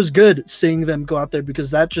 And it was good seeing them go out there, because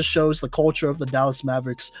that just shows the culture of the Dallas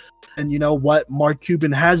Mavericks and what Mark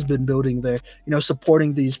Cuban has been building there,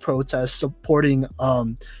 supporting these protests, supporting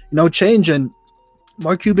change. And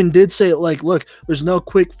Mark Cuban did say, look, there's no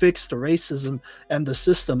quick fix to racism and the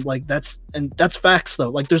system. That's facts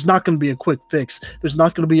though. There's not going to be a quick fix. There's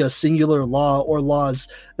not going to be a singular law or laws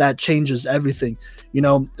that changes everything.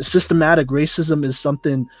 Systematic racism is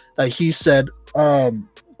something that he said,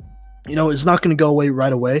 it's not going to go away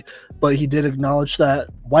right away, but he did acknowledge that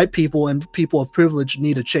white people and people of privilege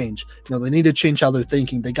need to change. They need to change how they're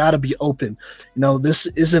thinking. They got to be open. This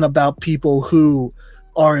isn't about people who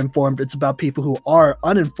are informed. It's about people who are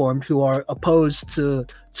uninformed, who are opposed to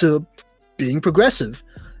being progressive,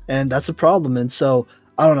 and that's a problem. And so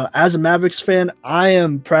I don't know. As a Mavericks fan, I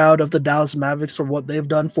am proud of the Dallas Mavericks for what they've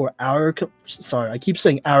done for I keep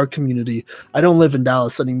saying our community. I don't live in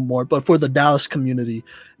Dallas anymore, but for the Dallas community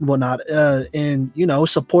and whatnot, and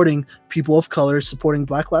supporting people of color, supporting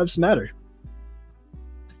Black Lives Matter.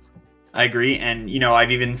 I agree, and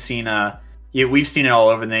I've even seen we've seen it all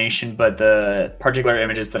over the nation, but the particular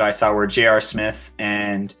images that I saw were J.R. Smith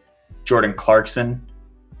and Jordan Clarkson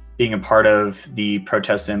being a part of the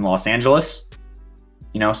protests in Los Angeles.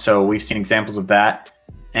 So we've seen examples of that.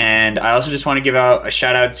 And I also just want to give out a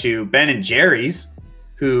shout out to Ben and Jerry's,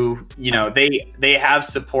 who, they have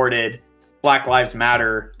supported Black Lives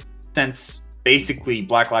Matter since basically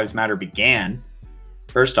Black Lives Matter began.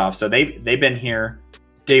 First off, so they've been here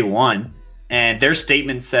day one, and their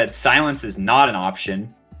statement said silence is not an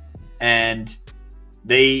option. And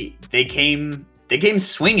they came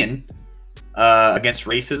swinging against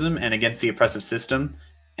racism and against the oppressive system,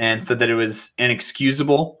 and said that it was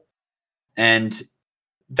inexcusable and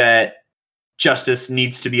that justice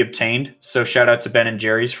needs to be obtained. So shout out to Ben and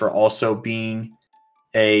Jerry's for also being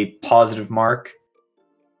a positive mark.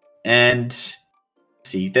 And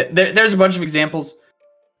see, there's a bunch of examples.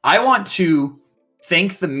 I want to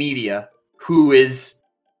thank the media who is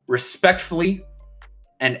respectfully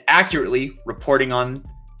and accurately reporting on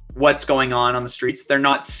what's going on the streets. They're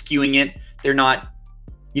not skewing it. They're not,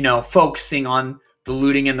 focusing on the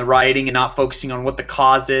looting and the rioting and not focusing on what the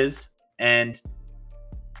cause is and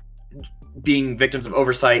being victims of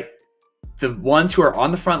oversight. The ones who are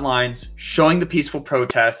on the front lines, showing the peaceful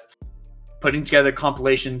protests, putting together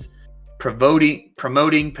compilations, promoting,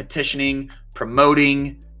 petitioning,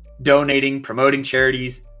 promoting, donating, promoting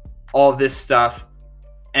charities, all of this stuff.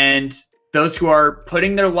 And those who are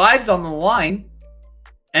putting their lives on the line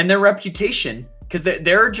and their reputation, because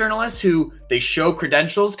there are journalists who they show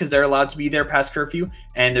credentials because they're allowed to be there past curfew,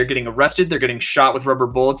 and they're getting arrested. They're getting shot with rubber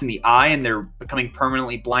bullets in the eye, and they're becoming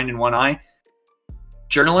permanently blind in one eye.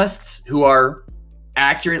 Journalists who are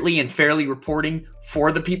accurately and fairly reporting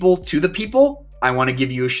for the people, to the people, I want to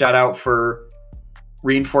give you a shout out for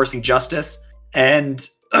reinforcing justice. And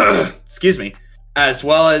excuse me, as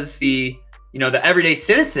well as the everyday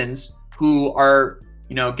citizens who are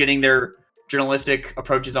getting their journalistic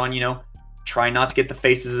approaches on try not to get the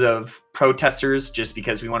faces of protesters just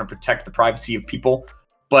because we want to protect the privacy of people,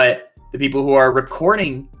 but the people who are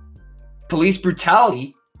recording police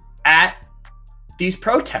brutality at these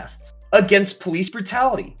protests against police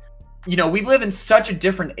brutality. We live in such a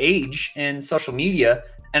different age in social media,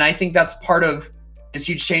 and I think that's part of this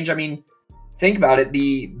huge change. I mean, think about it.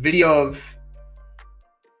 The video of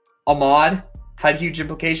Ahmaud had huge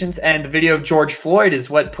implications, and the video of George Floyd is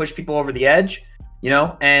what pushed people over the edge,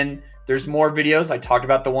 and there's more videos. I talked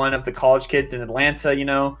about the one of the college kids in Atlanta,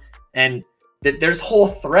 and there's whole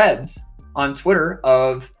threads on Twitter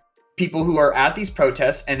of people who are at these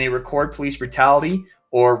protests and they record police brutality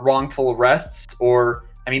or wrongful arrests. Or,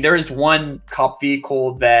 there is one cop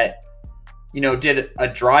vehicle that, did a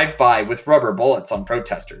drive-by with rubber bullets on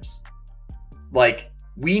protesters. Like,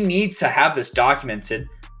 we need to have this documented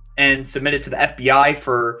and submit it to the FBI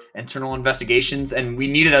for internal investigations. And we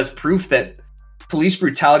need it as proof that police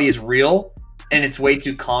brutality is real and it's way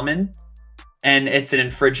too common, and it's an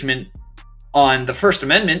infringement on the First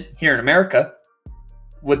Amendment here in America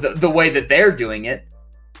with the way that they're doing it.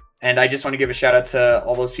 And I just want to give a shout out to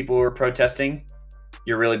all those people who are protesting.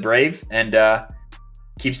 You're really brave, and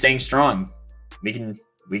keep staying strong. We can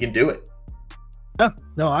do it. Yeah,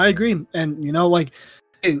 no, I agree. And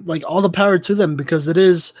like all the power to them, because it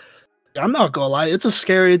is, I'm not gonna lie, it's a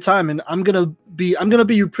scary time, and I'm gonna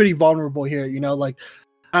be pretty vulnerable here.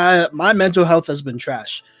 My mental health has been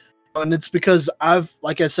trash, and it's because I've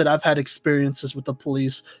had experiences with the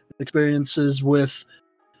police, experiences with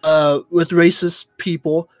racist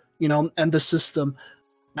people, and the system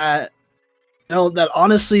that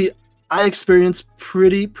honestly I experienced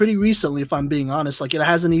pretty recently, if I'm being honest. Like, it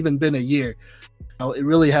hasn't even been a year. It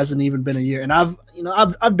really hasn't even been a year, and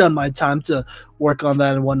I've done my time to work on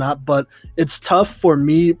that and whatnot. But it's tough for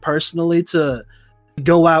me personally to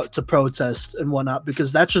go out to protest and whatnot,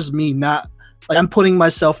 because that's just me. Not like I'm putting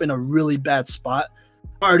myself in a really bad spot,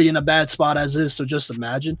 already in a bad spot as is. So just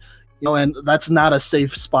imagine, and that's not a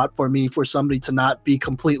safe spot for me, for somebody to not be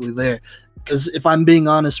completely there. Because if I'm being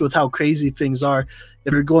honest with how crazy things are,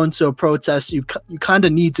 if you're going to a protest, you kind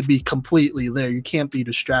of need to be completely there. You can't be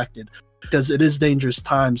distracted, because it is dangerous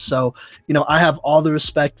times. So, I have all the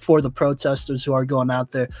respect for the protesters who are going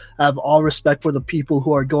out there. I have all respect for the people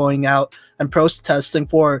who are going out and protesting.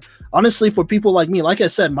 For honestly, for people like me, like I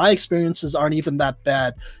said, my experiences aren't even that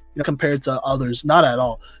bad. compared to others, not at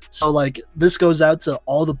all. So like this goes out to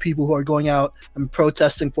all the people who are going out and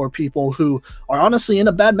protesting for people who are honestly in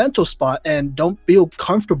a bad mental spot and don't feel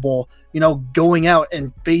comfortable, going out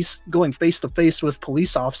and going face to face with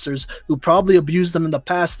police officers who probably abused them in the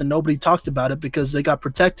past and nobody talked about it because they got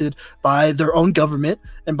protected by their own government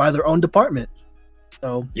and by their own department.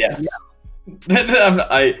 So yes, yeah.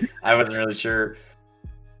 I wasn't really sure.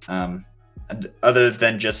 Other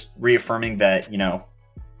than just reaffirming that,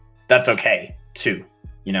 that's okay too,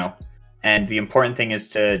 and the important thing is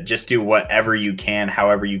to just do whatever you can,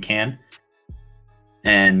 however you can.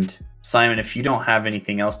 And Simon, if you don't have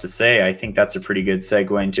anything else to say, I think that's a pretty good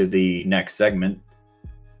segue into the next segment.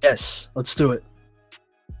 Yes, let's do it.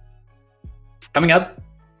 Coming up,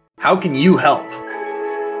 how can you help?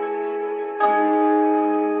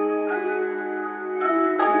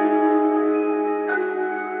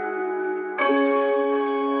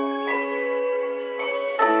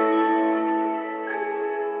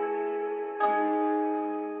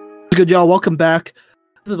 Good, y'all. Welcome back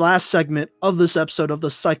to the last segment of this episode of the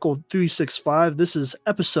Cycle 365. This is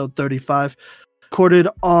episode 35, recorded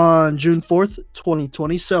on June 4th,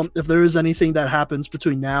 2020. So if there is anything that happens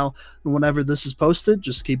between now and whenever this is posted,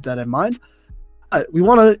 just keep that in mind.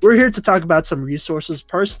 We're here to talk about some resources.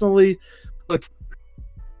 Personally, look,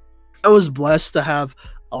 I was blessed to have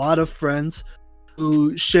a lot of friends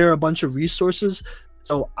who share a bunch of resources.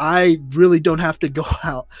 So I really don't have to go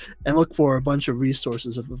out and look for a bunch of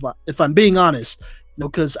resources if I'm being honest,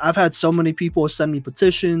 because I've had so many people send me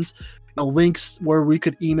petitions, links where we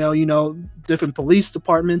could email, different police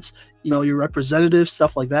departments, your representatives,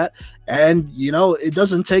 stuff like that. And, it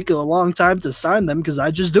doesn't take a long time to sign them because I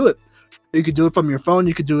just do it. You could do it from your phone.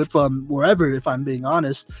 You could do it from wherever, if I'm being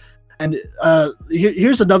honest. And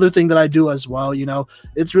here's another thing that I do as well.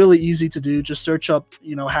 It's really easy to do. Just search up,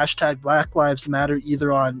 hashtag Black Lives Matter,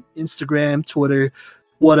 either on Instagram, Twitter,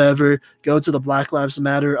 whatever. Go to the Black Lives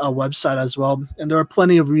Matter website as well. And there are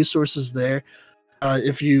plenty of resources there.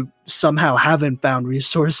 If you somehow haven't found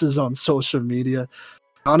resources on social media,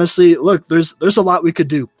 honestly, look, there's a lot we could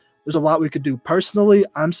do. There's a lot we could do. Personally,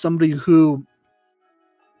 I'm somebody who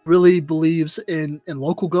really believes in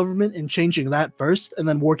local government and changing that first and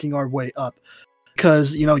then working our way up,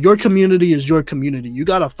 because your community is your community. You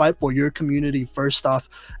got to fight for your community first off,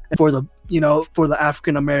 and for the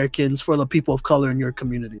African Americans, for the people of color in your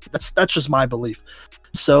community. That's just my belief.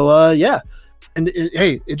 So yeah, and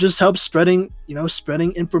it just helps spreading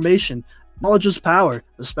information. Knowledge is power,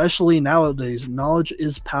 especially nowadays. Knowledge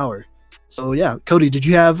is power. So yeah, Cody,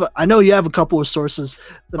 I know you have a couple of sources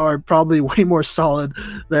that are probably way more solid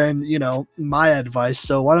than, my advice.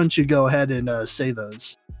 So why don't you go ahead and say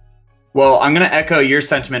those? Well, I'm going to echo your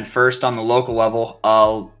sentiment first on the local level.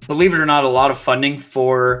 Believe it or not, a lot of funding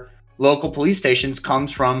for local police stations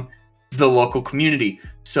comes from the local community.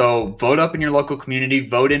 So vote up in your local community,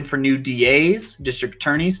 vote in for new DAs, district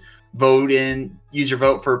attorneys, use your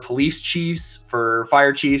vote for police chiefs, for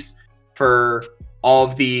fire chiefs, for all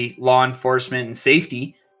of the law enforcement and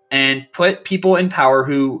safety, and put people in power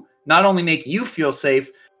who not only make you feel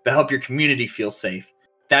safe, but help your community feel safe.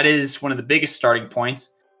 That is one of the biggest starting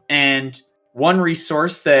points. And one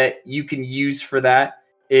resource that you can use for that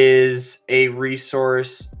is a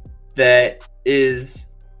resource that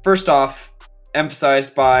is, first off,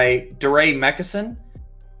 emphasized by DeRay Mckesson.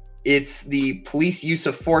 It's the Police Use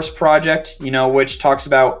of Force Project, which talks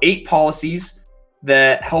about 8 policies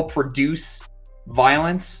that help reduce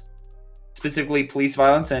violence, specifically police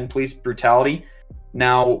violence and police brutality.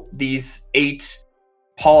 Now, these 8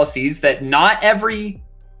 policies that not every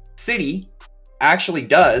city actually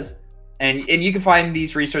does, and you can find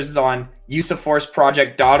these resources on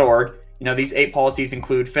useofforceproject.org. These 8 policies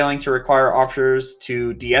include failing to require officers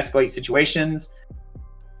to de-escalate situations.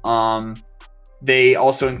 They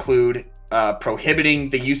also include prohibiting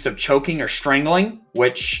the use of choking or strangling,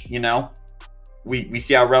 which, we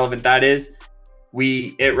see how relevant that is.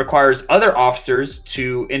 It requires other officers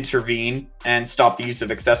to intervene and stop the use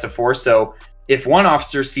of excessive force. So if one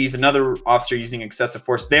officer sees another officer using excessive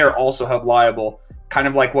force, they're also held liable, kind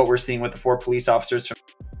of like what we're seeing with the 4 police officers from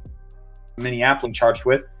Minneapolis charged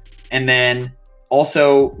with. And then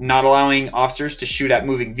also not allowing officers to shoot at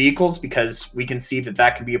moving vehicles, because we can see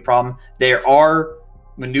that can be a problem. There are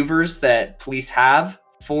maneuvers that police have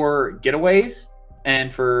for getaways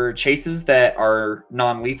and for chases that are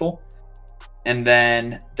non-lethal. And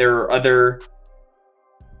then there are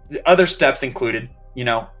other steps included.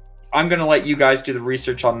 I'm going to let you guys do the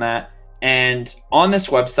research on that. And on this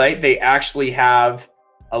website, they actually have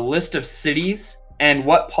a list of cities and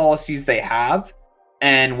what policies they have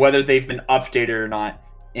and whether they've been updated or not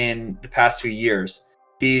in the past few years.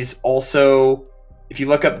 These also, if you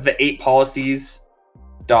look up the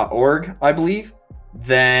 8policies.org, I believe,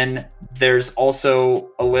 then there's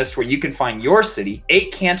also a list where you can find your city,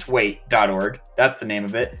 8cantwait.org. That's the name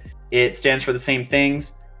of it. It stands for the same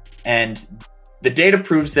things. And the data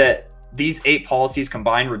proves that these 8 policies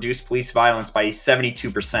combined reduce police violence by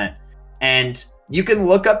 72%. And you can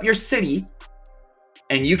look up your city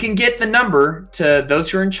and you can get the number to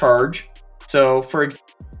those who are in charge. So for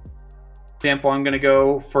example, I'm going to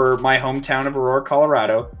go for my hometown of Aurora,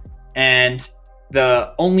 Colorado, and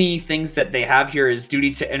the only things that they have here is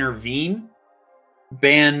duty to intervene,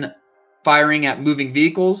 ban firing at moving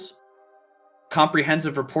vehicles,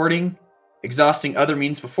 comprehensive reporting, exhausting other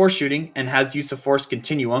means before shooting, and has use of force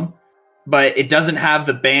continuum. But it doesn't have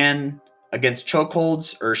the ban against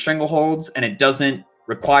chokeholds or strangleholds, and it doesn't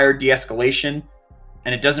require de-escalation,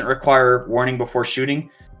 and it doesn't require warning before shooting.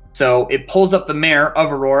 So it pulls up the mayor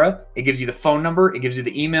of Aurora, it gives you the phone number, it gives you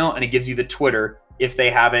the email, and it gives you the Twitter if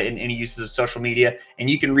they have it in any uses of social media, and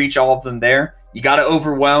you can reach all of them there. You got to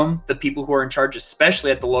overwhelm the people who are in charge,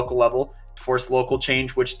 especially at the local level, to force local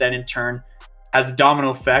change, which then in turn has a domino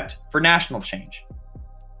effect for national change.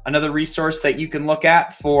 Another resource that you can look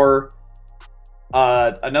at for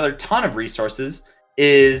another ton of resources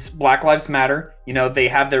is Black Lives Matter. You know, they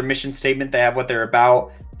have their mission statement, they have what they're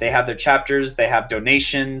about, they have their chapters, they have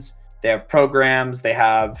donations, they have programs, they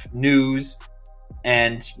have news.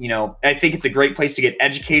 And, you know, I think it's a great place to get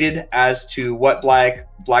educated as to what Black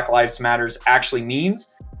Lives Matters actually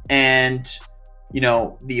means and, you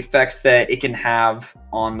know, the effects that it can have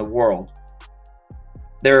on the world.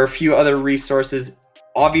 There are a few other resources.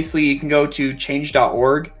 Obviously, you can go to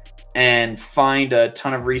change.org and find a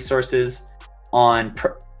ton of resources on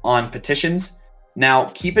petitions. Now,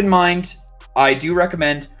 keep in mind, I do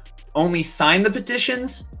recommend only sign the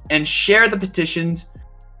petitions and share the petitions.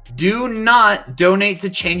 Do not donate to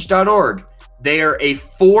change.org. They are a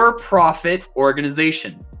for-profit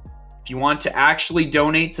organization. If you want to actually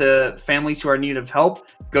donate to families who are in need of help,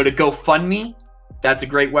 go to GoFundMe. That's a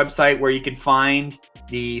great website where you can find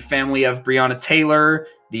the family of Breonna Taylor,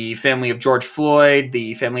 the family of George Floyd,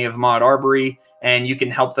 the family of Ahmaud Arbery, and you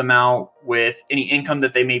can help them out with any income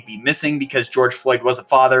that they may be missing because George Floyd was a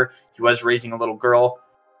father. He was raising a little girl.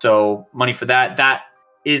 So money for that. That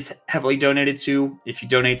is heavily donated to. If you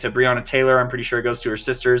donate to Breonna Taylor, I'm pretty sure it goes to her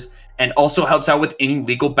sisters, and also helps out with any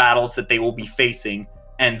legal battles that they will be facing,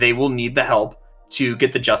 and they will need the help to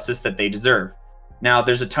get the justice that they deserve. Now,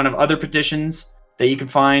 there's a ton of other petitions that you can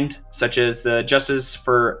find, such as the Justice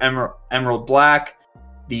for Emerald Black,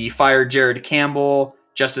 the Fire Jared Campbell,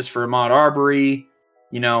 Justice for Ahmaud Arbery.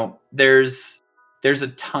 You know, there's a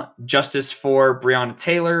ton, Justice for Breonna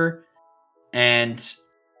Taylor, and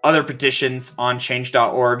other petitions on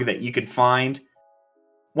change.org that you can find.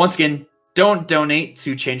 Once again, don't donate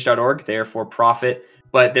to change.org. They are for profit,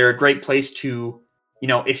 but they're a great place to, you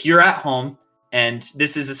know, if you're at home, and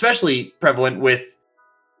this is especially prevalent with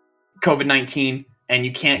COVID-19 and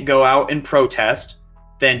you can't go out and protest,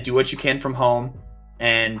 then do what you can from home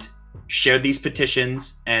and share these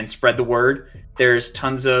petitions and spread the word. There's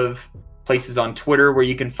tons of places on Twitter where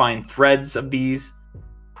you can find threads of these.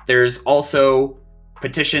 There's also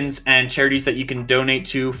petitions and charities that you can donate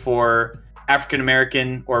to for African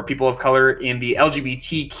American or people of color in the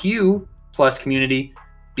LGBTQ plus community,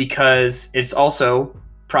 because it's also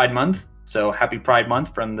Pride Month. So happy Pride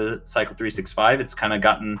Month from the Cycle 365. It's kind of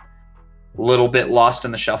gotten a little bit lost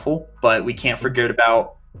in the shuffle, but we can't forget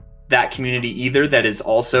about that community either that has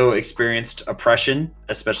also experienced oppression,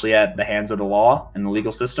 especially at the hands of the law and the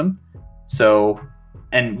legal system. So,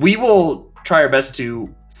 and we will try our best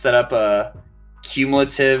to set up a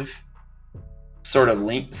cumulative sort of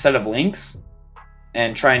set of links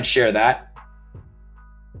and try and share that.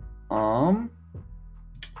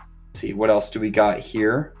 Let's see, what else do we got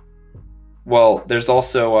here? Well, there's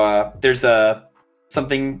also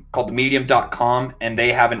something called themedium.com, and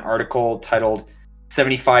they have an article titled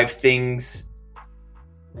 75 Things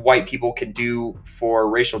White People Can Do for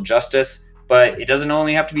Racial Justice. But it doesn't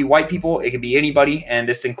only have to be white people, it can be anybody, and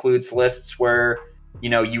this includes lists where, you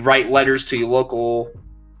know, you write letters to your local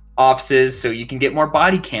offices so you can get more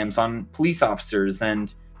body cams on police officers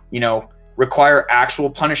and, you know, require actual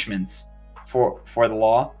punishments for the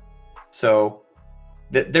law. So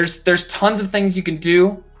there's tons of things you can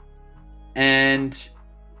do. And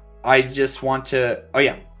I just want to,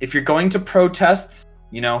 if you're going to protests,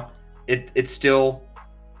 you know, it's still,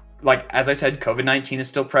 like, as I said, COVID-19 is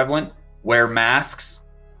still prevalent. Wear masks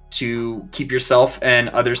to keep yourself and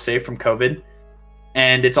others safe from COVID.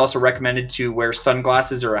 And it's also recommended to wear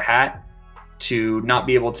sunglasses or a hat to not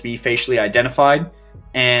be able to be facially identified.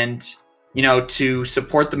 And to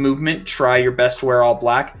support the movement, try your best to wear all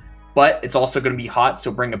black, but it's also going to be hot.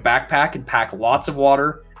 So bring a backpack and pack lots of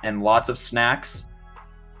water and lots of snacks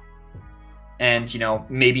and,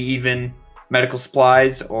 maybe even medical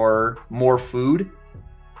supplies or more food.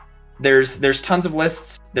 There's tons of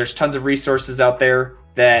lists. There's tons of resources out there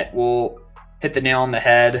that will hit the nail on the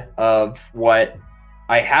head of what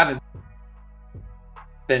I haven't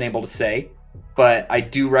been able to say, but I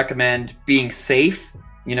do recommend being safe,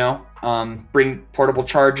 bring portable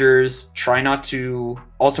chargers, try not to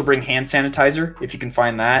also bring hand sanitizer if you can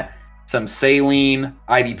find that, some saline,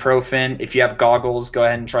 ibuprofen. If you have goggles, go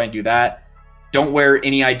ahead and try and do that. Don't wear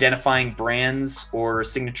any identifying brands or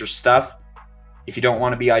signature stuff if you don't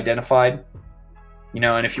want to be identified,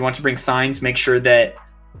 and if you want to bring signs, make sure that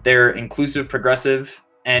they're inclusive, progressive,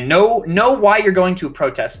 and know why you're going to a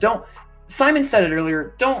protest. Simon said it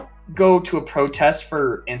earlier, don't go to a protest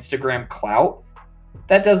for Instagram clout.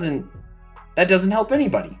 That doesn't help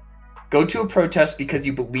anybody. Go to a protest because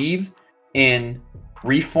you believe in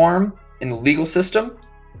reform in the legal system.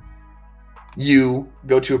 You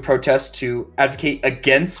go to a protest to advocate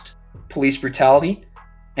against police brutality,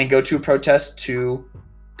 and go to a protest to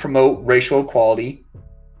promote racial equality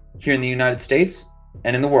here in the United States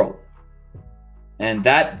and in the world. And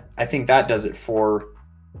I think that does it for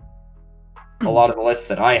a lot of the lists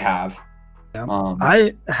that I have. Yeah.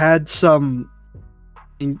 I had some.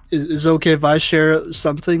 Is it okay if I share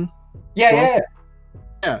something? Yeah.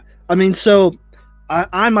 I mean, so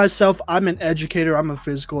I myself, I'm an educator. I'm a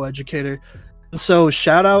physical educator. So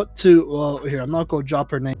shout out to, I'm not going to drop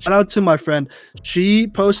her name. Shout out to my friend. She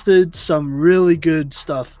posted some really good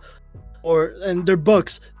stuff, and they're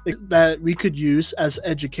books that we could use as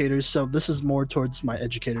educators. So this is more towards my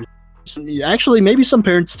educators. Actually, maybe some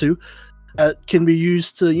parents too, that can be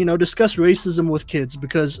used to, discuss racism with kids,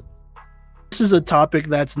 because this is a topic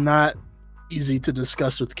that's not easy to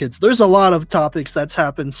discuss with kids. There's a lot of topics that's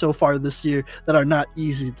happened so far this year that are not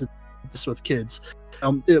easy to discuss with kids.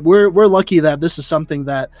 We're lucky that this is something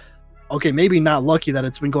that, maybe not lucky that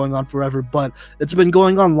it's been going on forever, but it's been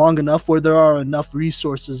going on long enough where there are enough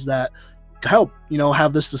resources that help,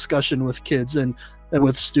 have this discussion with kids and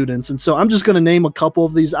with students. And so I'm just going to name a couple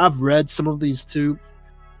of these. I've read some of these too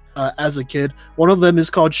as a kid. One of them is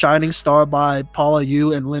called Shining Star by Paula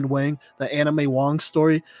Yu and Lin Wang, the Anna May Wong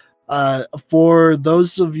story. For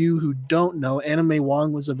those of you who don't know, Anna May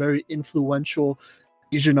Wong was a very influential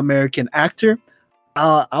Asian American actor.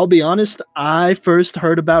 I'll be honest, I first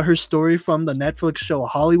heard about her story from the Netflix show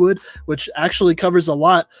Hollywood, which actually covers a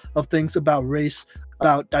lot of things about race,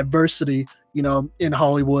 about diversity, in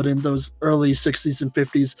Hollywood in those early 60s and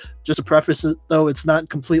 50s. Just to preface it, though, it's not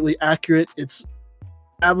completely accurate. It's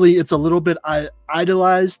a little bit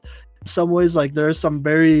idealized in some ways. Like, there are some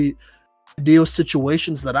very ideal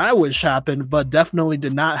situations that I wish happened, but definitely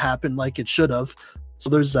did not happen like it should have. So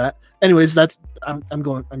there's that. Anyways,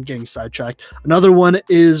 I'm getting sidetracked. Another one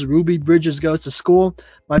is Ruby Bridges Goes to School,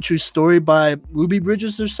 My True Story by Ruby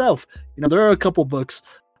Bridges herself. There are a couple books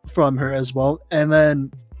from her as well.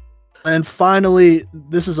 And finally,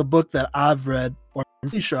 this is a book that I've read, or I'm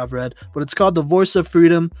pretty sure I've read, but it's called The Voice of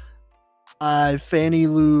Freedom by Fannie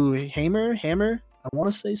Lou Hamer. I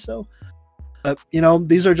want to say so.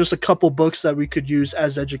 These are just a couple books that we could use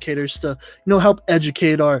as educators to, help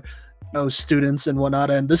educate our students and whatnot.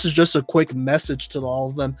 And this is just a quick message to all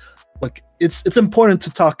of them. Look, it's important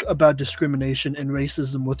to talk about discrimination and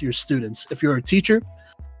racism with your students. If you're a teacher,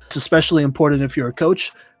 it's especially important if you're a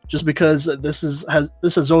coach, just because this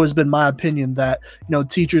has always been my opinion that,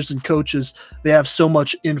 teachers and coaches, they have so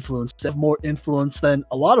much influence. They have more influence than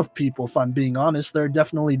a lot of people, if I'm being honest. There are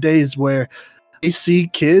definitely days where they see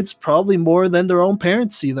kids probably more than their own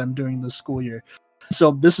parents see them during the school year.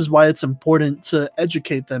 So this is why it's important to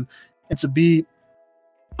educate them and to be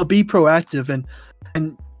proactive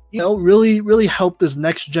and really help this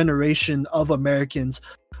next generation of Americans,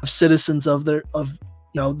 of citizens of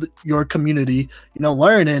your community,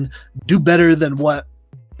 learn and do better than what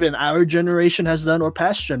even our generation has done or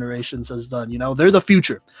past generations has done. They're the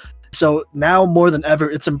future. So now more than ever,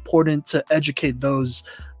 it's important to educate those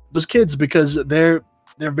kids, because they're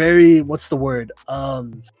very, what's the word?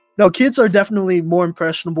 Kids are definitely more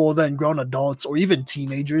impressionable than grown adults or even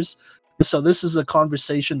teenagers. So this is a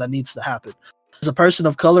conversation that needs to happen. As a person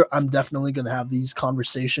of color, I'm definitely going to have these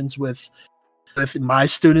conversations with my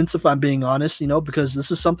students, if I'm being honest, because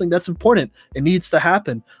this is something that's important. It needs to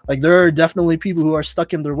happen. Like, there are definitely people who are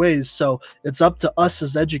stuck in their ways. So it's up to us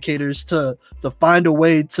as educators to find a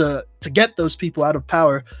way to get those people out of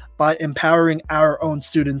power by empowering our own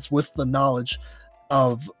students with the knowledge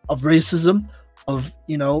of racism, of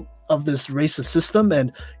this racist system,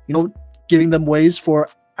 and, giving them ways for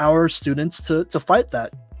our students to fight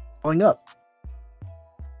that growing up.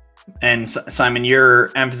 And Simon,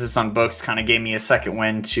 your emphasis on books kind of gave me a second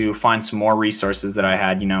wind to find some more resources that I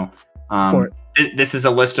had. This is a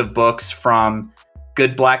list of books from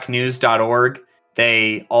goodblacknews.org.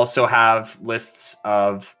 They also have lists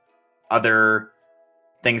of other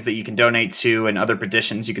things that you can donate to and other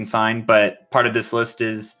petitions you can sign. But part of this list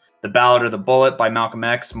is The Ballot or the Bullet by Malcolm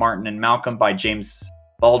X, Martin and Malcolm by James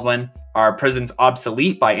Baldwin, Are Prisons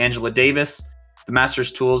Obsolete by Angela Davis, The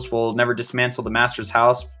Master's Tools Will Never Dismantle the Master's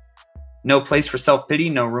House, No Place for Self-Pity,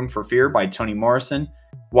 No Room for Fear by Toni Morrison,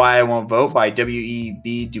 Why I Won't Vote by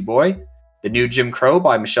W.E.B. Du Bois, The New Jim Crow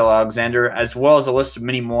by Michelle Alexander, as well as a list of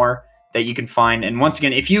many more that you can find. And once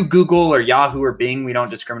again, if you Google or Yahoo or Bing, we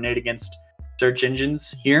don't discriminate against search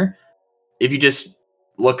engines here. If you just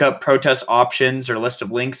look up protest options or list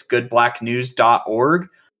of links, goodblacknews.org,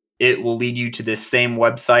 it will lead you to this same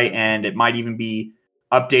website, and it might even be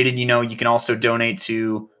updated. You can also donate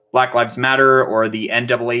to Black Lives Matter or the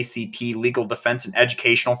NAACP Legal Defense and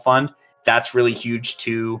Educational Fund. That's really huge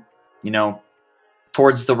to,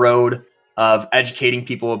 towards the road of educating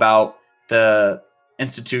people about the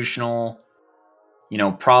institutional,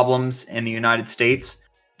 problems in the United States.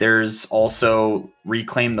 There's also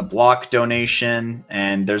Reclaim the Block donation,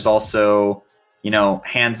 and there's also,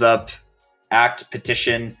 Hands Up Act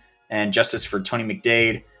petition and Justice for Tony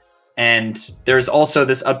McDade. And there's also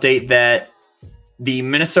this update that the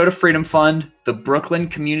Minnesota Freedom Fund, the Brooklyn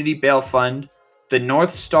Community Bail Fund, the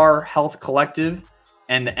North Star Health Collective,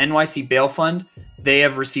 and the NYC Bail Fund, they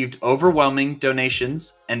have received overwhelming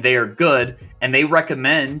donations, and they are good. And they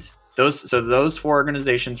recommend those four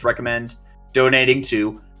organizations recommend donating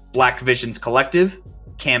to Black Visions Collective,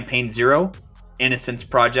 Campaign Zero, Innocence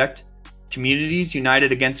Project, Communities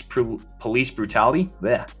United Against Police Brutality.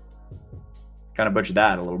 Blech. Kind of butchered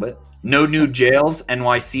that a little bit. No New Jails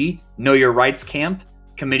NYC, Know Your Rights Camp,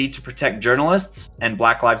 Committee to Protect Journalists, and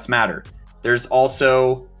Black Lives Matter. There's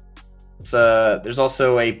also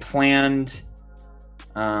a planned.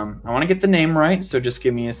 I want to get the name right, so just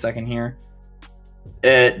give me a second here.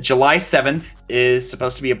 July 7th is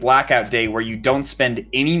supposed to be a blackout day where you don't spend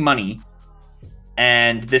any money,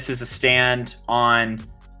 and this is a stand on,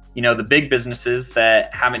 the big businesses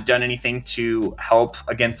that haven't done anything to help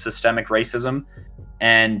against systemic racism.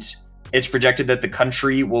 And it's projected that the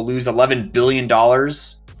country will lose $11 billion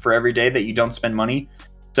for every day that you don't spend money.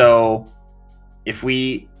 So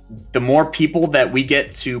the more people that we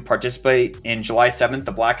get to participate in July 7th,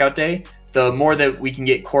 the blackout day, the more that we can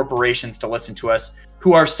get corporations to listen to us,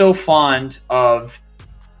 who are so fond of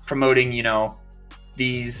promoting,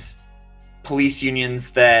 these police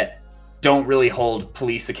unions that don't really hold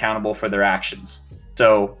police accountable for their actions.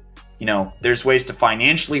 So, there's ways to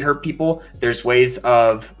financially hurt people. There's ways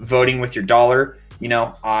of voting with your dollar.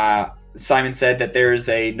 Simon said that there's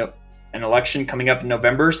an election coming up in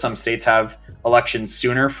November. Some states have elections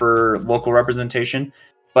sooner for local representation,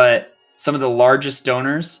 but some of the largest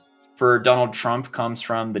donors for Donald Trump comes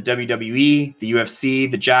from the WWE, the UFC,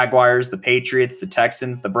 the Jaguars, the Patriots, the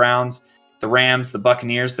Texans, the Browns, the Rams, the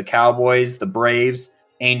Buccaneers, the Cowboys, the Braves,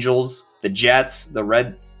 Angels, the Jets,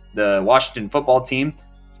 the Washington football team,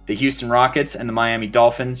 the Houston Rockets, and the Miami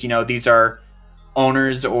Dolphins. These are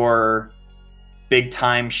owners or big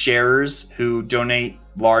time sharers who donate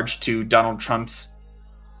large to Donald Trump's,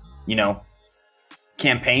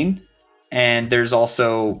 campaign. And there's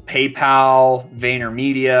also PayPal,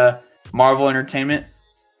 VaynerMedia, Marvel Entertainment.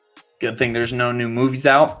 Good thing there's no new movies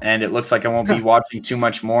out, and it looks like I won't be watching too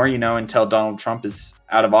much more, until Donald Trump is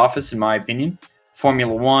out of office, in my opinion.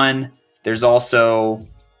 Formula One. There's also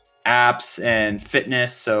apps and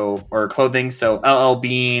fitness, or clothing. So LL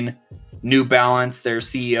Bean, New Balance, their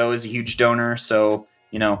CEO is a huge donor. So,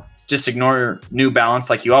 just ignore New Balance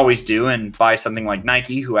like you always do and buy something like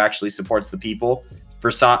Nike, who actually supports the people.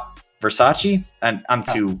 Versace? And I'm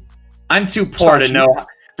too poor to know.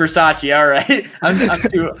 Versace, all right.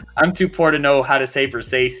 I'm too poor to know how to say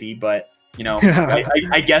Versace, but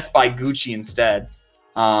I guess buy Gucci instead.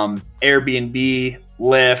 Airbnb,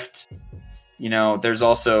 Lyft. There's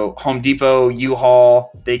also Home Depot,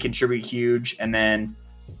 U-Haul. They contribute huge, and then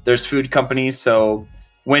there's food companies. So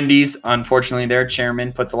Wendy's, unfortunately, their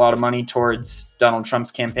chairman puts a lot of money towards Donald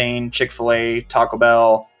Trump's campaign. Chick-fil-A, Taco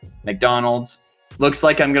Bell, McDonald's. Looks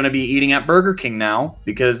like I'm going to be eating at Burger King now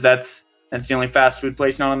because that's the only fast food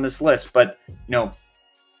place not on this list. But,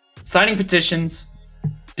 signing petitions,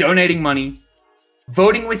 donating money,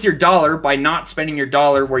 voting with your dollar by not spending your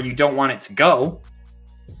dollar where you don't want it to go.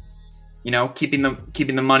 Keeping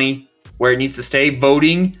the money where it needs to stay.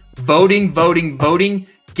 Voting.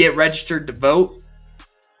 Get registered to vote.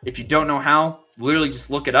 If you don't know how, literally just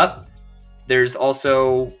look it up. There's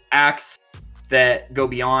also acts that go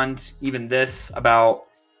beyond even this about,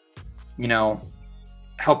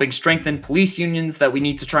 helping strengthen police unions that we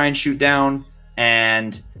need to try and shoot down.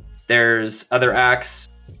 And there's other acts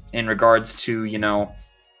in regards to,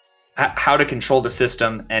 how to control the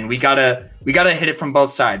system. And we gotta hit it from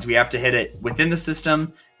both sides. We have to hit it within the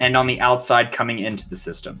system and on the outside coming into the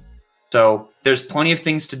system. So there's plenty of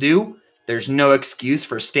things to do. There's no excuse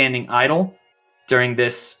for standing idle during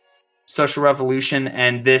this social revolution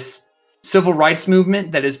and this civil rights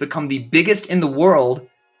movement that has become the biggest in the world,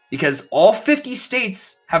 because all 50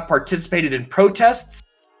 states have participated in protests,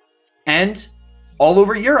 and all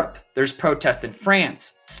over Europe there's protests in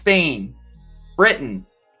France, Spain, Britain,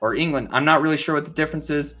 or England. I'm not really sure what the difference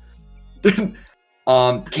is.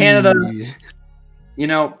 Canada,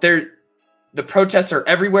 the protests are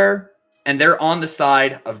everywhere, and they're on the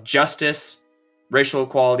side of justice, racial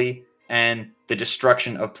equality, and the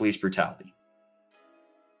destruction of police brutality.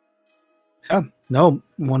 Yeah, no,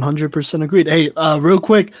 100% agreed. Hey, real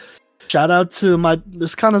quick, shout out to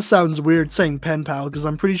this kind of sounds weird saying pen pal, because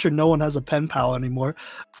I'm pretty sure no one has a pen pal anymore.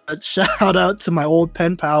 But shout out to my old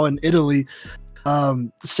pen pal in Italy,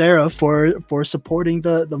 Sarah, for supporting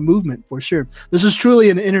the movement, for sure. This is truly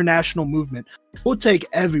an international movement. We'll take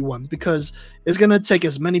everyone, because it's going to take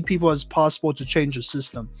as many people as possible to change the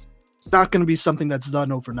system. It's not going to be something that's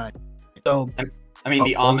done overnight. So, I mean,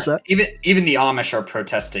 the Amish, even the Amish are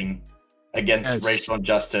protesting against racial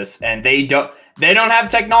injustice, and they don't have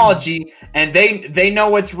technology, and they know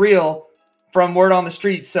what's real from word on the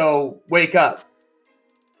street. So wake up.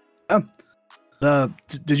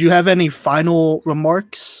 Did you have any final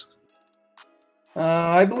remarks?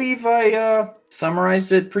 I believe I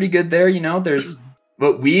summarized it pretty good there.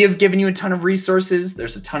 But we have given you a ton of resources.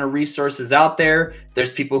 There's a ton of resources out there.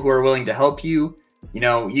 There's people who are willing to help you.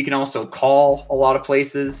 You can also call a lot of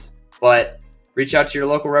places, but reach out to your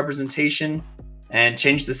local representation and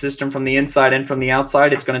change the system from the inside and from the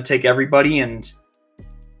outside. It's going to take everybody. And,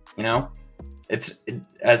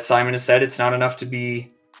 as Simon has said, it's not enough to be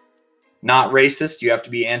not racist. You have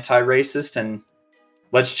to be anti-racist, and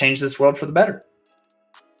let's change this world for the better.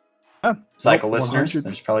 Cycle listeners,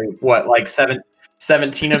 there's probably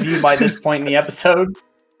 17 of you by this point in the episode,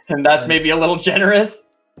 and that's maybe a little generous.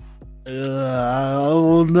 I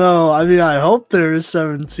don't know. I mean, I hope there is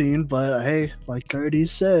 17, but hey, like Gertie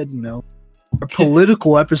said, our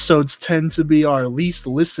political episodes tend to be our least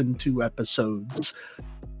listened to episodes.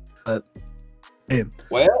 But hey,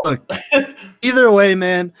 look, either way,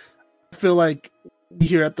 man, I feel like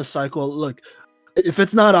here at the Cycle, look, if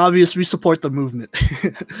it's not obvious, we support the movement.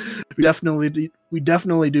 we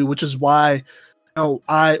definitely do, which is why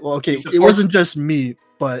it wasn't just me,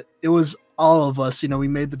 but it was all of us. We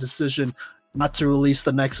made the decision not to release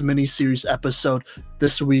the next mini-series episode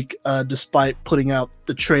this week, despite putting out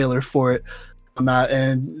the trailer for it on that,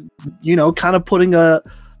 and kind of putting a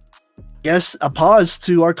pause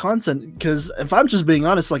to our content, because if I'm just being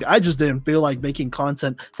honest, like, I just didn't feel like making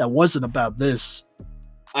content that wasn't about this.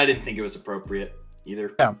 I didn't think it was appropriate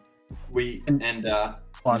either. Yeah.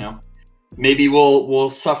 Maybe we'll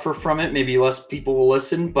suffer from it. Maybe less people will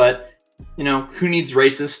listen, but who needs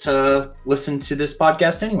racists to listen to this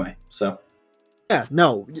podcast anyway? So yeah,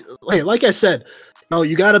 no. Hey, like I said,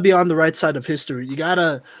 you got to be on the right side of history. You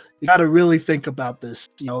gotta really think about this.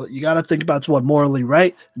 You got to think about what's morally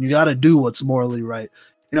right, and you got to do what's morally right.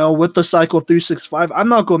 With the Cycle 365, I'm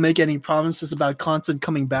not going to make any promises about content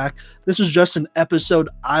coming back. This was just an episode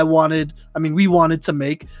we wanted to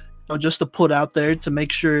make, just to put out there to make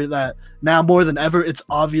sure that now more than ever, it's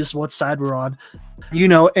obvious what side we're on,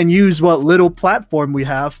 and use what little platform we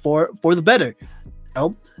have for the better.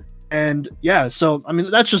 And yeah, so,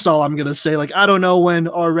 that's just all I'm going to say. Like, I don't know when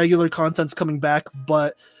our regular content's coming back,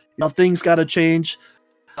 but things got to change.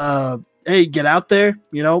 Hey, get out there,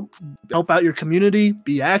 help out your community,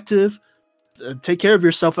 be active, take care of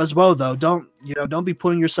yourself as well, though. Don't be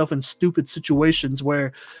putting yourself in stupid situations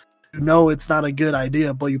where it's not a good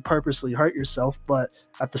idea, but you purposely hurt yourself. But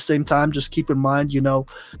at the same time, just keep in mind,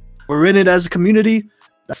 we're in it as a community.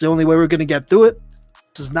 That's the only way we're going to get through it.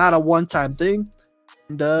 This is not a one-time thing.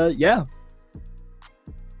 And yeah.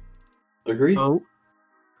 Agreed.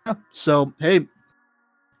 So, hey,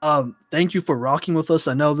 thank you for rocking with us.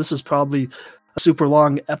 I know this is probably a super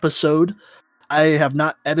long episode. I have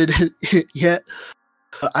not edited it yet,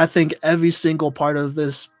 but I think every single part of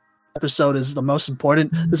this episode is the most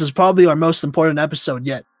important. This is probably our most important episode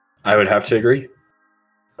yet. I would have to agree.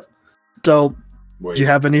 So, do you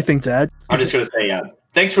have anything to add? I'm just going to say,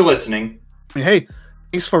 thanks for listening. Hey,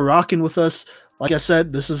 thanks for rocking with us. like I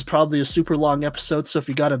said, this is probably a super long episode. So if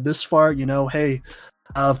you got it this far, hey,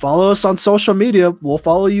 follow us on social media. We'll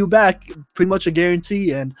follow you back. Pretty much a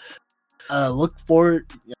guarantee. And look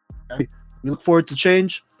forward. We look forward to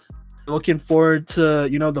change. Looking forward to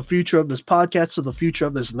the future of this podcast, to the future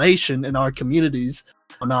of this nation and our communities,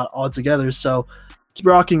 not all together. So keep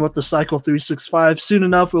rocking with the Cycle 365. Soon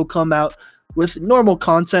enough, we'll come out with normal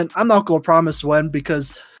content. I'm not going to promise when,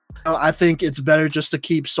 because I think it's better just to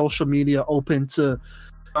keep social media open to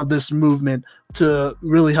this movement, to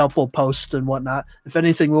really helpful posts and whatnot. If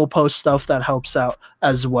anything, we'll post stuff that helps out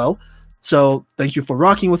as well. So thank you for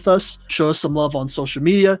rocking with us. Show us some love on social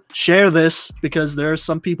media. Share this, because there are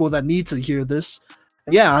some people that need to hear this.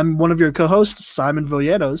 Yeah, I'm one of your co-hosts, Simon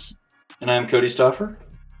Villanos. And I'm Cody Stauffer.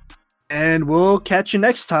 And we'll catch you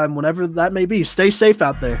next time, whenever that may be. Stay safe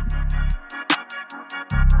out there.